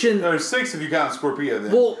 They mentioned... There's 6 if you count Scorpio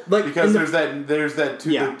then. Well, because there's that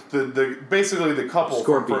two, basically the couple.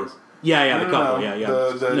 Scorpions. The couple.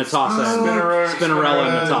 The Natasa, Spinnerella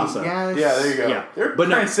and Natasa. Yes. Yeah, there you go. Yeah. They're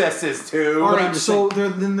princesses too. All right, so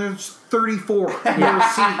then there's 34 more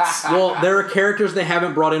seats. Well, there are characters they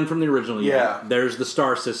haven't brought in from the original yet. Yeah. There's the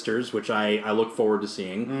Star Sisters, which I look forward to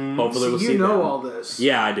seeing. Hopefully we'll see them. You know all this.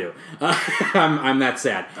 Yeah, I do. I'm that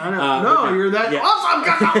sad. I know. You're that awesome.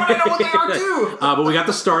 I know what they are too. But we got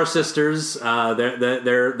the Star Sisters.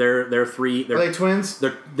 They're 3. Are they twins?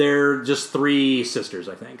 They're just 3 sisters,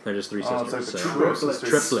 I think. They're just 3 sisters. It's like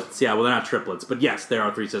Triplets. Yeah, well, they're not triplets, but yes, there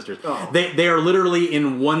are 3 sisters. Oh. They are literally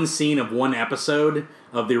in one scene of one episode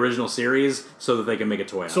of the original series so that they can make a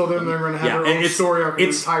toy out So of then them. they're going to have their own story arc the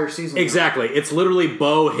entire season. Exactly. It's literally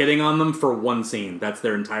Bo hitting on them for one scene. That's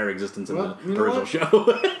their entire existence in the original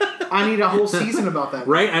show. I need a whole season about that.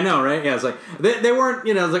 Right? I know, right? Yeah, it's like, they weren't,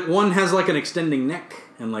 it's like one has like an extending neck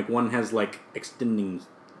and like one has like extending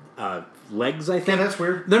legs, I think. Yeah, that's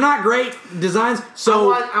weird. They're not great designs,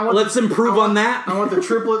 so I want let's improve on that. I want the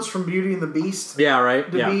triplets from Beauty and the Beast. Yeah, right.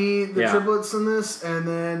 To be the triplets in this, and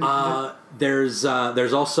then there's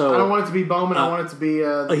also. I don't want it to be Bowman. I want it to be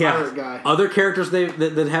the pirate guy. Other characters that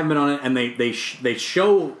haven't been on it, and they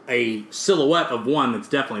show a silhouette of one that's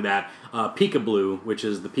definitely that. Peekaboo, which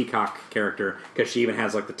is the peacock character, because she even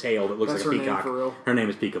has like the tail that looks like a peacock. Name for real. Her name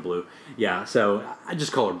is Peekaboo. Yeah, so I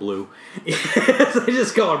just call her Blue. I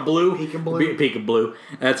just call her Blue. Peekaboo.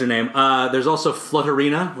 That's her name. There's also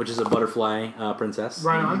Flutterina, which is a butterfly princess.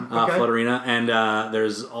 Right on. Okay. Flutterina, and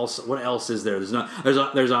there's also what else is there?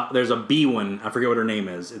 There's a bee one. I forget what her name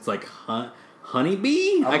is. It's like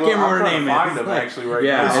Honeybee? I can't remember her name. Find them actually right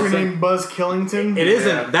now. Is her name Buzz Killington? It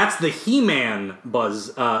isn't. That's the He-Man Buzz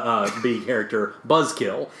bee character,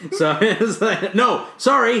 Buzzkill. So it's like, no,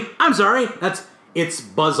 sorry, I'm sorry. It's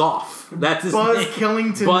Buzz Off. That's his Buzz name.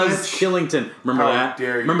 Killington. Buzz Killington. Remember that?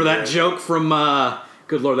 Remember that joke from?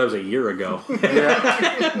 Good Lord, that was a year ago.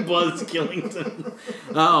 Buzz Killington.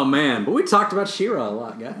 Oh, man. But we talked about She-Ra a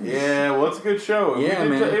lot, guys. Yeah, well, it's a good show. Yeah,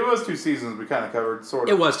 man. It was 2 seasons we kind of covered, sort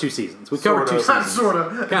of. It was 2 seasons. We covered 2 seasons. Sort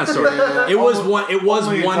of. Kind of, sort of. It was one. It was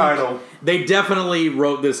only one. Title. They definitely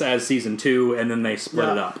wrote this as season 2, and then they split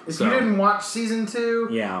it up. If you didn't watch season 2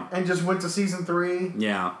 and just went to season 3,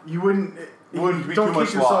 you wouldn't... Wouldn't be don't too kick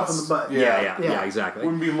much yourself loss. in the butt. Yeah, exactly.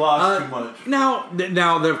 Wouldn't be lost too much.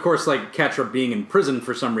 Now, of course, like Catra being in prison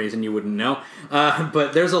for some reason, you wouldn't know.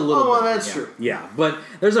 But there's a little. Oh, well, that's true. Yeah, but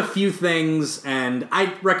there's a few things, and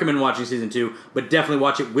I recommend watching season 2, but definitely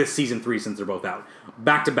watch it with season 3 since they're both out,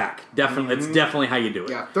 back to back. Definitely, it's definitely how you do it.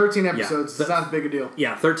 Yeah, 13 episodes. It's not a big a deal.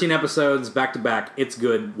 Yeah, 13 episodes back to back. It's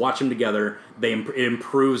good. Watch them together. It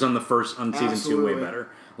improves on season 2 way better.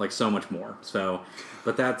 like so much more. So,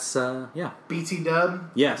 but that's BT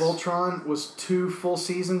Dub. Yes. Voltron was 2 full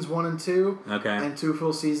seasons, 1 and 2. Okay. And 2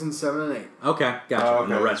 full seasons, 7 and 8. Okay, gotcha. Okay.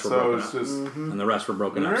 And the rest were broken up. And the rest were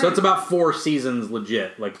broken up. So it's about 4 seasons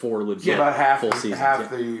legit, like 4 legit full seasons.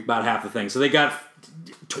 About half the thing. So they got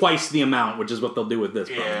twice the amount, which is what they'll do with this.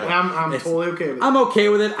 Yeah. I'm totally okay with it. I'm okay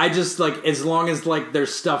with it. I just like as long as like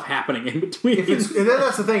there's stuff happening in between. And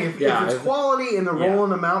that's the thing. If it's quality and they're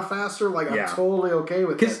rolling them out faster, like I'm totally okay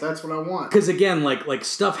with it. That's what I want. Because again, like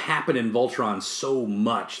stuff happened in Voltron so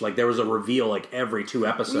much. Like there was a reveal like every 2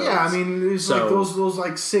 episodes. Yeah, I mean, it's like those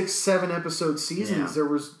like 6-7 episode seasons. There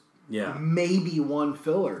was maybe 1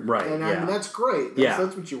 filler, right? And I mean that's great.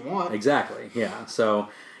 That's what you want. Exactly. Yeah. So.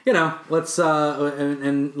 Let's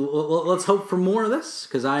let's hope for more of this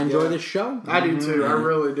because I enjoy this show. I do too. I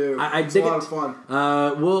really do. It's a lot of fun.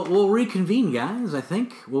 We'll reconvene, guys. I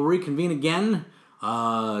think we'll reconvene again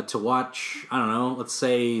to watch. I don't know. Let's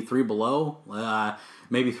say 3 Below.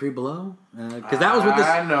 Maybe 3 Below, because that was what this.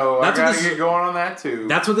 I know. I gotta get going on that too.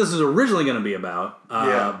 That's what this is originally going to be about.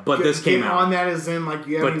 But this came out. On that as in like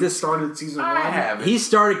you haven't started season 1. I haven't. He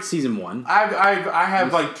started season 1. I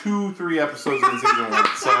have like 2-3 episodes in season 1,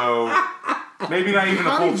 so maybe not even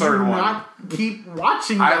a full third one. Not keep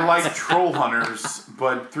watching. That? I like Troll Hunters,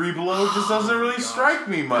 but 3 Below just doesn't really strike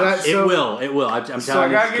me much. It will. I'm telling you. So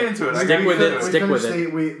I gotta get into it. Stick with it. Stick with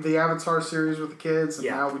it. The Avatar series with the kids, and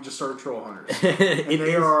now we just started Troll Hunters, and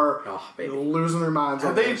they are losing their minds.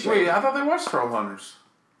 Wait, I thought they watched Troll Hunters.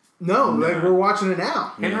 No, we're watching it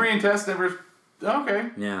now. Henry and Tess never. Okay.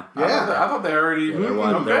 Yeah. I thought they already. They're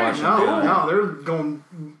watching. No, they're going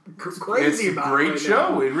crazy about it. It's a great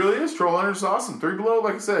show. Now. It really is. Troll Hunters is awesome. 3 Below,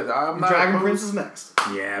 like I said, Dragon Prince is next.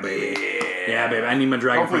 Yeah, baby. Yeah, baby. I need my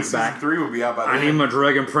Dragon Prince back. Season 3 will be out by then. I need my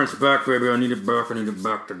Dragon Prince back, baby. I need it back. I need it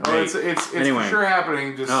back today. Oh, it's anyway. For sure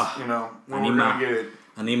happening. Just when we're gonna get it.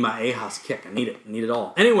 I need my Ahas kick. I need it. I need it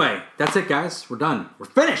all. Anyway, that's it, guys. We're done. We're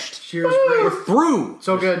finished. Cheers. We're through.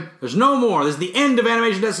 So good. There's no more. This is the end of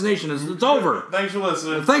Animation Destination. It's over. Thanks for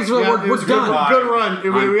listening. Thanks for we're done. Good run. We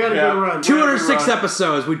had a good run. 206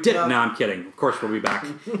 episodes. We did it. No, I'm kidding. Of course, we'll be back.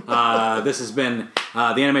 This has been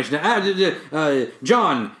the Animation.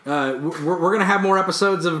 John, we're gonna have more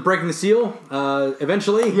episodes of Breaking the Seal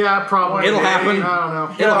eventually. Yeah, probably. It'll happen. I don't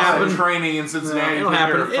know. It'll happen. Training in Cincinnati. It'll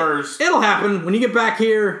happen first. It'll happen when you get back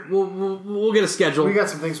here. We'll get a schedule. We got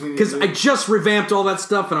some things we need to do. Because I just revamped all that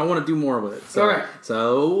stuff and I want to do more with it. So,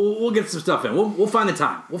 so we'll get some stuff in. We'll find the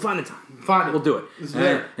time. Find it. We'll do it.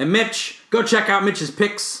 And Mitch, go check out Mitch's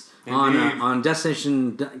picks on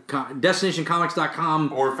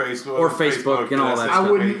destinationcomics.com or Facebook and all that stuff. I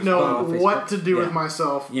wouldn't know what to do with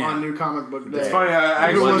myself on New Comic Book Day. It's funny.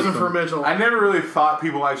 If it wasn't for Mitchell. I never really thought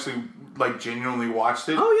people actually genuinely watched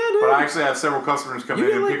it. Oh yeah, dude. But I actually have several customers come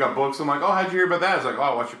in and pick up books. I'm like, oh, how'd you hear about that? It's like, oh,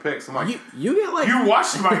 I watched your picks. I'm like, you get like you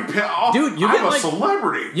watched my pick, dude. I'm a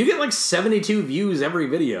celebrity. You get like 72 views every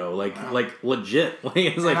video, like legit.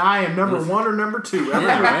 It's like, and I am number 1 or number 2.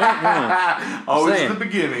 Every always the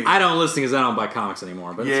beginning. I don't listen because I don't buy comics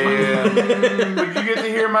anymore. But it's fine. But you get to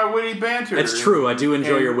hear my witty banter. It's true. I do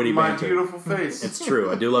enjoy your witty banter. My beautiful face. It's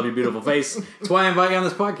true. I do love your beautiful face. That's why I invite you on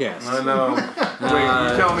this podcast. I know.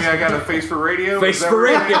 Wait, you telling me I got a face for radio? Face for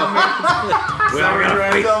radio.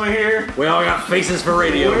 We all got faces for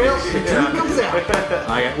radio. We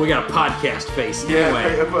got a podcast face.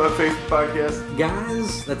 Anyway, a face podcast.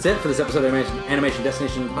 Guys, that's it for this episode of Animation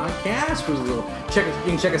Destination Podcast. You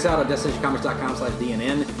can check us out at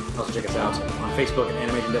destinationcomics.com/DNN. Also check us out on Facebook at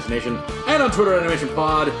Animation Destination and on Twitter at Animation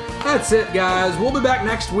Pod. That's it, guys. We'll be back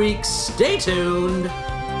next week. Stay tuned.